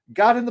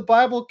 God in the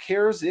Bible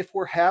cares if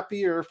we're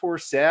happy or if we're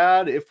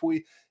sad, if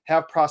we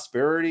have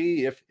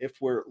prosperity, if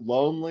we're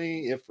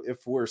lonely, if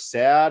we're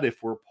sad,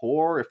 if we're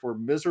poor, if we're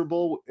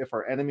miserable, if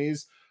our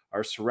enemies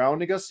are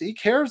surrounding us. He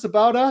cares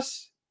about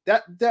us.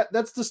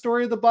 That's the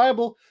story of the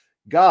Bible.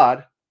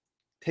 God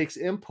takes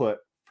input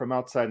from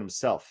outside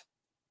himself.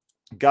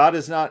 God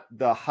is not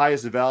the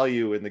highest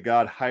value in the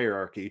God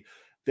hierarchy.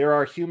 There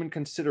are human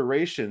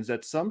considerations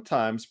that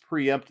sometimes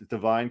preempt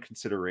divine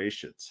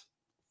considerations.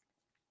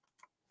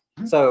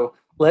 So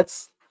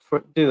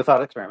do the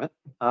thought experiment.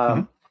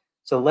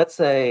 So let's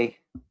say,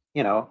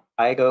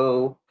 I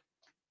go,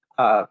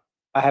 I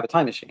have a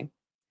time machine.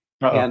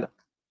 And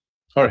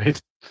all right.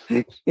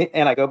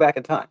 And I go back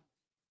in time,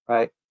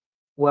 right?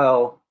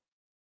 Well,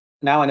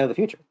 now I know the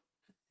future,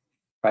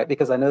 right?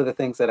 Because I know the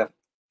things that have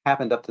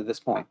happened up to this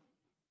point.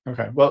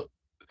 Okay. Well,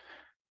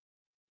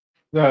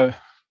 all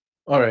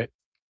right.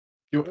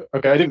 Okay,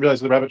 I didn't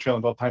realize the rabbit trail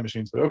involved time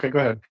machines, but okay, go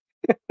ahead.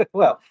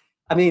 Well,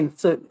 I mean,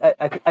 so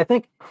I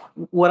think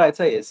what I'd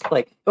say is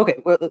like, okay,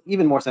 well,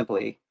 even more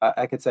simply,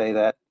 I could say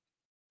that,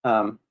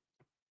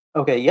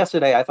 okay,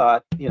 yesterday I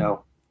thought,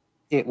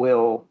 it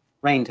will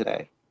rain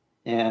today.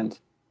 And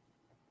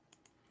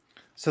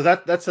so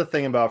that's the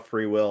thing about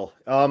free will.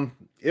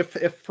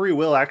 If free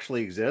will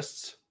actually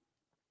exists,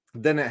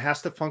 then it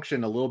has to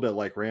function a little bit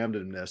like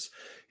randomness.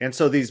 And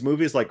so these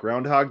movies like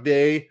Groundhog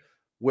Day,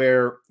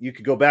 where you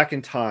could go back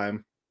in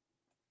time,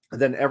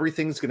 then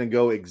everything's going to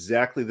go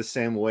exactly the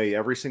same way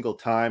every single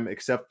time,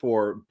 except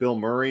for Bill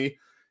Murray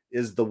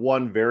is the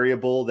one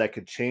variable that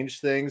could change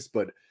things,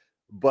 but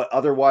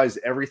otherwise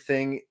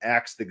everything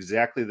acts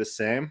exactly the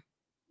same.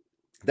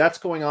 That's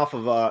going off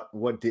of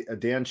what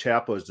Dan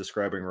Chapa is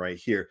describing right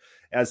here,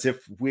 as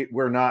if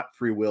we're not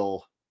free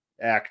will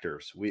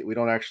actors. We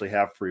don't actually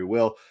have free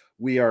will.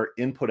 We are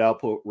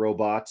input-output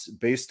robots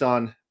based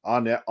on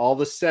all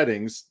the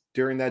settings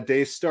during that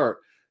day's start.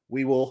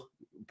 We will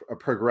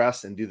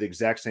progress and do the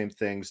exact same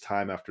things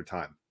time after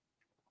time.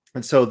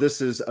 And so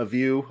this is a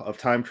view of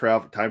time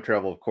travel. Time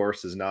travel, of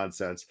course, is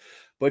nonsense,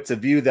 but it's a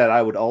view that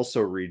I would also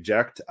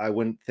reject. I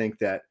wouldn't think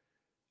that,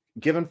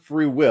 given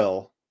free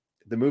will,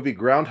 the movie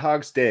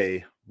Groundhog's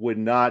Day would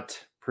not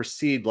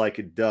proceed like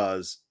it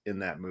does in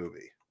that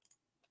movie.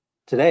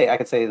 Today, I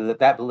could say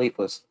that belief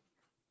was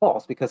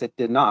false because it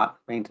did not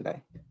rain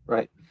today,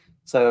 right?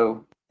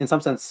 So in some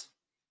sense,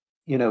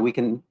 we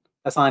can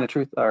assign a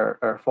truth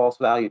or false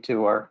value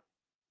to our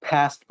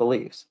past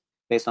beliefs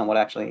based on what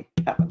actually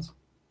happens.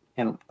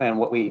 and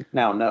what we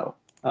now know.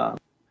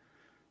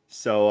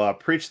 So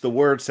Preach the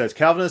Word says,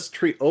 Calvinists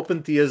treat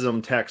open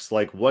theism texts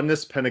like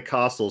oneness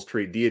Pentecostals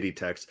treat deity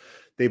texts.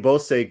 They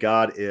both say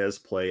God is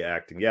play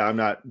acting. Yeah, I'm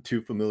not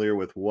too familiar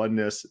with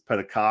oneness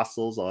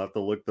Pentecostals. I'll have to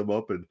look them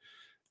up and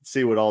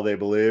see what all they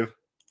believe.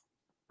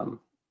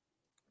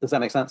 Does that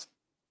make sense?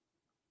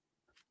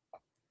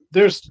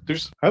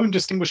 I'm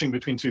distinguishing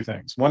between two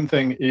things. One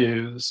thing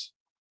is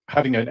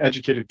having an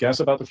educated guess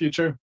about the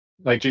future.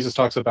 Like Jesus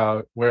talks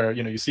about where,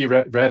 you see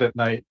red at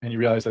night and you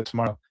realize that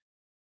tomorrow,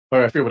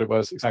 or I forget what it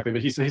was exactly,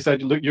 but he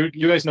said, look,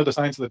 you guys know the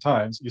signs of the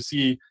times. You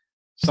see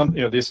some,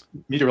 this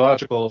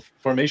meteorological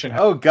formation.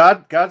 Oh,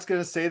 God's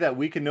going to say that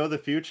we can know the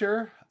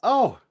future?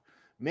 Oh,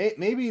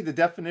 maybe the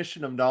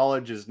definition of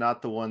knowledge is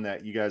not the one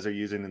that you guys are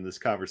using in this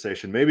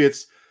conversation. Maybe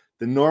it's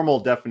the normal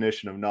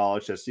definition of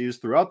knowledge that's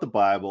used throughout the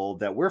Bible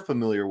that we're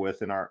familiar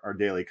with in our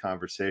daily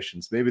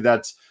conversations. Maybe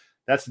that's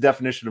the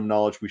definition of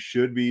knowledge we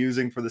should be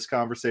using for this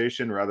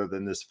conversation rather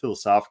than this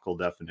philosophical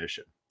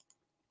definition.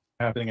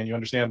 Happening, and you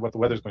understand what the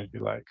weather's going to be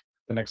like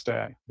the next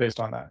day based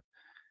on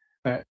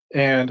that.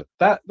 And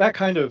that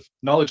kind of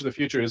knowledge of the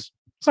future it's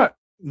not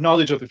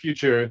knowledge of the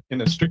future in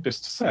the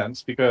strictest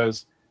sense,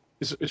 because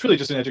it's really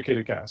just an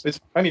educated guess. It's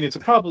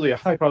probably a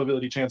high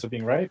probability chance of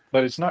being right,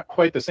 but it's not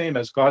quite the same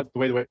as the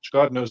way which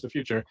God knows the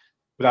future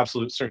with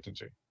absolute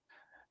certainty.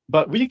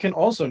 But we can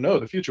also know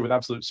the future with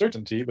absolute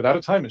certainty without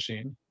a time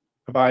machine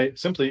by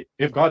simply,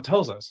 if God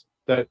tells us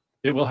that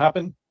it will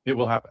happen, it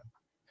will happen.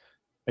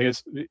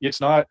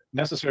 It's not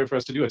necessary for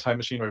us to do a time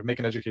machine or make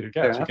an educated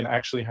guess. We can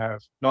actually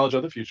have knowledge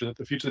of the future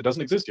that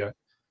doesn't exist yet,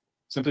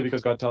 simply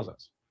because God tells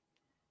us.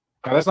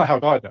 Now, that's not how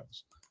God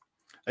knows.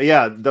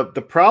 Yeah,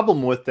 the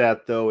problem with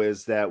that, though,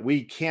 is that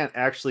we can't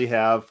actually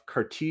have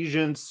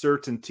Cartesian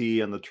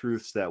certainty on the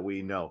truths that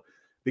we know,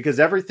 because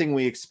everything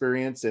we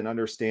experience and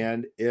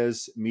understand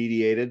is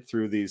mediated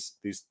through these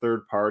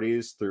third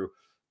parties,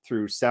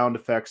 through sound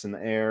effects in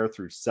the air,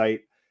 through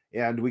sight,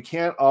 and we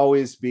can't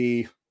always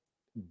be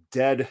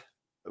dead.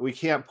 We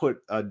can't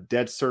put a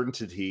dead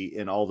certainty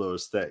in all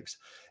those things.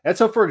 And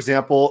so, for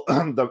example,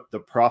 the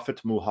Prophet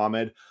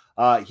Muhammad,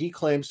 he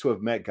claims to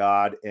have met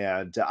God,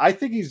 and I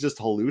think he's just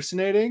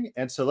hallucinating.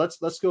 And so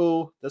let's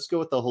go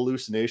with the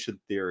hallucination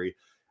theory.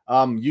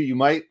 You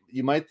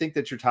might think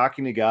that you're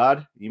talking to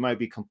God. You might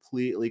be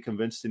completely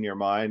convinced in your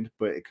mind,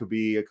 but it could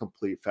be a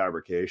complete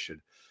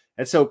fabrication.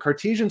 And so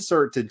Cartesian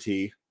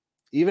certainty,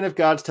 even if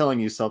God's telling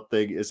you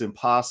something, is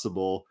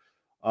impossible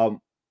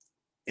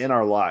in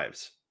our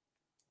lives.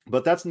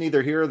 But that's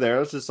neither here or there.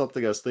 That's just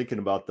something I was thinking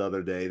about the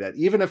other day, that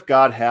even if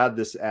God had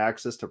this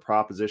access to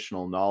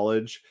propositional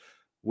knowledge,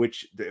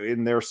 which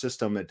in their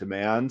system it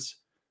demands,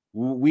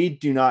 we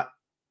do not.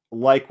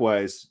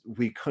 Likewise,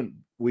 we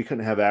couldn't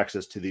have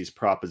access to these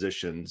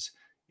propositions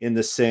in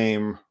the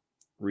same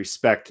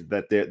respect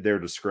that they're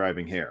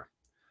describing here,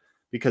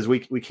 because we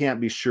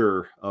can't be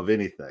sure of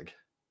anything.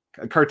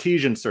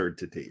 Cartesian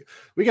certainty.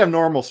 We have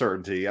normal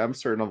certainty. I'm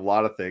certain of a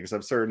lot of things.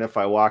 I'm certain if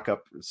I walk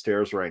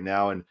upstairs right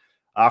now and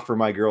offer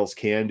my girls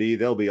candy,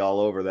 they'll be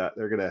all over that.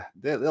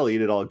 They'll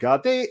eat it all.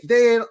 God, they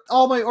ate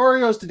all my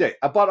Oreos today.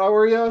 I bought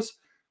Oreos,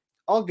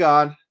 all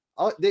gone.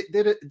 They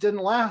didn't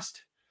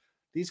last.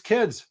 These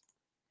kids.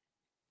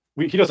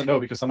 He doesn't know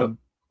because someone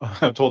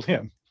told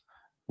him.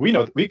 We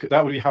know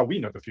that would be how we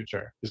know the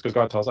future, is because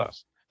God tells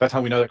us. That's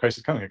how we know that Christ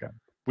is coming again.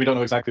 We don't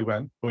know exactly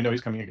when, but we know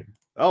he's coming again.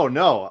 Oh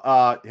no!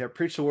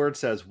 Preach the Word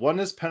says,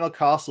 oneness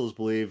Pentecostals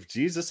believe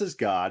Jesus is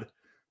God,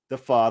 the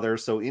Father.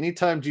 So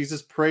anytime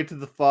Jesus prayed to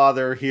the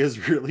Father, he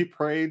is really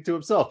praying to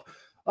himself.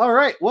 All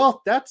right.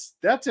 Well, that's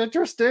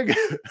interesting.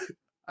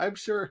 I'm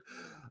sure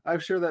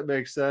that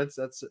makes sense.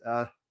 That's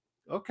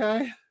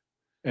okay.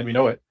 And we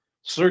know it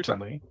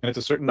certainly, and it's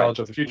a certain knowledge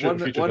of the future.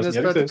 The future doesn't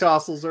yet exist.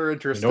 Pentecostals are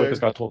interesting. We know it because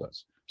God told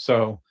us.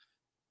 So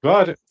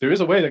there is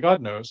a way that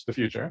God knows the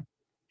future,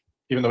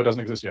 even though it doesn't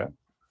exist yet.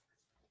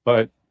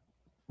 But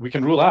we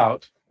can rule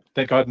out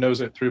that God knows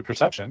it through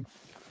perception,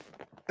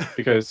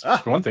 because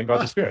for one thing,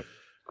 God's a spirit.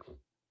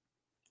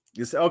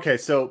 Okay,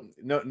 so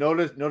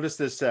notice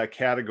this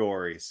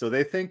category. So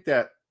they think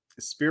that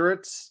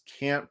spirits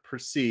can't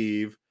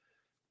perceive,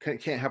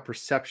 can't have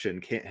perception,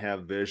 can't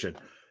have vision.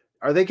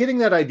 Are they getting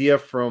that idea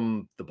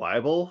from the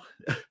Bible?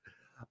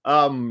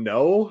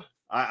 No,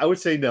 I would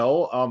say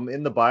no.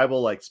 In the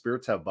Bible, like,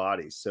 spirits have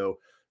bodies. So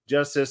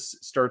Genesis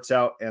starts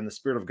out and the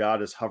Spirit of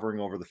God is hovering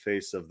over the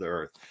face of the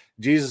earth.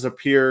 Jesus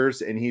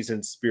appears and he's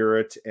in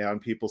spirit, and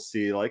people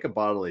see like a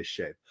bodily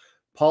shape.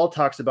 Paul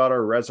talks about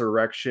our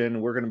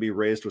resurrection. We're going to be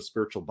raised with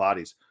spiritual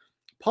bodies.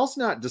 Paul's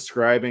not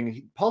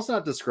describing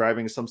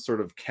some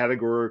sort of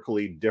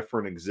categorically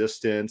different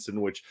existence in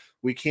which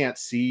we can't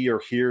see or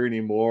hear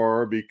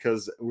anymore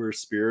because we're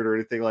spirit or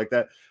anything like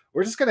that.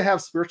 We're just going to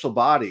have spiritual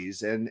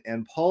bodies.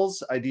 And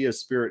Paul's idea of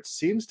spirit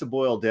seems to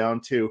boil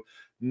down to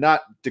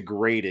not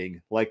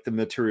degrading like the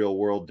material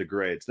world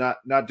degrades,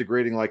 not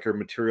degrading like our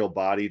material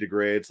body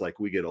degrades, like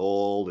we get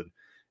old and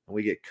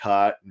we get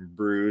cut and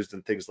bruised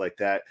and things like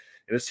that.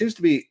 And it seems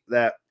to be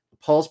that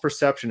Paul's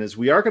perception is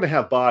we are going to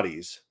have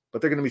bodies, but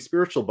they're going to be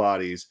spiritual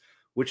bodies,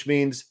 which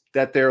means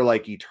that they're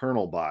like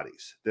eternal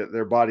bodies.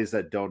 They're bodies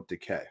that don't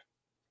decay.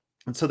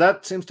 And so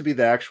that seems to be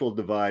the actual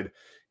divide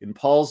in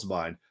Paul's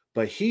mind.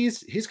 But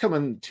he's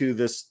coming to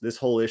this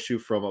whole issue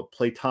from a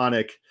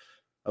Platonistic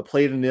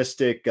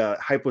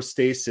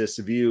hypostasis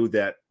view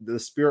that the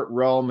spirit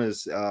realm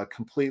is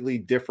completely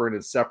different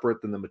and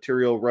separate than the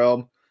material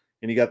realm.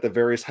 And you got the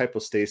various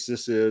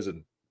hypostasises,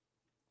 and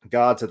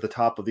God's at the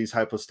top of these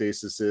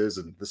hypostasises,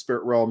 and the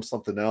spirit realm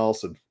something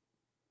else. And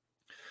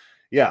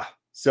yeah,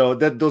 so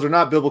those are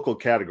not biblical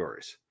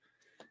categories.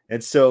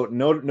 And so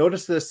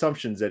notice the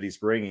assumptions that he's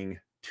bringing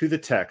to the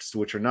text,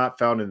 which are not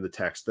found in the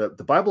text. The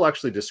Bible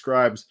actually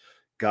describes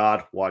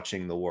God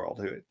watching the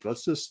world.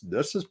 Let's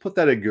just put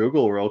that in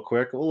Google real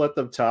quick. We'll let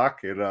them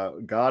talk.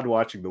 And God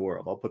watching the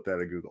world. I'll put that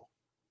in Google.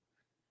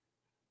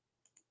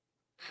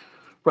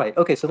 Right.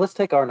 Okay. So let's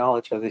take our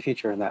knowledge of the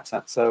future in that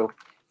sense. So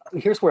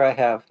here's where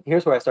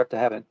I start to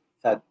have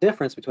a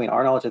difference between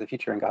our knowledge of the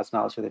future and God's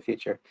knowledge of the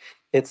future.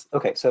 It's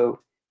okay. So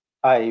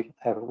I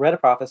have read a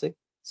prophecy.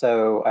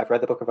 So I've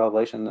read the book of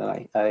Revelation,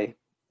 and I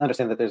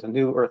understand that there's a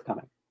new earth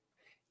coming.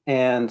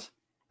 And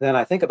then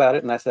I think about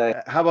it and I say,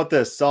 how about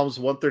this? Psalms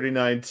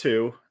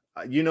 139:2.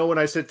 When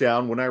I sit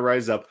down, when I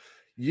rise up,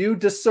 you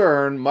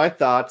discern my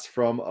thoughts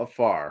from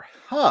afar.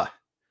 Huh.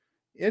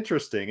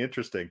 Interesting.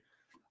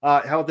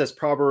 How about this?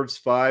 Proverbs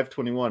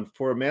 5:21.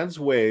 For a man's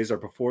ways are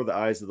before the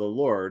eyes of the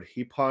Lord.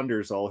 He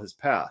ponders all his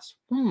paths.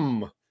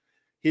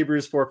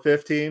 Hebrews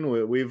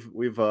 4:15.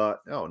 We've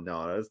oh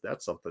no,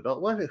 that's something.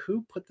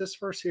 Who put this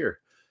verse here?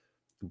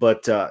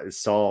 But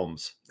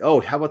Psalms. Oh,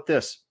 how about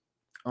this?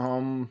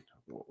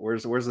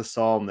 Where's the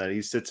Psalm that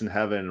he sits in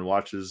heaven and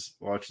watches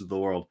the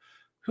world?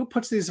 Who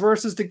puts these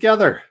verses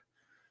together?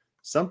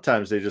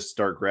 Sometimes they just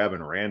start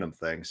grabbing random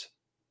things.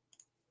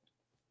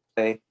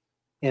 Okay.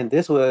 And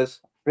this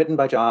was written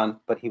by John,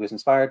 but he was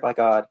inspired by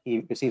God. He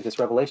received this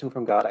revelation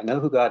from God. I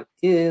know who God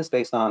is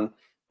based on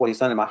what he's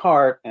done in my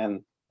heart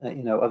and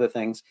other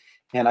things,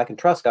 and I can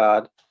trust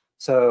God.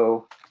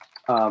 So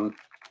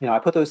I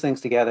put those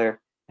things together,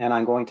 and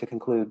I'm going to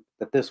conclude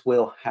that this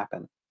will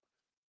happen,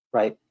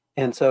 right?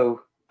 And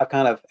so I've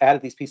kind of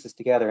added these pieces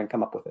together and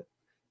come up with it.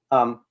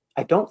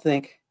 I don't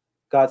think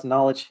God's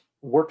knowledge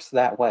works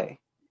that way.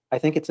 I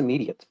think it's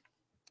immediate.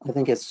 I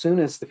think as soon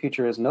as the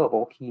future is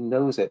knowable, he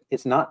knows it.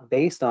 It's not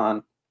based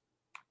on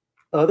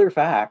other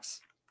facts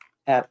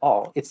at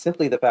all. It's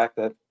simply the fact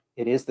that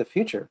it is the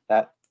future,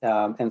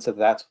 and so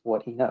that's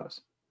what he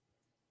knows.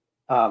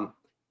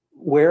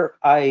 Where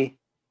I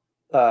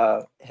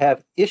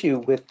have issue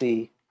with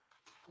the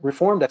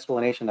Reformed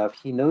explanation of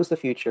he knows the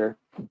future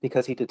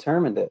because he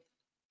determined it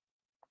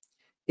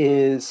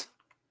is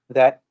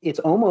that it's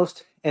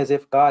almost as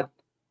if God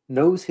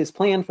knows his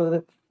plan for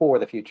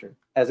the future,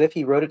 as if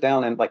he wrote it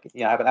down and I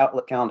have an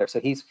Outlook calendar. So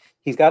he's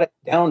got it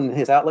down in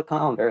his Outlook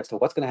calendar as to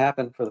what's going to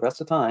happen for the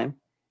rest of the time.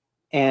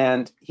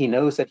 And he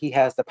knows that he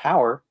has the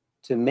power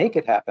to make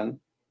it happen.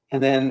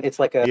 And then it's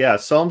like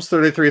Psalms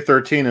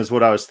 33:13 is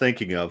what I was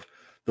thinking of.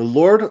 The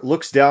Lord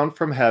looks down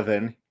from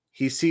heaven.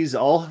 He sees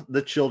all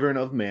the children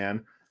of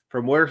man.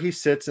 From where he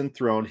sits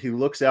enthroned, he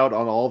looks out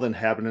on all the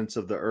inhabitants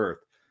of the earth.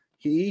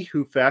 He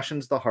who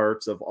fashions the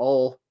hearts of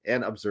all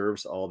and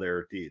observes all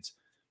their deeds.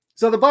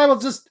 So the Bible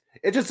just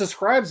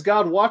describes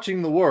God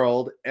watching the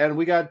world, and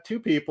we got two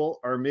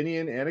people,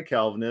 Arminian and a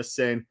Calvinist,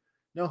 saying,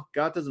 no,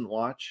 God doesn't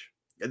watch.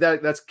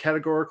 That's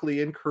categorically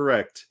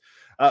incorrect.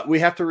 We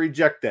have to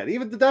reject that.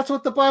 Even that's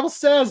what the Bible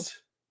says.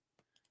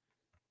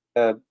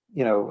 A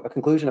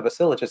conclusion of a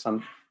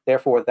syllogism.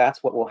 Therefore,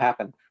 that's what will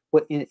happen.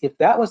 If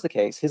that was the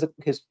case, his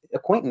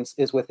acquaintance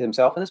is with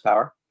himself and his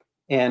power,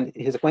 and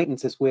his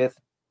acquaintance is with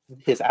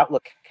his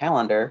Outlook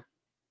calendar,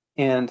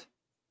 and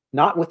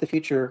not with the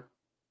future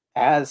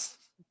as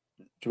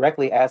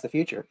directly as the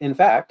future. In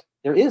fact,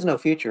 there is no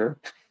future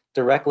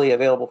directly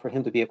available for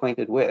him to be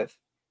acquainted with.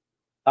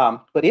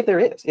 But if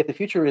the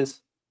future is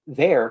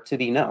there to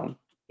be known,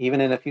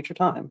 even in a future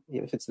time,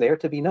 if it's there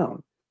to be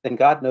known, then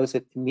God knows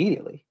it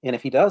immediately. And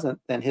if he doesn't,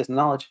 then his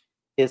knowledge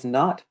is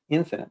not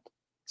infinite.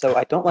 So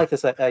I don't like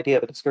this idea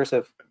of a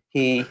discursive.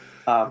 He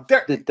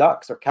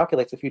deducts or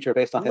calculates the future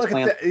based on his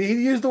plan. He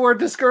used the word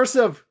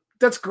discursive.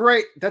 That's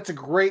great. That's a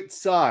great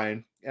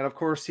sign. And of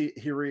course, he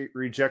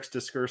rejects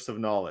discursive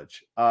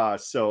knowledge.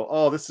 This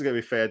is gonna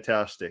be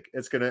fantastic.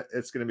 It's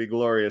gonna be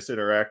glorious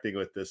interacting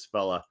with this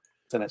fella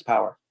and its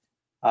power.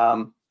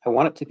 I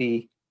want it to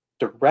be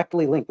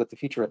directly linked with the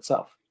future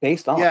itself,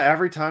 based on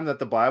every time that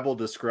the Bible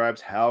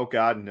describes how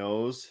God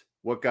knows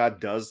what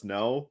God does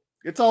know,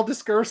 it's all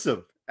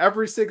discursive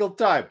every single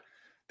time.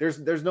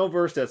 There's no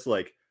verse that's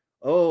like,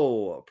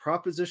 oh,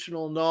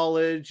 propositional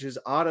knowledge is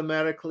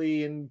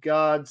automatically in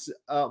God's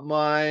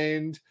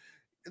mind.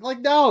 Like,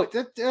 no,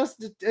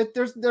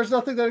 there's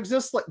nothing that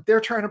exists. Like, they're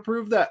trying to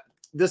prove that.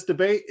 This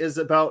debate is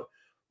about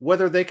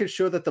whether they can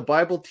show that the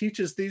Bible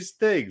teaches these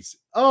things.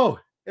 Oh,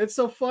 it's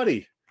so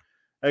funny.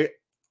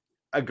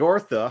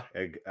 Agortha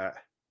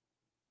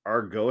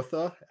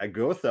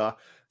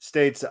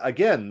states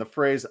again the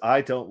phrase,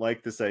 I don't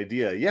like this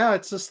idea. Yeah,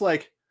 it's just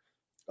like,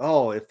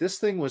 oh, if this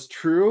thing was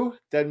true,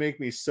 that'd make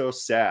me so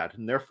sad,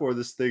 and therefore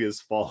this thing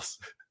is false.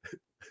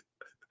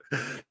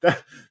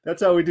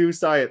 That's how we do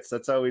science.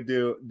 That's how we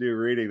do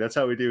reading. That's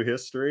how we do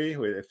history.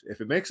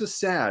 If it makes us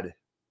sad,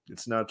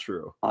 it's not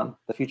true. On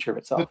the future of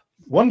itself.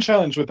 One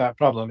challenge with that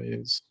problem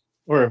is,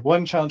 or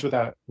one challenge with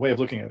that way of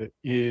looking at it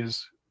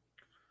is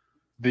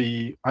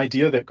the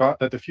idea that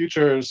that the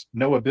future's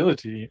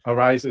knowability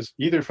arises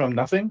either from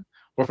nothing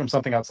or from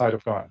something outside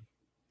of God.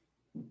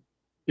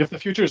 If the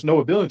future's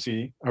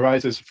knowability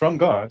arises from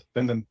God,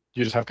 then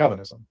you just have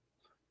Calvinism.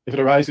 If it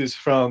arises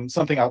from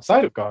something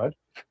outside of God,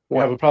 you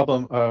have a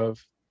problem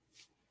of,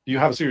 you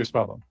have a serious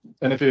problem.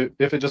 And if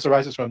it just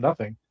arises from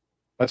nothing,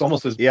 that's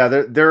almost as... Yeah,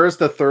 there is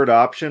the third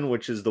option,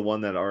 which is the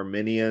one that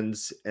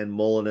Arminians and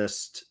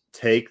Molinists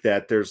take,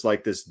 that there's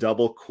like this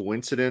double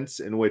coincidence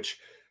in which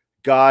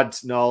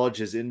God's knowledge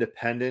is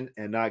independent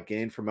and not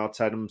gained from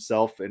outside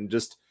himself, and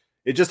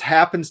it just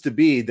happens to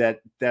be that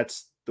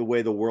that's the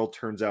way the world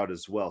turns out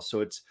as well. So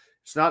it's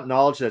not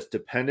knowledge that's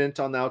dependent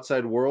on the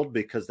outside world,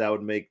 because that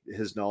would make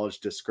his knowledge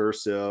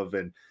discursive,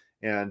 and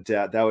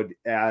that would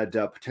add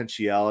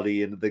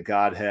potentiality into the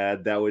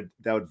Godhead. That would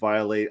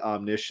violate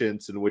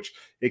omniscience, in which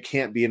it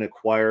can't be an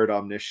acquired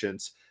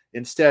omniscience.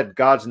 Instead,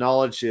 God's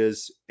knowledge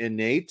is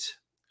innate,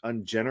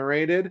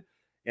 ungenerated,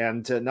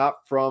 and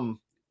not from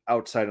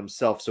outside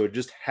himself. So it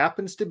just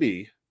happens to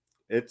be,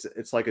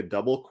 it's like a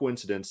double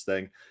coincidence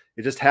thing.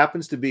 It just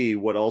happens to be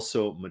what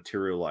also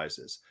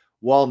materializes,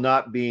 while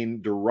not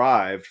being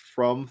derived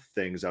from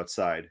things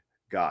outside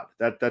God.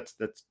 That's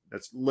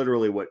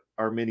literally what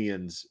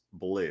Arminians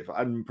believe.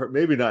 I'm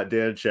maybe not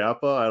Dan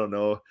Chapa. I don't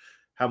know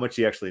how much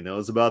he actually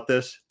knows about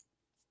this.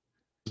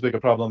 As big a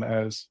problem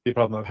as the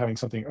problem of having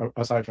something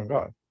aside from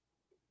God.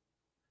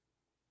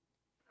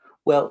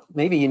 Well,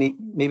 maybe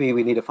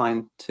we need to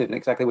fine tune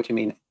exactly what you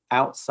mean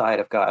outside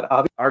of God.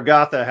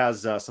 Argatha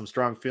has some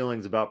strong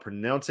feelings about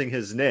pronouncing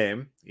his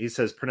name. He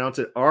says pronounce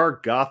it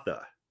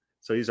Argatha.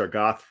 So he's our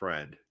goth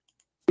friend.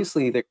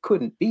 Obviously, there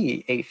couldn't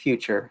be a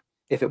future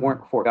if it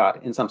weren't for God,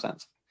 in some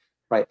sense.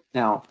 Right?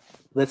 Now,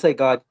 let's say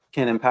God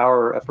can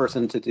empower a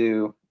person to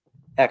do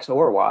X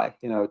or Y,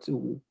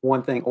 to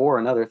one thing or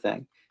another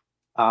thing.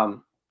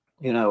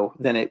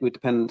 Then it would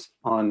depend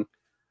on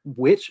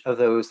which of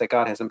those that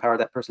God has empowered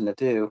that person to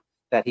do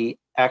that he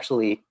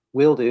actually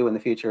will do in the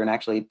future and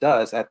actually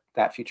does at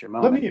that future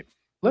moment.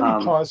 Let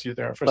me pause you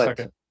there for a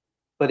second.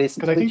 But it's,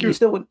 because I think you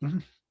still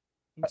wouldn't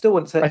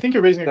say. I think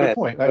you're raising a good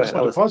point. I just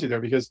want to pause you there,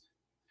 because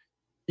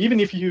even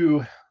if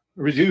you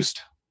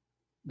reduced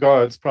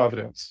God's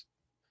providence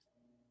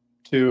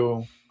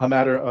to a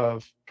matter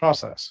of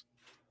process,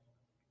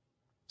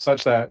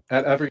 such that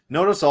at every...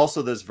 Notice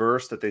also this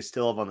verse that they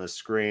still have on the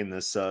screen,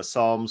 this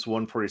Psalms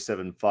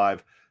 147:5.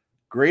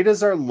 Great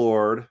is our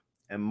Lord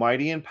and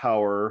mighty in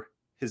power,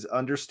 his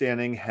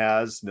understanding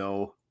has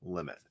no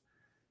limit.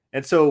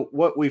 And so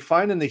what we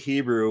find in the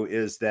Hebrew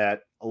is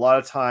that a lot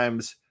of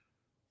times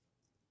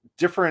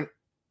different,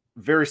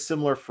 very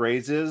similar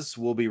phrases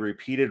will be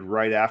repeated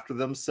right after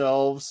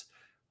themselves,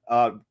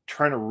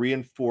 trying to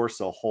reinforce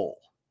a whole.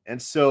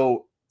 And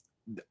so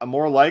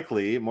more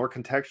likely, more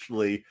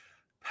contextually,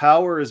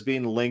 power is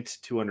being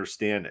linked to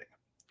understanding.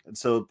 And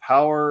so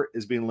power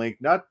is being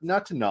linked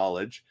not to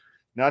knowledge,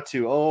 not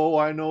to, oh,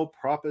 I know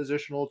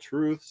propositional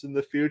truths in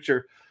the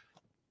future.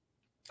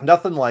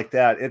 Nothing like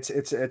that.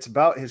 It's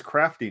about his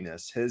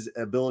craftiness, his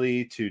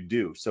ability to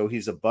do. So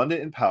he's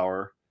abundant in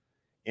power,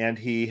 and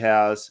he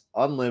has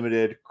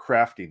unlimited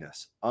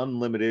craftiness,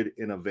 unlimited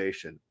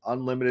innovation,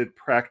 unlimited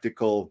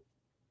practical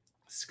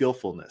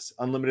skillfulness,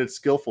 unlimited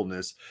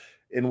skillfulness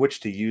in which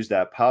to use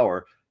that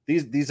power.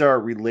 These are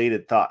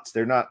related thoughts.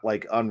 They're not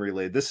like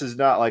unrelated. This is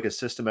not like a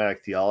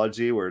systematic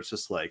theology where it's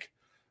just like,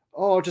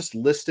 oh, just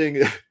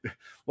listing.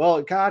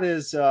 Well, God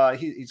is,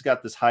 he's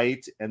got this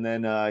height, and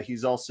then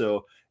he's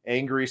also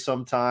angry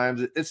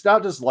sometimes. It's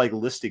not just like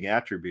listing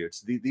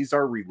attributes. These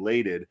are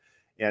related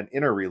and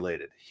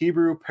interrelated.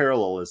 Hebrew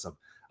parallelism.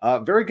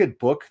 Very good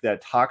book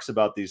that talks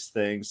about these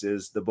things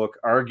is the book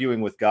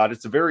Arguing with God.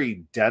 It's a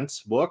very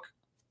dense book,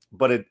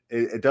 but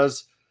it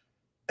does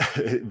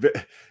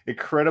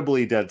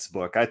incredibly dense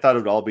book. I thought it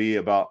would all be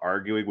about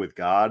arguing with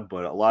God,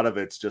 but a lot of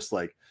it's just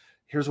like,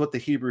 here's what the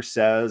Hebrew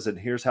says, and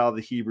here's how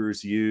the Hebrew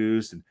is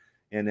used,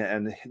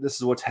 and this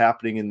is what's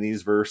happening in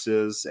these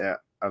verses.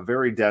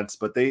 Very dense,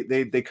 but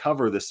they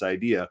cover this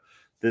idea,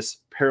 this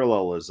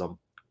parallelism,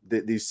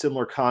 these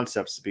similar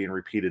concepts being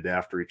repeated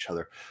after each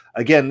other.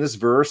 Again, this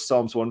verse,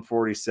 Psalms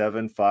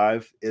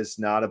 147:5, is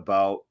not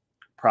about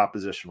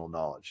propositional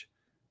knowledge.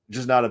 It's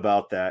just not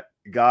about that.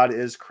 God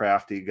is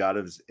crafty. God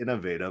is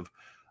innovative.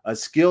 A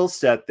skill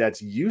set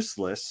that's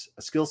useless,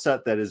 a skill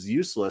set that is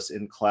useless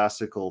in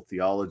classical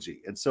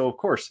theology. And so, of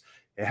course,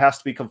 it has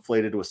to be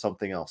conflated with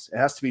something else. It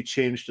has to be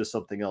changed to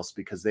something else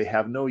because they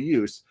have no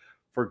use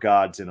for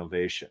God's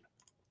innovation.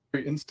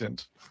 Every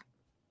instant,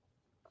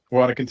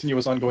 or on a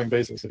continuous ongoing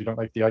basis, if you don't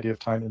like the idea of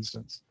time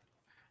instants.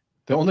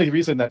 The only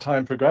reason that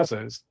time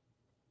progresses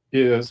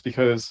is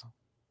because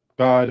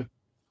God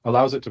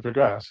allows it to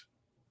progress.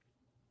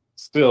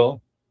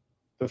 Still,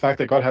 the fact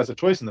that God has a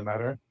choice in the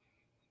matter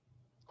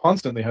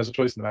constantly has a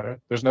choice in the matter,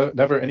 there's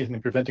never anything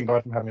preventing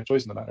God from having a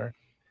choice in the matter,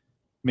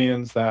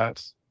 means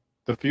that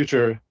the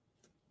future,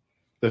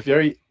 the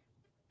very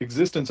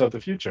existence of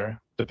the future,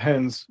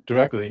 depends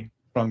directly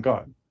from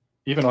God.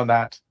 Even on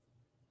that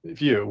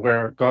view,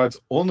 where God's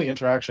only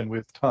interaction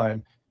with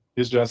time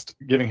is just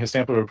giving his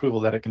stamp of approval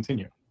that it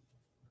continue.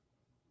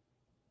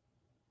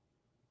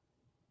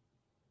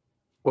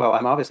 Well,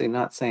 I'm obviously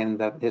not saying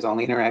that his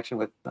only interaction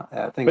with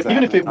things. But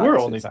even if it were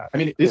only that, I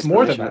mean, it's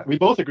more than that. We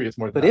both agree it's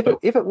more than that. But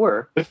if it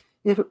were,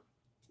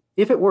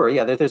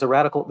 yeah,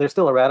 there's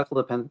still a radical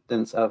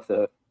dependence of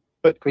the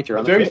creature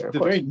on the creator. The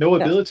very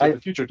knowability of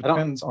the future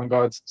depends on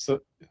God's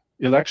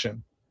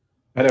election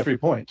at every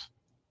point.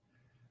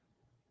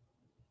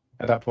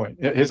 At that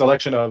point, his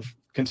election of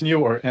continue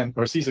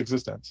or cease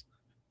existence.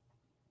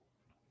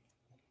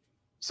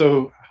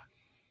 So,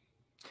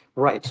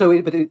 right. So,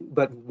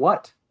 but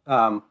what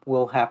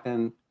will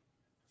happen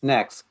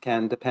next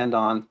can depend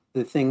on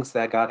the things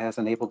that God has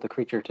enabled the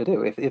creature to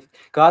do. If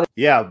God,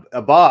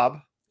 Bob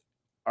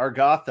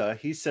Argatha,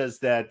 he says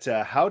that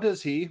how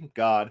does he,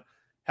 God,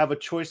 have a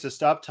choice to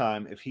stop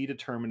time if he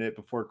determined it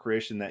before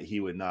creation that he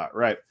would not?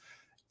 Right.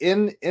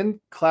 In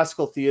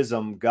classical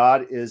theism,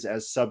 God is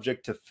as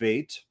subject to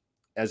fate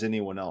as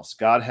anyone else.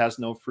 God has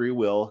no free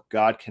will.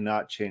 God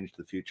cannot change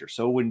the future.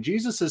 So when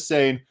Jesus is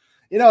saying,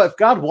 if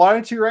God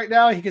wanted to right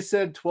now, he could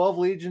send 12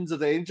 legions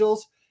of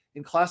angels.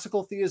 In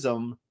classical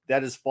theism,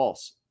 that is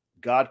false.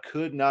 God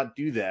could not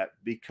do that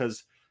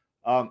because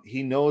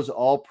he knows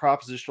all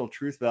propositional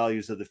truth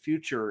values of the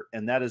future,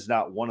 and that is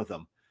not one of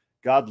them.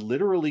 God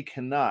literally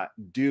cannot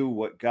do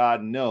what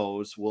God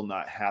knows will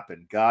not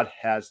happen. God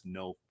has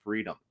no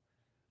freedom.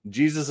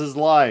 Jesus is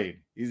lying.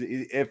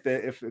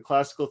 If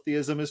classical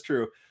theism is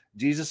true,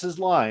 Jesus is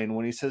lying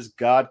when he says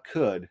God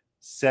could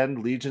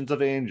send legions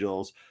of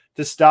angels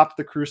to stop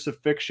the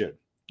crucifixion,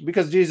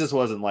 because Jesus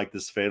wasn't like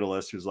this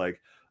fatalist who's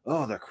like,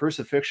 oh, the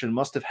crucifixion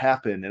must have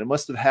happened, and it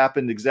must have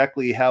happened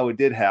exactly how it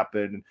did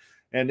happen,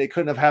 and it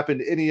couldn't have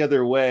happened any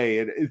other way.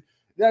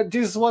 And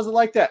Jesus wasn't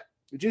like that.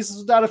 Jesus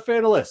was not a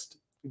fatalist.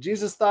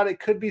 Jesus thought it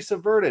could be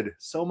subverted,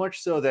 so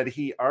much so that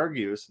he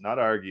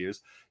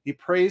he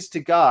prays to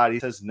God. He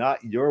says,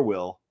 not your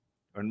will,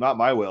 or not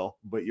my will,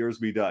 but yours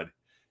be done.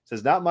 He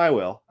says, not my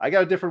will. I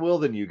got a different will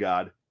than you,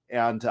 God.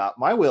 And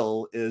my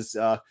will is,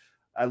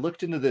 I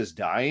looked into this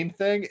dying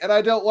thing, and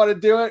I don't want to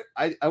do it.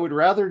 I would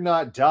rather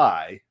not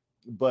die.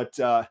 But,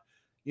 I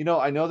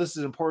know this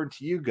is important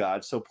to you,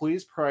 God, so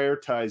please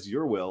prioritize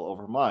your will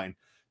over mine,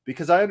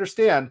 because I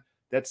understand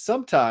that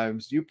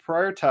sometimes you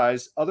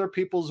prioritize other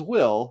people's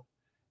will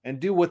and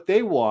do what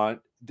they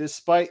want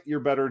despite your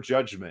better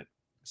judgment.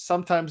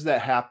 Sometimes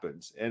that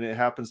happens, and it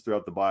happens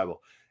throughout the Bible.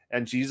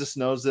 And Jesus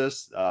knows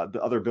this. The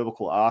other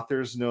biblical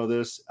authors know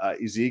this.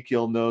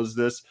 Ezekiel knows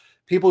this.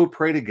 People who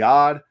pray to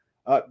God,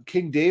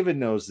 King David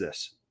knows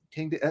this.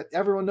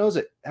 Everyone knows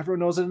it.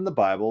 Everyone knows it in the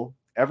Bible.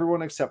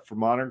 Everyone except for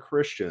modern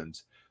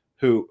Christians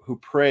who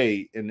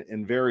pray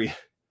in very,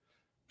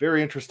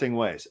 very interesting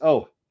ways.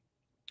 Oh,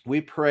 we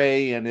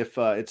pray, and if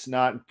it's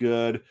not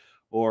good,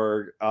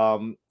 or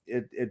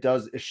it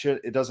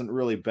doesn't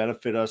really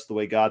benefit us the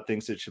way God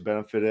thinks it should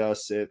benefit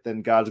us,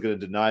 then God's going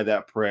to deny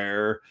that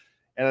prayer.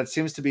 And it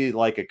seems to be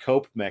like a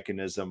cope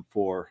mechanism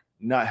for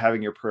not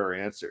having your prayer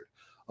answered.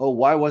 Oh,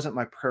 why wasn't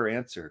my prayer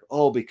answered?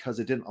 Oh, because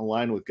it didn't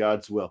align with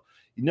God's will.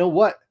 You know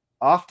what?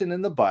 Often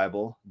in the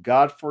Bible,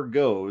 God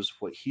forgoes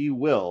what he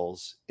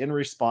wills in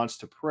response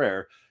to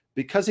prayer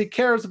because he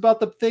cares about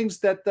the things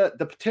that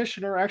the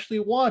petitioner actually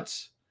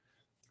wants.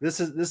 This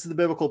is the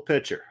biblical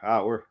picture.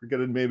 We're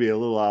getting maybe a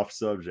little off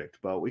subject,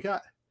 but we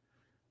got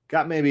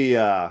maybe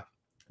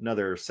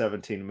another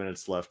 17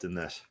 minutes left in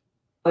this.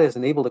 God has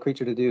enabled the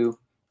creature to do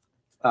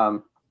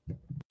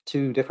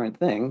two different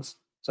things.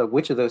 So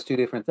which of those two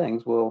different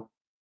things will,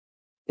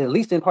 at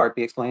least in part,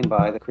 be explained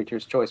by the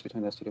creature's choice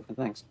between those two different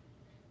things?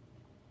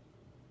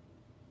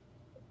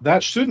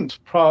 That shouldn't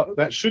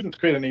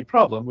create any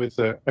problem with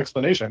the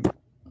explanation,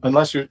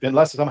 unless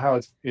somehow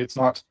it's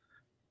not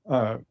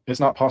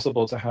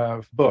possible to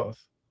have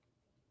both.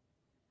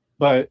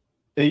 But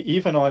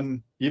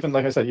even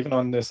like I said, even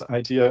on this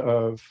idea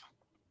of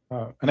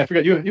and I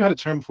forget, you had a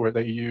term for it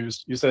that you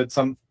used. You said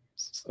some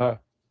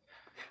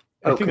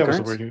I think that was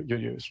the word you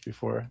used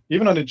before.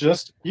 Even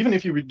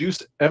if you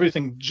reduced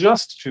everything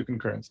just to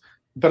concurrence,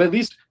 but at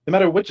least no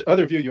matter which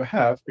other view you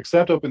have,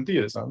 except open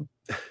theism,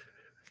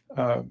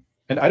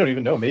 and I don't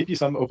even know, maybe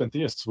some open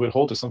theists would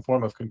hold to some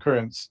form of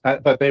concurrence,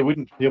 but they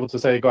wouldn't be able to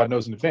say God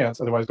knows in advance.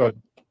 Otherwise,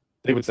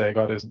 they would say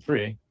God isn't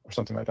free or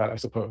something like that, I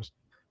suppose.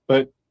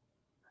 But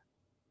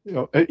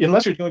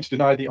unless you're going to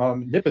deny the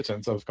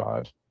omnipotence of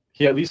God,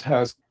 he at least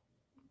has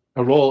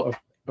a role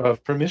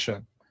of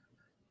permission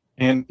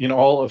in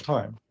all of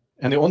time.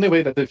 And the only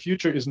way that the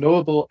future is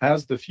knowable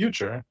as the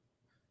future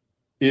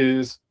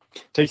is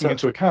taking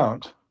into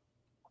account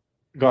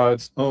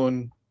God's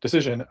own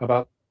decision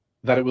about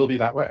that it will be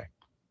that way.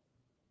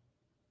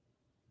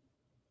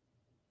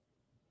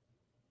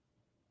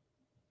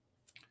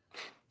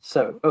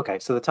 So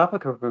the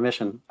topic of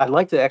permission, I'd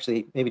like to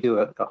actually maybe do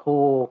a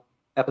whole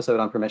episode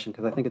on permission,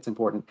 because I think it's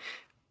important.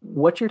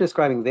 what you're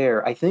describing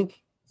there, I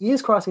think,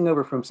 is crossing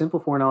over from simple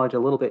foreknowledge a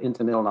little bit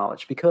into middle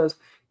knowledge, because,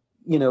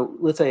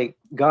 let's say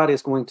God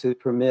is going to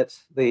permit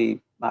the,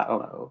 I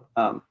don't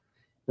know,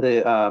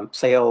 the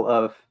sale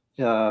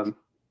of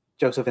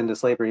Joseph into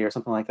slavery or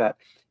something like that.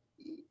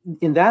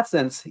 In that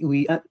sense,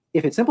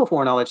 if it's simple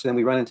foreknowledge, then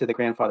we run into the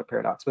grandfather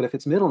paradox. But if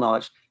it's middle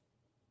knowledge,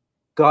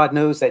 God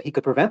knows that he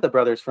could prevent the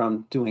brothers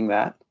from doing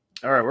that.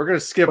 All right, we're going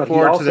to skip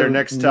forward to their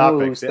next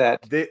topic.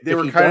 They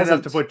were kind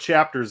enough to put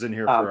chapters in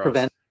here for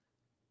us.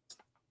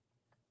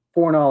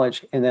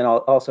 Foreknowledge, and then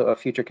also a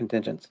future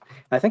contingents.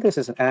 And I think this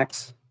is in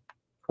Acts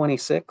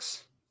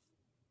 26,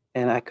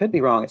 and I could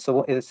be wrong. It's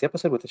the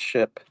episode with the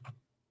ship.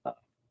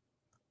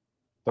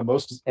 The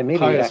most, and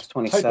maybe Acts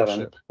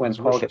 27 when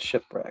Paul gets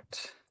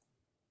shipwrecked.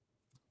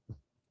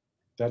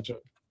 That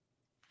joke.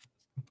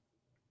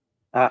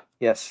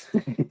 Yes.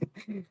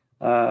 You're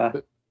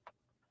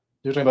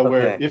talking about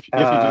where if you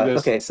do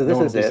this, okay, so this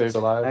no is one will be it. saved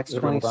alive. Acts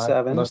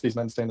 27. Unless these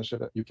men stay in the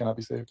ship, you cannot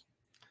be saved.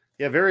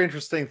 Yeah, very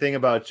interesting thing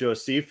about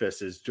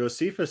Josephus is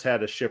Josephus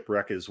had a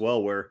shipwreck as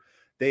well, where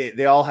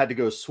they all had to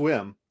go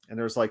swim, and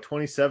there was like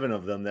 27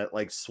 of them that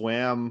like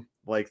swam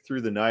like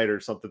through the night or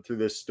something through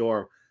this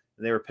storm,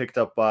 and they were picked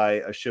up by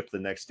a ship the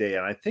next day.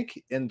 And I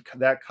think in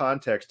that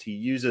context, he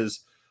uses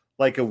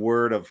like a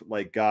word of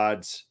like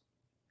God's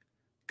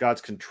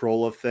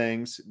control of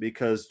things,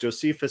 because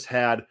Josephus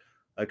had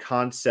a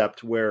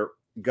concept where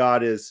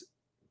God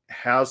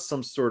has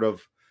some sort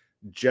of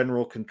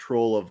general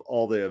control of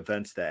all the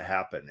events that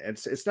happen. And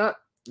it's not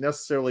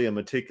necessarily a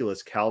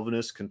meticulous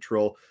Calvinist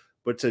control,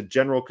 but it's a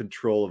general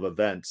control of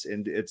events.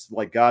 And it's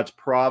like God's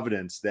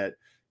providence that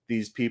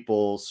these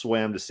people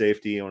swam to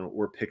safety and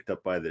were picked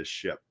up by this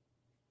ship.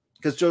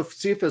 Because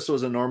Josephus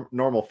was a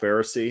normal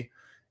Pharisee,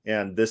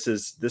 and this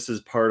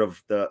is part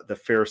of the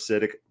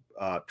Pharisaic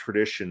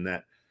tradition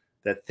that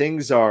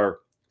things are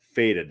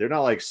fated. They're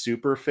not like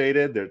super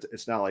fated.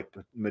 It's not like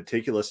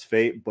meticulous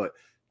fate, but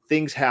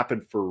things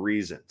happen for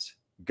reasons.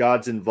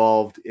 God's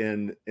involved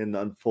in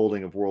the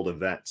unfolding of world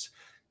events.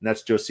 And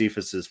that's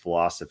Josephus's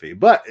philosophy.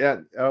 But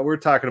we're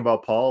talking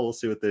about Paul. We'll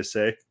see what they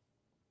say.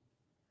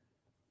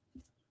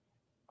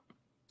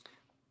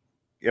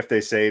 If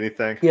they say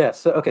anything. Yeah.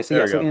 So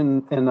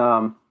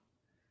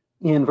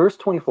in verse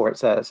 24 it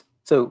says,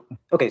 so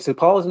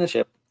Paul is in a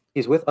ship.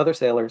 He's with other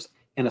sailors,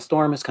 and a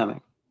storm is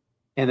coming.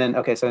 And then,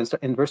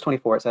 in verse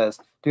 24 it says,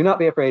 "Do not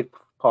be afraid,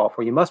 Paul,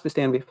 for you must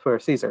stand before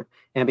Caesar.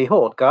 And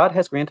behold, God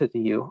has granted to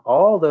you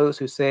all those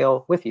who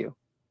sail with you.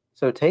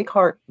 So take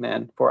heart,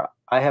 men, for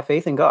I have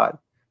faith in God."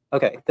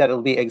 Okay, that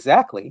it'll be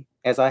exactly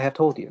as I have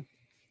told you.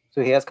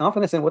 So he has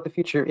confidence in what the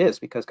future is,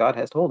 because God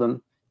has told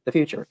him the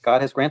future.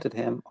 God has granted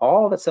him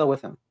all that sail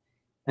with him.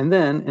 And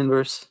then in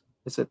verse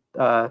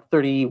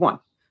 31,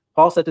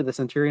 Paul said to the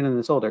centurion and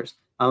the soldiers,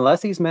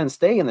 "Unless these men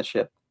stay in the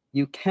ship,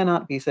 you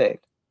cannot be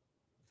saved."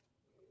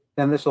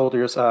 Then the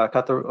soldiers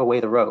cut away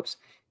the ropes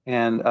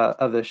and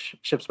of the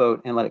ship's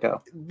boat and let it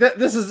go.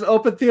 This is an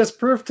open theist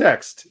proof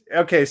text.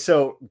 Okay,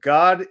 so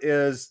God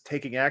is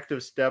taking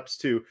active steps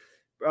to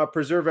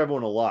preserve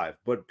everyone alive,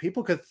 but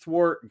people could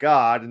thwart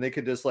God and they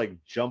could just like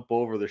jump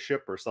over the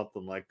ship or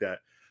something like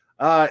that.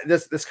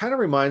 This kind of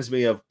reminds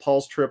me of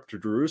Paul's trip to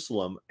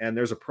Jerusalem, and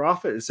there's a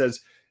prophet that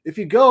says, if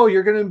you go,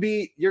 you're gonna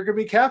be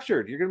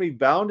captured. You're gonna be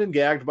bound and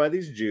gagged by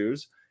these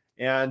Jews,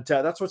 and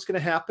that's what's gonna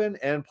happen.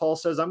 And Paul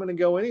says, I'm gonna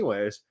go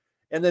anyways.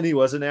 And then he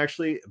wasn't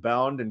actually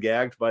bound and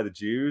gagged by the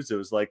Jews. It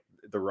was like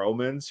the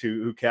Romans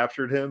who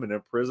captured him and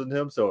imprisoned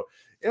him. So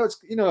it's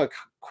a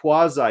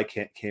quasi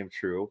came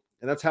true.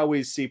 And that's how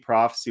we see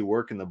prophecy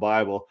work in the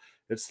Bible.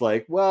 It's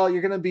like, well,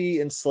 you're going to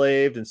be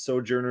enslaved and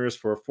sojourners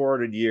for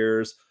 400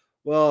 years.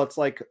 Well, it's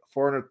like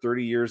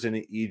 430 years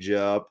in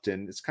Egypt,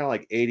 and it's kind of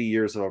like 80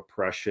 years of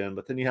oppression.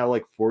 But then you have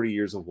like 40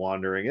 years of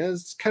wandering, and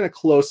it's kind of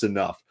close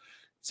enough.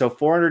 So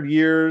 400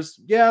 years,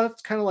 yeah,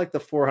 that's kind of like the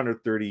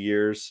 430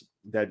 years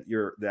that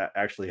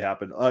actually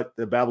happened.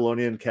 The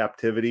Babylonian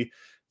captivity,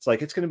 it's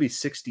like it's going to be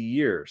 60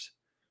 years,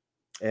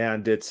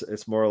 and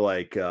it's more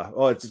like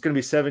it's going to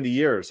be 70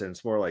 years, and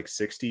it's more like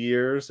 60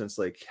 years, and it's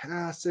like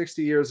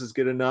 60 years is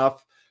good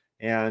enough,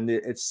 and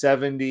it's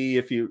 70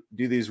 if you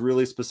do these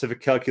really specific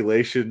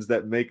calculations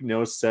that make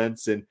no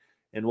sense, and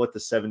what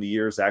the 70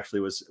 years actually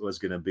was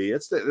going to be.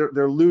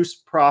 They're loose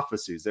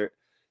prophecies.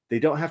 They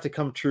don't have to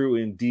come true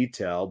in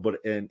detail,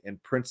 but in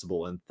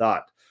principle and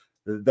thought.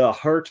 The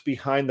heart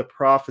behind the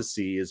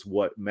prophecy is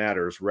what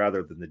matters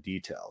rather than the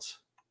details.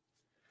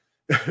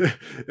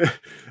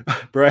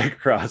 Brian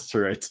Cross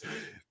writes,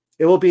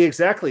 "It will be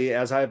exactly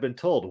as I have been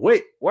told."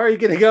 Wait, why are you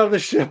getting out of the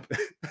ship?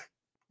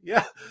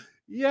 yeah,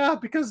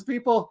 because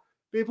people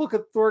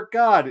could thwart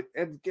God,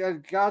 and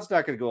God's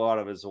not going to go out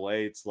of his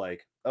way. It's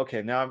like,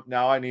 okay, now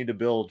I need to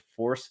build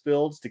force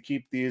fields to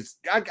keep these.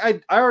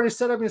 I already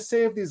said I'm going to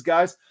save these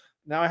guys.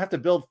 Now I have to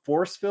build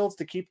force fields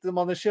to keep them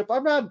on the ship.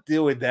 I'm not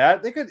doing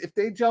that. They could, if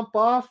they jump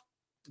off,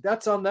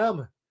 that's on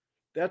them.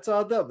 That's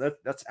on them.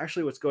 That's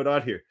actually what's going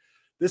on here.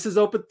 This is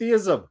open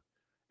theism,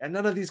 and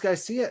none of these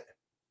guys see it.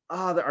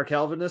 Our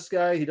Calvinist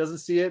guy, he doesn't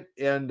see it,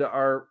 and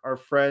our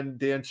friend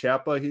Dan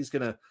Chapa, he's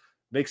gonna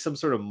make some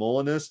sort of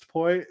Molinist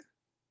point.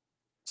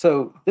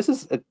 So this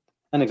is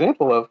an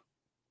example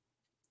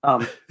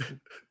of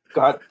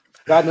God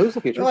knows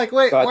the future. You're like,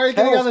 wait, God why are you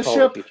getting on the tells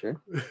Paul ship?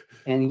 future,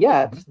 and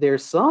yet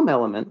there's some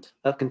element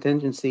of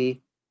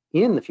contingency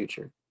in the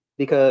future,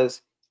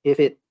 because if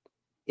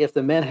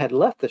the men had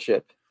left the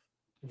ship,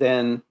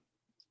 then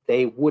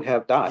they would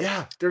have died.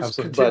 Yeah, there's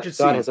Absolutely.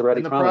 contingency But God has already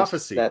in the promised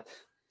prophecy. that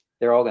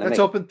they're all going to That's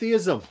make open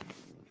theism.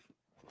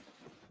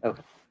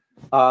 Okay.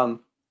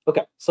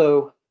 Okay.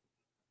 So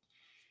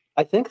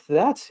I think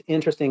that's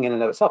interesting in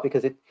and of itself,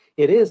 because it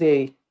is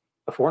a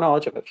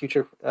foreknowledge of a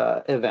future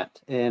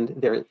event,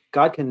 and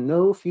God can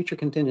know future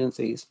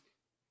contingencies.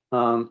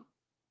 So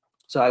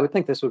I would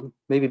think this would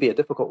maybe be a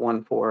difficult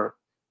one for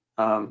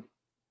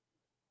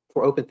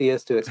open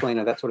theists to explain,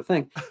 or that sort of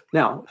thing.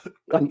 Now,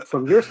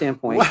 from your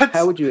standpoint, What?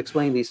 how would you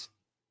explain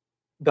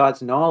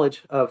God's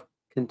knowledge of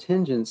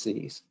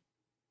contingencies?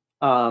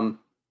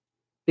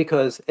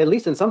 Because at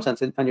least in some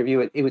sense, on your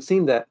view, it would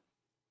seem that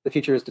the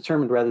future is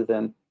determined rather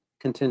than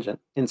contingent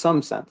in some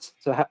sense.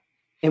 So,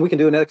 and we can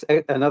do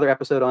another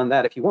episode on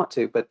that if you want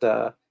to.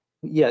 But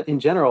yeah, in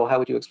general, how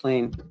would you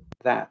explain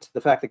that?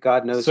 The fact that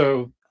God knows.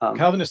 So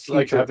Calvinists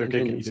like to have their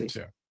cake and eat it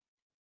contingencies. too.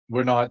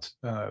 We're not.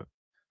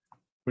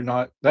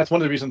 That's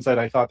one of the reasons that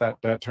I thought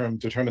that term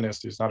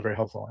determinist is not very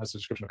helpful as a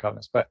description of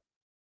Calvinists. But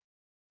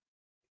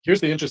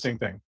here's the interesting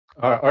thing.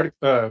 What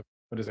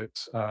is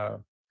it?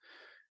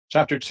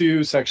 Chapter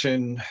 2,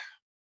 section.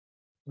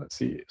 Let's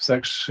see,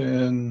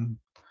 section.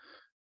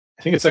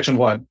 I think it's section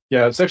 1.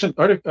 Yeah,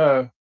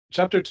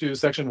 chapter 2,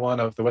 section 1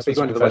 of the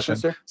Westminster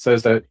Confession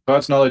says that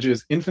God's knowledge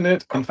is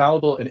infinite,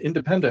 infallible, and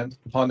independent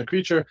upon the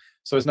creature,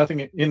 so as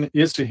nothing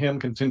is to him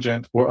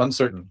contingent or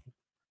uncertain.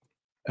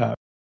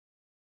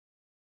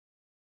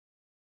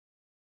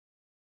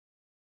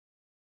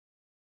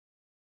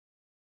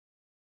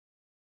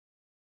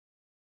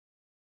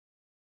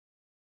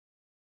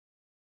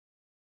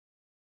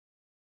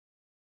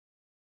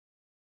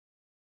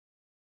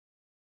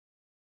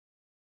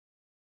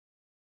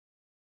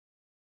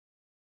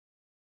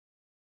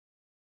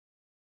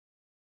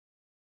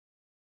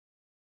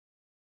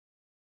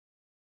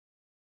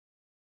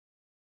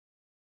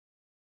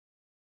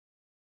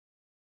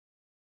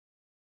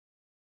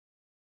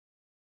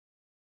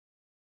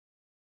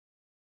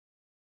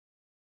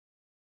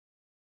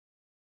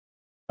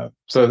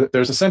 So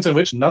there's a sense in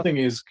which nothing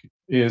is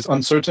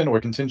uncertain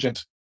or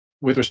contingent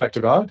with respect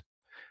to God.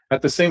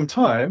 At the same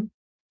time,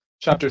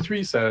 chapter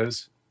 3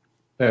 says,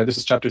 this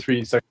is chapter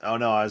 3. Oh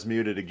no, I was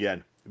muted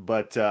again.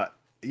 But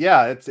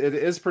yeah, it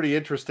is pretty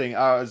interesting.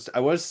 I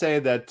was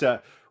saying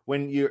that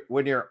when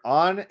you're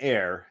on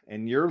air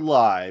and you're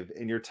live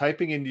and you're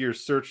typing into your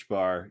search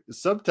bar,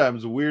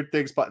 sometimes weird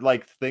things,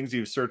 like things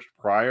you've searched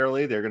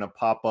priorly, they're gonna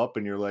pop up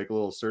in your like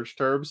little search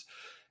terms.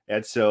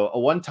 And so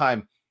one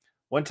time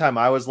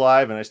I was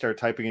live and I started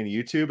typing into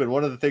YouTube, and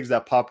one of the things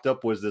that popped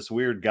up was this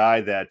weird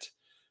guy that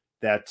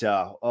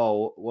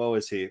what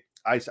was he?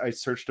 I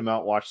searched him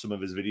out, watched some of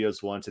his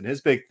videos once, and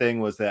his big thing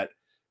was that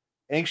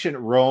ancient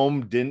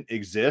Rome didn't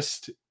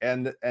exist,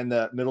 and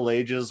the Middle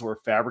Ages were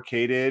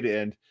fabricated,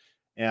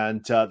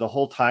 and the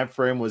whole time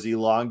frame was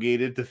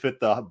elongated to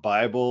fit the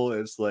Bible.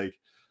 It's like,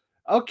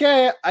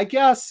 okay, I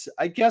guess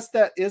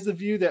that is a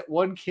view that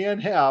one can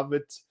have.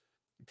 It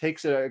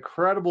takes an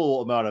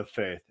incredible amount of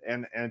faith,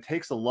 and it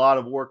takes a lot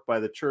of work by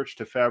the church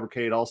to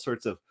fabricate all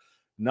sorts of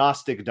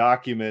Gnostic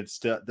documents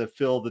to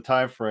fill the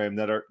time frame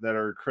that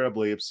are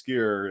incredibly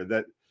obscure.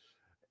 That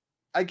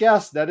I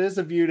guess that is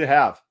a view to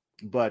have,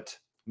 but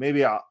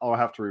maybe I'll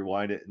have to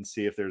rewind it and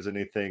see if there's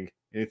anything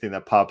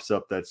that pops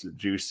up that's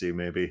juicy.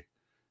 Maybe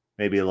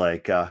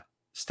like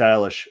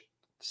stylish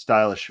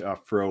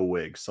fro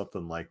wig,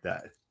 something like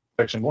that.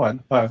 Section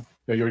 1.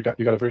 You got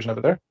a version of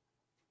it there.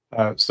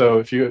 So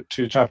if you go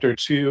to chapter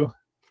 2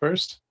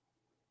 first.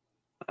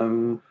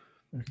 Oh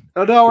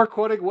no, we're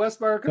quoting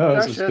Westmar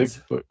Confessions. This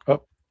is big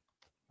book.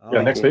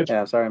 Yeah, next page.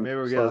 Yeah, sorry. Maybe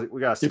we got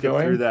to skip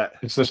through that.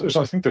 I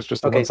think there's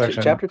just one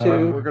section. Chapter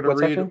 2. We're going to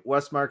read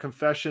Westmar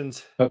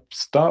Confessions.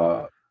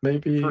 Stop.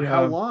 Maybe. For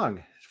how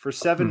long? For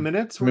 7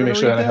 minutes? Let me make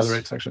sure that I have the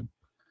right section.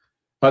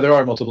 There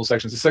are multiple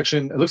sections.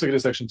 It looks like it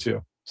is section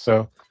 2.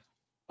 So,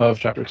 of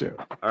chapter 2.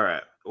 All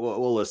right.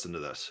 We'll listen to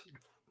this.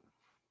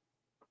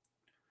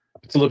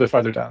 It's a little bit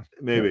farther down.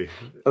 Maybe.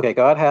 Okay.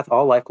 God hath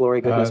all life, glory,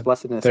 goodness,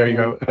 blessedness. There you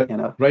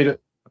go. Write it.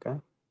 Okay.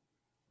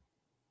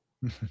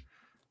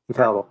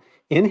 Infallible.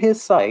 In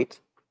his sight,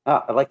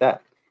 I like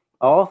that.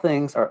 All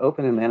things are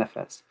open and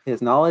manifest.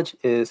 His knowledge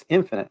is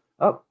infinite.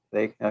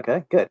 Okay,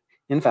 good.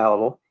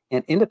 Infallible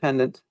and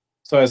independent.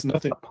 So as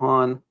nothing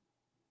upon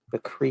the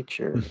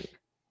creature.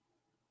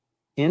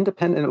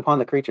 Independent upon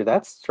the creature.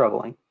 That's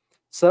troubling.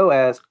 So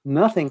as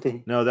nothing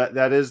to. No,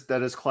 that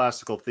is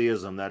classical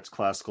theism. That's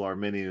classical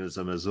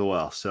Arminianism as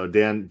well. So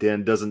Dan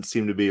doesn't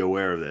seem to be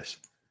aware of this.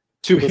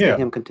 To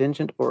him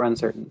contingent or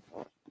uncertain.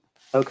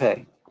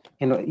 Okay.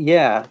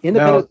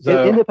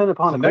 Independent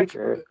upon the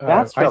creature.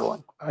 That's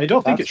troubling. I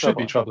don't think it should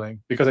be troubling,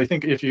 because I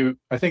think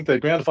the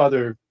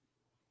grandfather.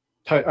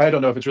 I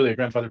don't know if it's really a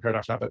grandfather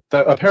paradox or not,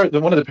 but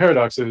one of the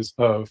paradoxes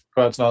of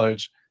God's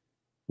knowledge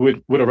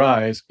would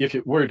arise if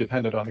it were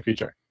dependent on the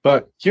creature.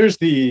 But here's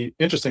the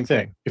interesting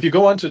thing. If you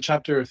go on to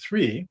chapter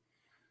 3.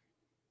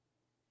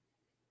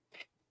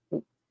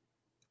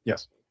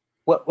 Yes.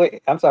 Well,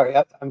 wait, I'm sorry.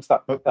 I'm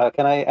sorry.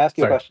 Can I ask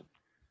you a question?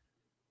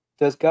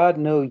 Does God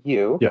know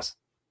you? Yes.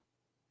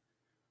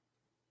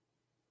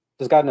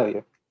 Does God know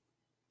you?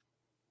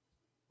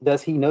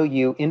 Does he know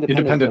you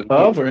independent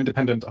of or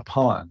independent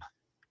upon?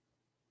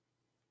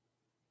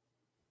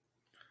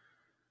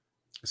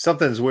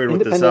 Something's weird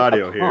with this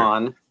audio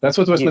here. That's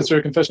what the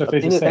Westminster Confession of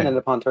Faith is saying. Independent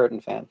upon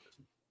Turretin Fan.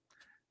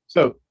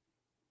 So,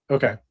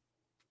 okay.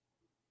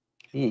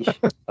 Yeesh.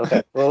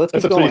 Okay. Well, let's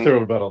keep That's a going. pretty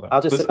thorough rebuttal, though.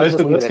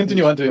 Let's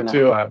continue on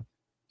to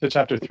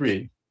chapter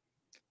 3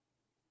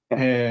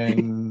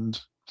 and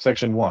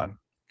section 1.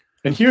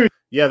 And here,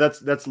 yeah,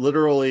 that's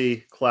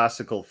literally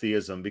classical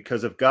theism,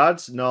 because if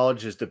God's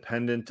knowledge is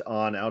dependent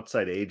on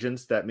outside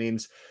agents, that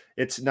means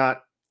it's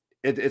not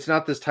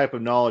this type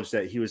of knowledge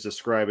that he was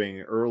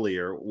describing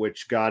earlier,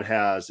 which God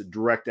has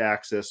direct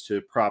access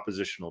to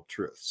propositional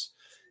truths.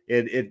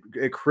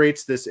 It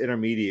creates this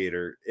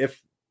intermediator.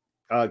 If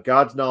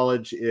God's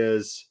knowledge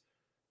is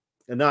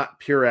not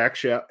pure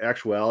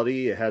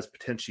actuality, it has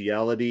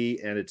potentiality,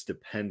 and it's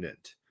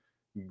dependent.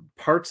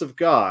 Parts of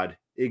God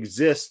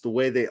exist the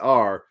way they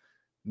are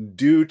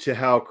due to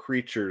how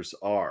creatures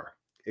are.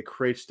 It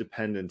creates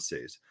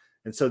dependencies.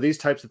 And so these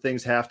types of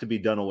things have to be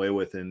done away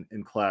with in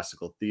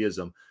classical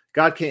theism.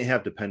 God can't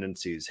have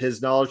dependencies.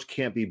 His knowledge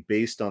can't be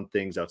based on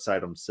things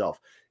outside himself.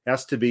 It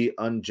has to be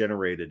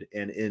ungenerated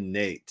and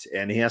innate.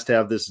 And he has to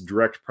have this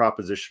direct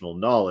propositional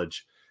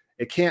knowledge.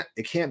 It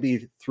can't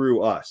be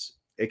through us.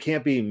 It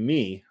can't be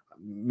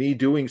me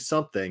doing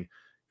something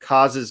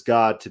causes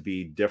God to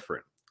be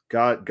different.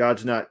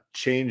 God's not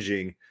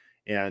changing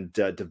and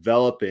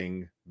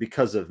developing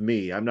because of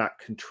me. I'm not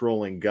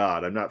controlling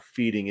God. I'm not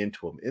feeding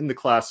into him in the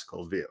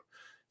classical view.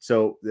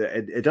 So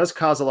it does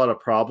cause a lot of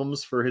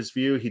problems for his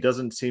view. He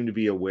doesn't seem to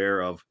be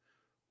aware of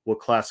what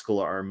classical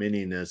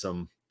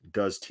Arminianism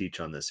does teach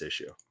on this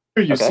issue.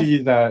 Here you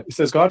see that it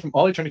says, God from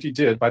all eternity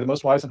did, by the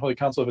most wise and holy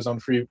counsel of his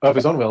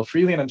own will,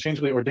 freely and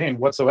unchangeably ordain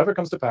whatsoever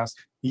comes to pass.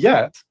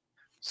 Yet,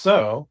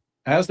 so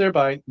as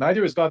thereby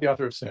neither is God the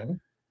author of sin.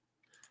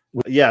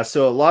 Yeah,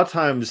 so a lot of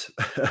times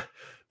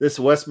this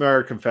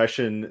Westminster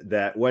confession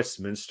that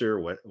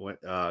Westminster,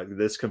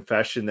 this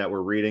confession that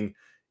we're reading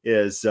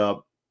is,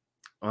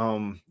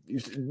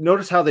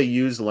 notice how they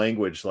use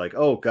language like,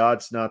 oh,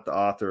 God's not the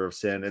author of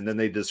sin. And then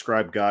they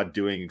describe God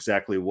doing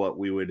exactly what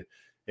we would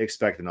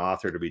expect an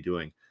author to be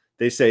doing.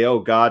 They say, oh,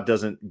 God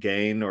doesn't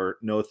gain or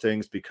know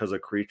things because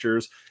of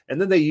creatures.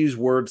 And then they use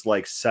words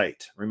like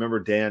sight. Remember,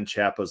 Dan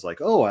Chapa's like,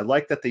 oh, I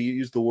like that they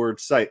use the word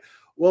sight.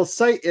 Well,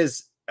 sight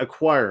is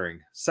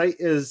acquiring. Sight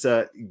is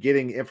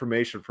getting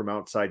information from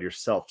outside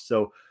yourself.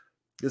 So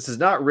this is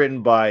not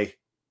written by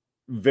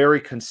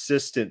very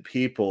consistent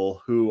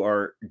people who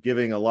are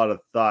giving a lot of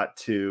thought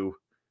to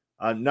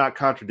not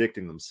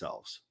contradicting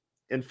themselves.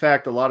 In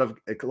fact, a lot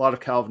of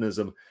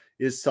Calvinism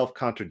is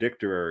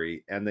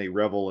self-contradictory, and they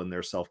revel in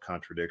their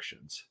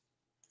self-contradictions.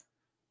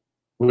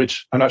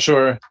 Which I'm not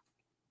sure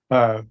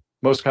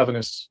most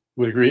Calvinists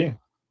would agree,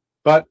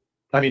 but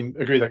I mean,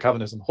 agree that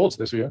Calvinism holds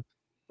this view,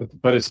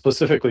 but it's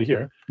specifically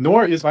here.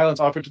 Nor is violence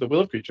offered to the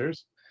will of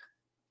creatures,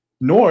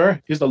 nor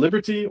is the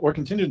liberty or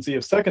contingency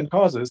of second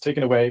causes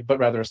taken away, but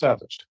rather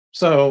established.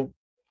 So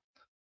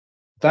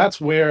that's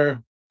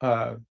where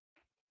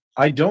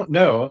I don't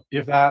know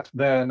if that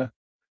then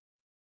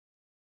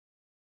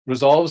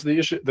resolves the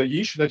issue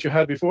that you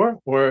had before,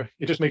 or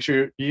it just makes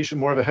your yeesh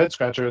more of a head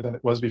scratcher than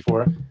it was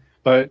before.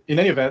 But in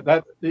any event,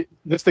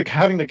 that's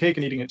having the cake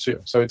and eating it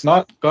too. So it's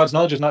not, God's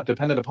knowledge is not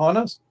dependent upon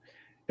us,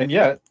 and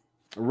yet,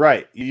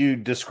 right, you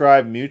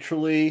describe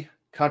mutually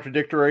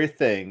contradictory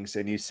things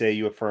and you say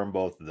you affirm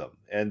both of them.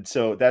 And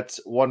so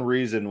that's one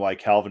reason why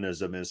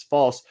Calvinism is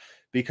false,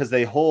 because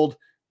they hold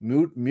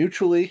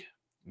mutually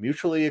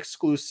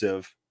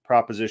exclusive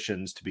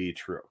propositions to be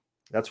true.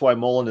 That's why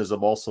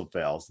Molinism also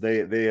fails.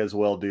 They as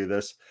well do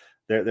this.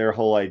 Their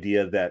whole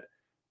idea that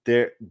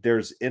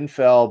there's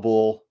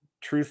infallible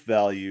truth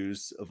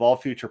values of all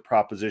future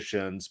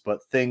propositions,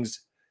 but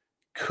things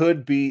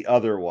could be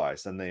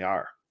otherwise than they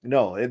are.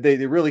 No, they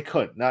really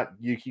couldn't. Not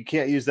you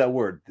can't use that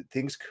word.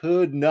 Things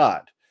could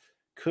not.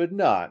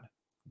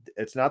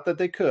 It's not that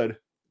they could.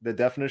 The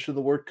definition of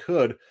the word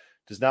could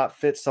does not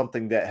fit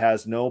something that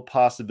has no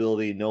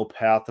possibility, no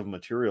path of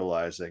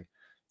materializing.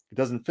 It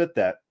doesn't fit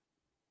that.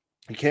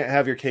 You can't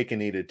have your cake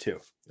and eat it too.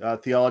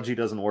 Theology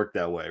doesn't work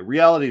that way.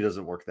 Reality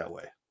doesn't work that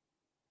way.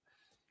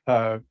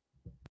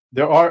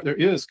 There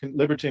is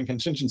liberty and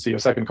contingency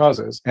of second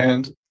causes,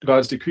 and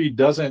God's decree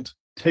doesn't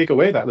take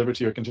away that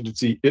liberty or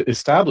contingency. It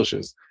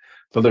establishes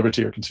the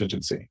liberty or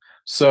contingency.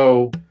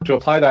 So to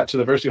apply that to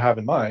the verse you have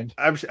in mind,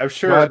 I'm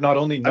sure God not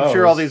only knows, I'm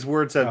sure all these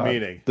words have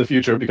meaning. The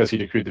future, because he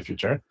decreed the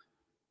future,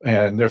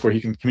 and therefore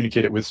he can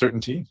communicate it with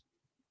certainty,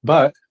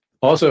 but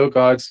also,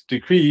 God's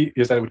decree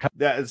is that it would come.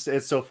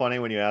 It's so funny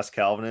when you ask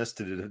Calvinists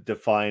to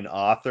define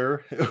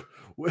author.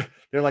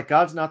 They're like,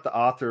 God's not the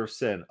author of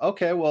sin.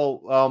 Okay,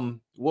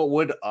 well, what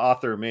would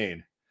author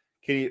mean?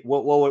 can you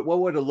what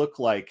would it look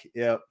like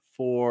if,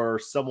 for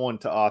someone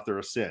to author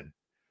a sin?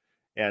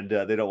 And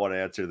they don't want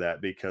to answer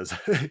that because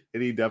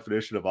any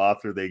definition of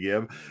author they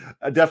give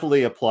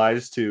definitely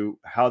applies to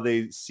how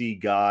they see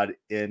God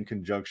in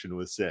conjunction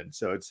with sin.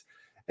 So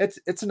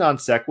it's a non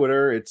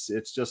sequitur.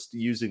 It's just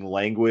using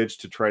language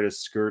to try to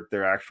skirt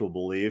their actual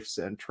beliefs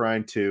and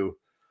trying to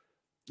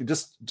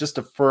just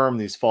affirm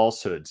these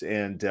falsehoods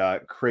and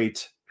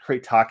create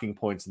talking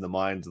points in the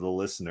minds of the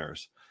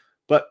listeners.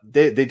 But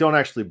they don't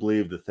actually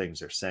believe the things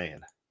they're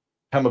saying.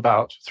 Come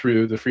about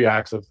through the free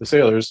acts of the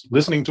sailors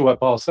listening to what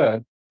Paul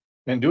said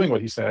and doing what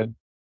he said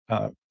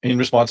in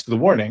response to the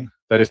warning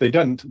that if they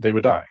didn't, they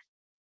would die.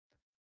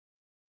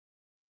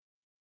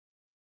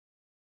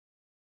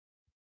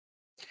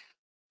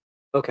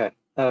 Okay.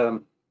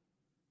 So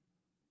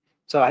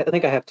I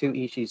think I have two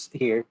issues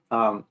here.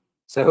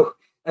 So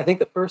I think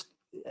the first,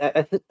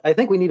 I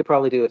think we need to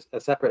probably do a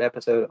separate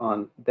episode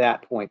on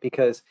that point,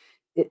 because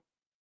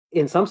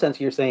in some sense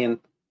you're saying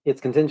it's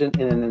contingent,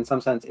 and in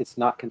some sense it's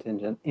not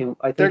contingent. And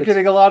I think they're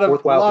getting a lot of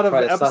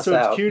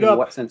episodes queued up. In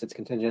what sense it's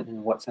contingent and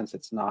in what sense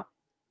it's not.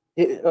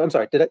 I'm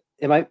sorry.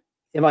 Am I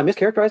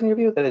mischaracterizing your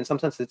view that in some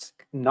sense it's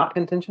not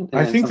contingent?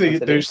 I think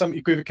there's some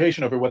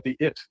equivocation over what the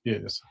it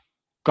is.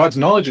 God's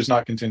knowledge is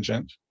not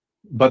contingent,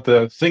 but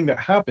the thing that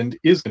happened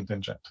is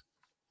contingent.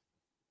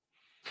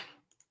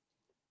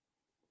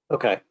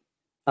 Okay.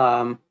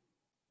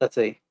 Let's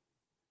see.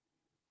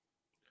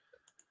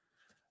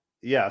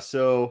 Yeah,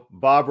 so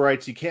Bob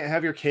writes, you can't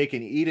have your cake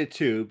and eat it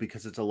too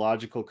because it's a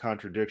logical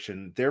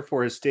contradiction.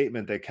 Therefore, his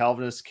statement that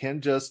Calvinists can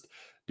just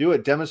do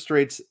it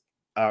demonstrates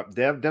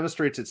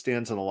it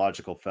stands on a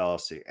logical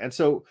fallacy. And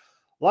so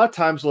a lot of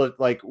times,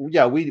 like,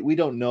 yeah, we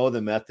don't know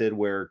the method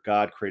where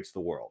God creates the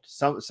world.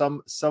 Some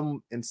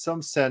in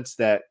some sense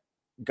that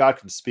God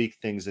can speak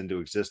things into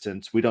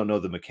existence. We don't know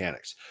the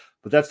mechanics,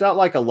 but that's not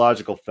like a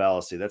logical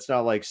fallacy. That's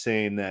not like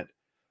saying that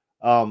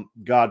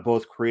God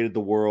both created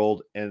the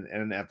world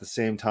and at the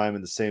same time,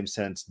 in the same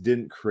sense,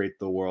 didn't create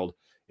the world.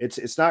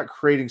 It's not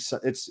creating.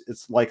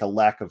 It's like a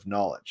lack of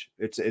knowledge.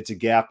 It's a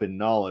gap in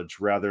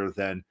knowledge rather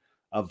than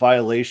a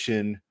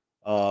violation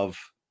of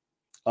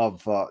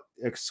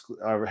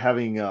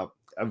having a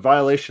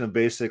violation of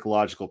basic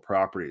logical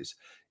properties,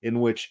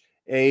 in which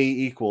A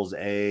equals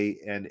A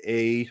and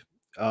A.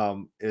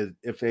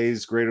 If A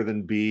is greater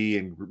than B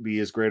and B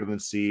is greater than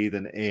C,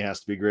 then A has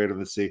to be greater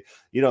than C.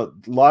 You know,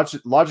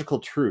 logical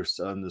truths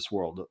in this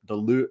world,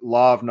 the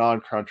law of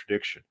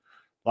non-contradiction.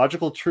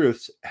 Logical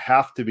truths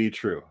have to be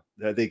true.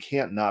 They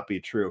can't not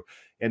be true.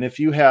 And if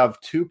you have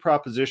two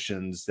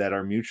propositions that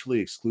are mutually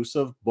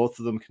exclusive, both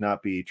of them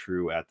cannot be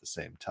true at the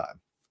same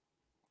time.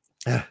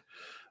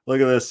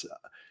 Look at this.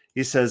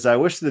 He says, I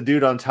wish the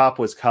dude on top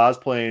was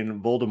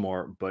cosplaying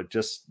Voldemort, but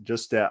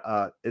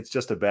it's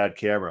just a bad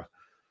camera.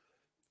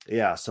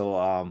 Yeah,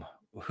 so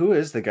who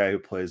is the guy who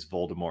plays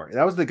Voldemort?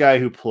 That was the guy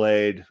who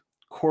played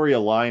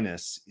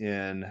Coriolanus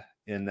in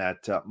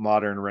that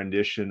modern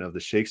rendition of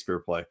the Shakespeare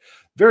play.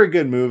 Very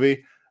good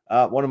movie.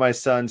 One of my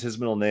sons, his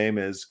middle name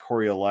is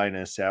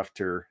Coriolanus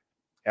after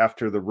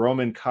the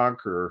Roman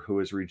conqueror who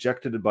was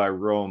rejected by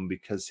Rome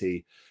because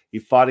he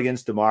fought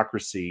against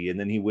democracy, and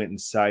then he went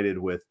and sided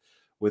with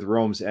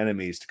Rome's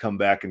enemies to come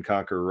back and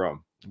conquer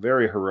Rome.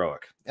 Very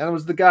heroic. And it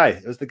was the guy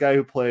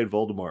who played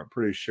Voldemort. I'm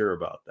pretty sure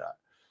about that.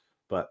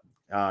 But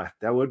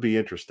that would be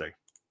interesting.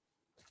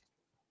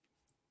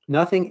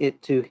 Nothing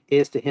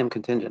is to him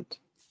contingent.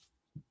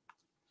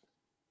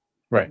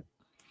 Right.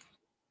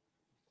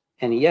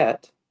 And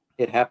yet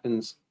it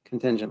happens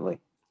contingently.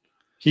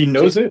 He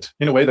knows it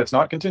in a way that's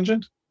not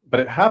contingent, but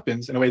it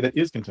happens in a way that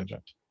is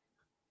contingent.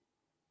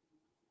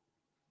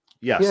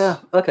 Yes. Yeah.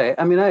 Okay.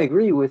 I mean, I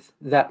agree with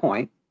that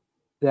point.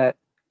 Yeah.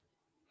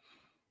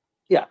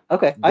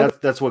 Okay.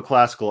 That's what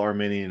classical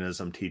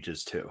Arminianism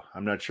teaches too.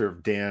 I'm not sure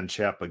if Dan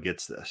Chapa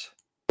gets this.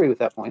 I agree with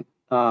that point.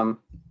 I'm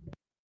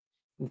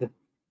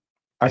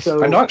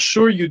not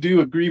sure you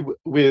do agree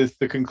with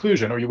the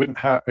conclusion, or you wouldn't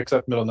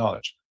accept middle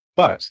knowledge.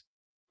 But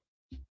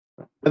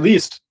at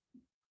least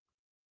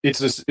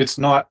it's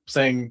not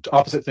saying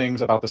opposite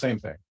things about the same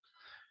thing.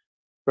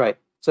 Right.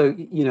 So,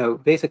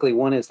 basically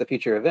one is the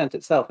future event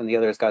itself and the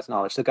other is God's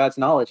knowledge. So God's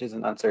knowledge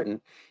isn't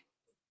uncertain,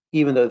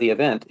 even though the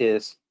event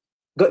is,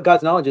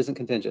 God's knowledge isn't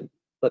contingent,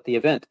 but the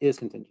event is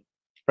contingent.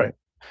 Right.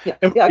 Yeah.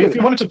 And if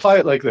you wanted to apply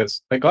it like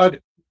this, like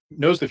God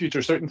knows the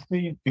future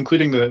certainly,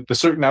 including the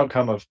certain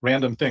outcome of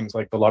random things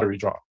like the lottery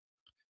draw.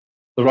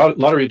 The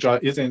lottery draw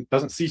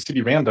doesn't cease to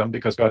be random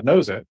because God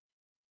knows it,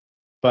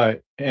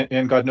 but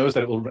and God knows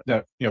that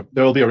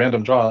there will be a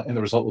random draw and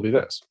the result will be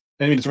this.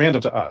 I mean, it's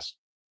random to us,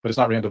 but it's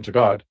not random to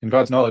God. And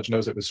God's knowledge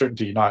knows it with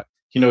certainty.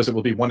 He knows it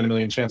will be 1 in a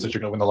million chance that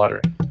you're going to win the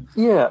lottery.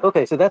 Yeah.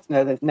 Okay. So that's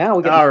now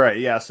we get. All right.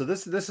 Yeah. So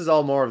this is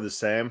all more of the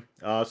same.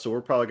 So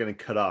we're probably going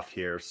to cut off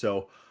here.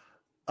 So,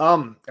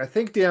 I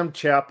think Dan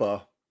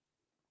Chapa,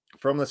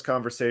 from this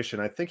conversation,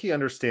 I think he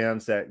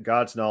understands that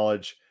God's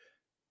knowledge,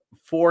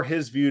 for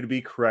his view to be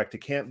correct,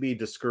 it can't be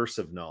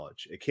discursive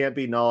knowledge. It can't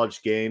be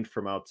knowledge gained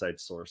from outside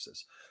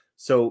sources.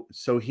 So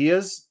he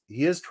is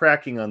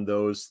tracking on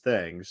those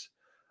things.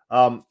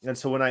 And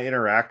so when I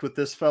interact with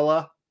this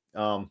fella,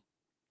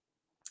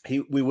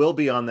 we will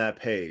be on that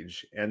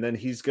page, and then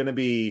he's going to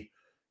be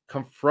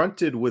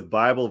confronted with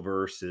Bible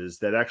verses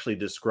that actually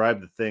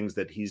describe the things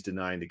that he's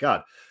denying to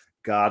God.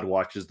 God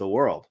watches the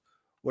world.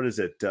 What is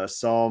it?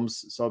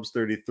 Psalms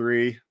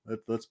 33.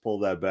 Let's pull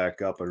that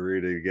back up and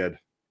read it again.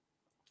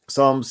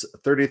 Psalms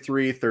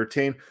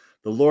 33:13.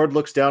 The Lord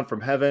looks down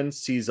from heaven,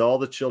 sees all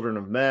the children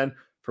of men.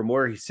 From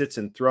where he sits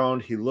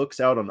enthroned, he looks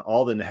out on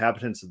all the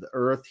inhabitants of the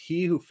earth,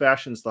 he who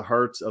fashions the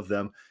hearts of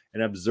them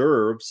and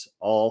observes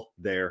all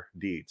their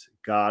deeds.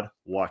 God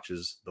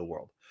watches the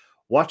world.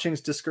 Watching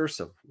is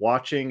discursive.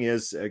 Watching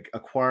is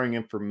acquiring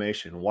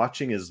information.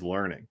 Watching is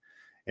learning.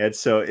 And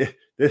so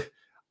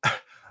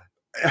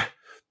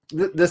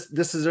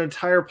this is an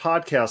entire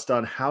podcast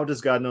on how does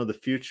God know the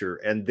future,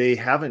 and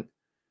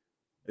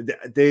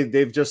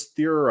they've just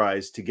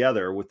theorized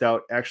together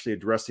without actually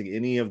addressing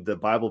any of the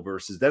Bible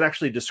verses that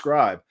actually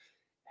describe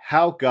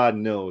how God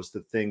knows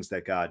the things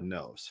that God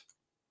knows.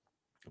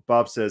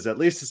 Bob says, at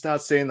least it's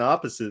not saying the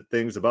opposite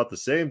things about the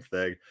same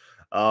thing.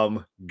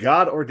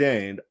 God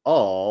ordained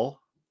all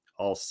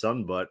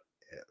sin, but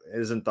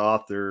isn't the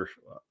author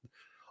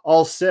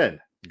all sin.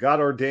 God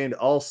ordained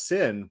all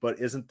sin, but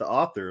isn't the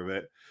author of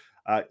it,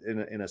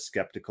 in a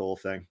skeptical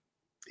thing.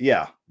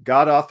 Yeah,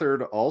 God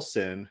authored all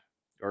sin,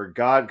 or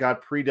God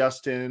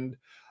predestined,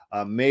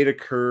 made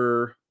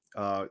occur,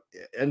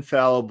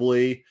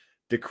 infallibly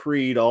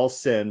decreed all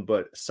sin,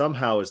 but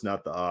somehow is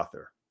not the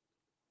author.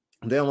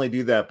 They only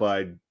do that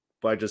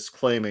by just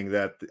claiming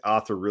that the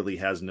author really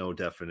has no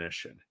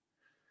definition.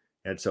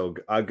 And so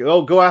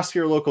go ask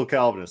your local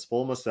Calvinist,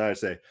 full mustache,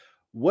 say,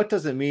 what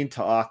does it mean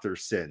to author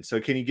sin?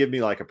 So can you give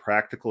me like a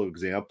practical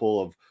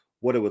example of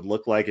what it would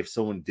look like if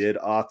someone did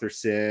author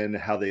sin,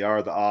 how they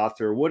are the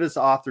author? What does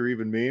author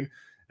even mean?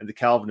 And the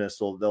Calvinists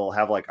they'll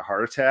have like a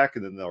heart attack,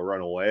 and then they'll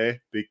run away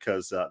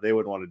because they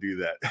wouldn't want to do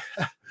that.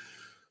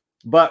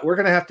 But we're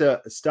going to have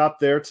to stop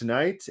there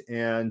tonight.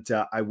 And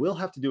I will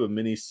have to do a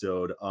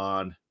mini-sode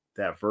on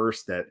that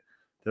verse that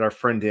our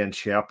friend Dan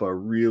Chiappa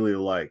really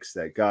likes,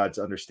 that God's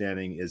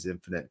understanding is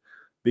infinite,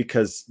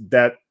 because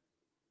that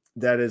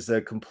is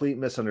a complete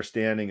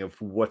misunderstanding of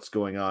what's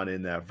going on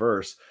in that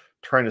verse,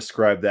 trying to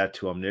ascribe that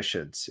to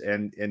omniscience.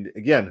 And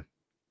again,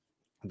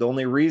 the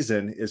only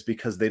reason is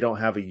because they don't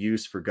have a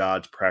use for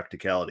God's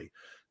practicality.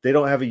 They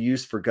don't have a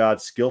use for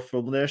God's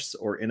skillfulness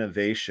or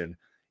innovation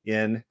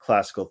in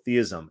classical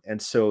theism.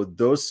 And so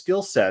those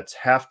skill sets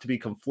have to be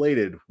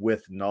conflated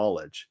with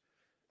knowledge.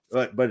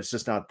 But it's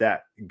just not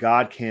that.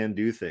 God can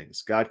do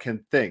things. God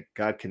can think.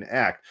 God can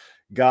act.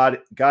 God,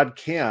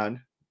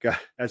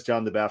 as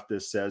John the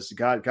Baptist says,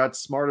 God's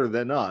smarter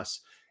than us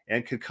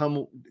and could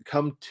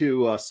come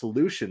to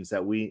solutions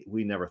that we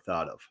never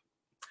thought of.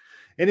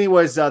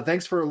 Anyways,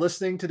 thanks for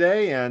listening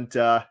today, and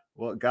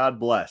well, God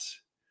bless.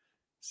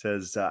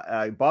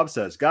 Bob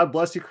says, God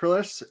bless you,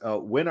 Chris.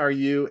 When are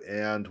you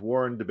and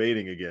Warren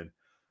debating again?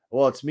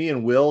 Well, it's me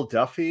and Will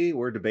Duffy.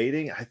 We're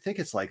debating. I think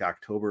it's like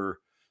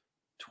October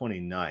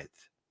 29th.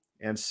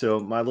 And so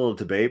my little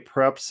debate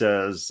prep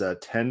says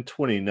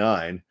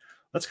 10/29.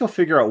 Let's go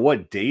figure out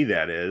what day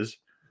that is.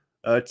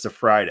 It's a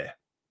Friday.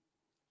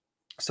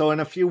 So in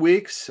a few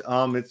weeks,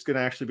 it's going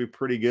to actually be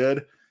pretty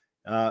good.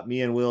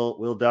 Me and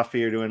Will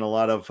Duffy are doing a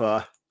lot of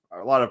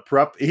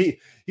prep.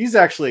 He's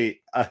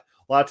actually a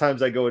lot of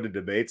times I go into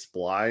debates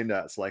blind.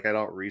 It's like I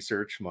don't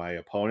research my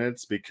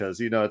opponents because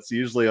it's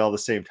usually all the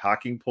same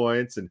talking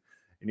points, and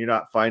you're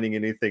not finding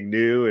anything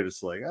new. And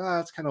it's like,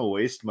 it's kind of a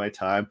waste of my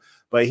time.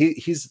 But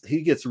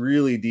he gets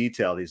really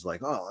detailed. He's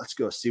like, oh, let's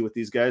go see what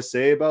these guys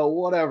say about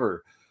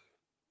whatever.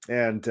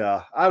 And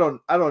I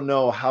don't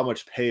know how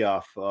much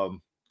payoff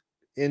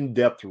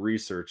in-depth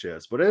research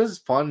is, but it is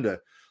fun to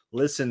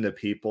listen to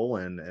people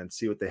and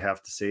see what they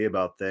have to say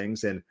about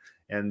things. And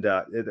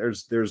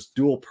there's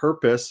dual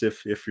purpose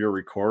if you're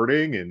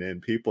recording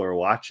and people are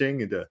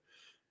watching, and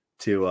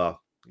to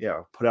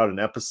put out an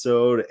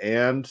episode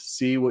and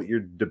see what your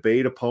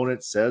debate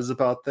opponent says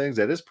about things.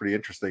 That is pretty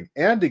interesting,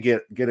 and to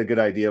get a good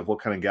idea of what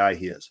kind of guy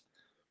he is.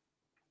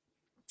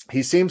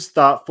 He seems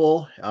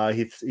thoughtful.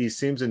 He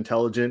seems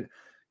intelligent.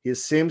 It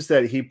seems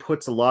that he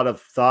puts a lot of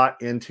thought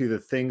into the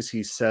things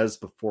he says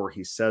before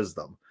he says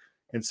them.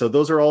 And so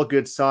those are all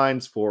good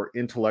signs for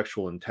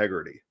intellectual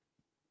integrity.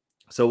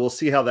 So we'll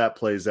see how that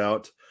plays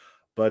out.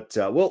 But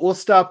we'll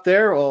stop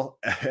there.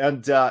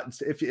 And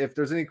if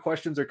there's any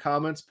questions or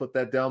comments, put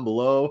that down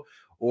below,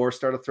 or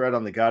start a thread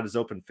on the God is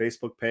Open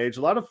Facebook page.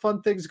 A lot of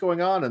fun things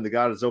going on in the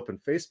God is Open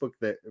Facebook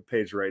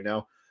page right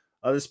now.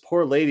 This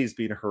poor lady's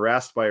being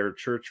harassed by her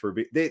church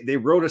they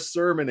wrote a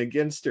sermon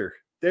against her.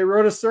 They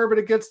wrote a sermon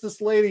against this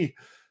lady.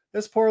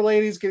 This poor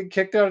lady's getting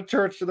kicked out of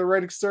church, and they're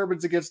writing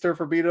sermons against her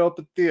for being an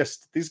open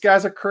theist. These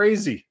guys are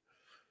crazy.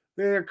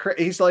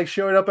 He's like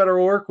showing up at her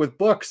work with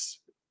books.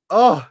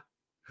 Oh,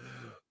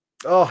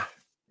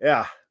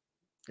 yeah.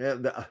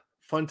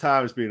 Fun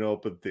times being an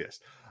open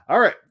theist. All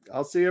right.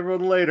 I'll see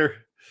everyone later.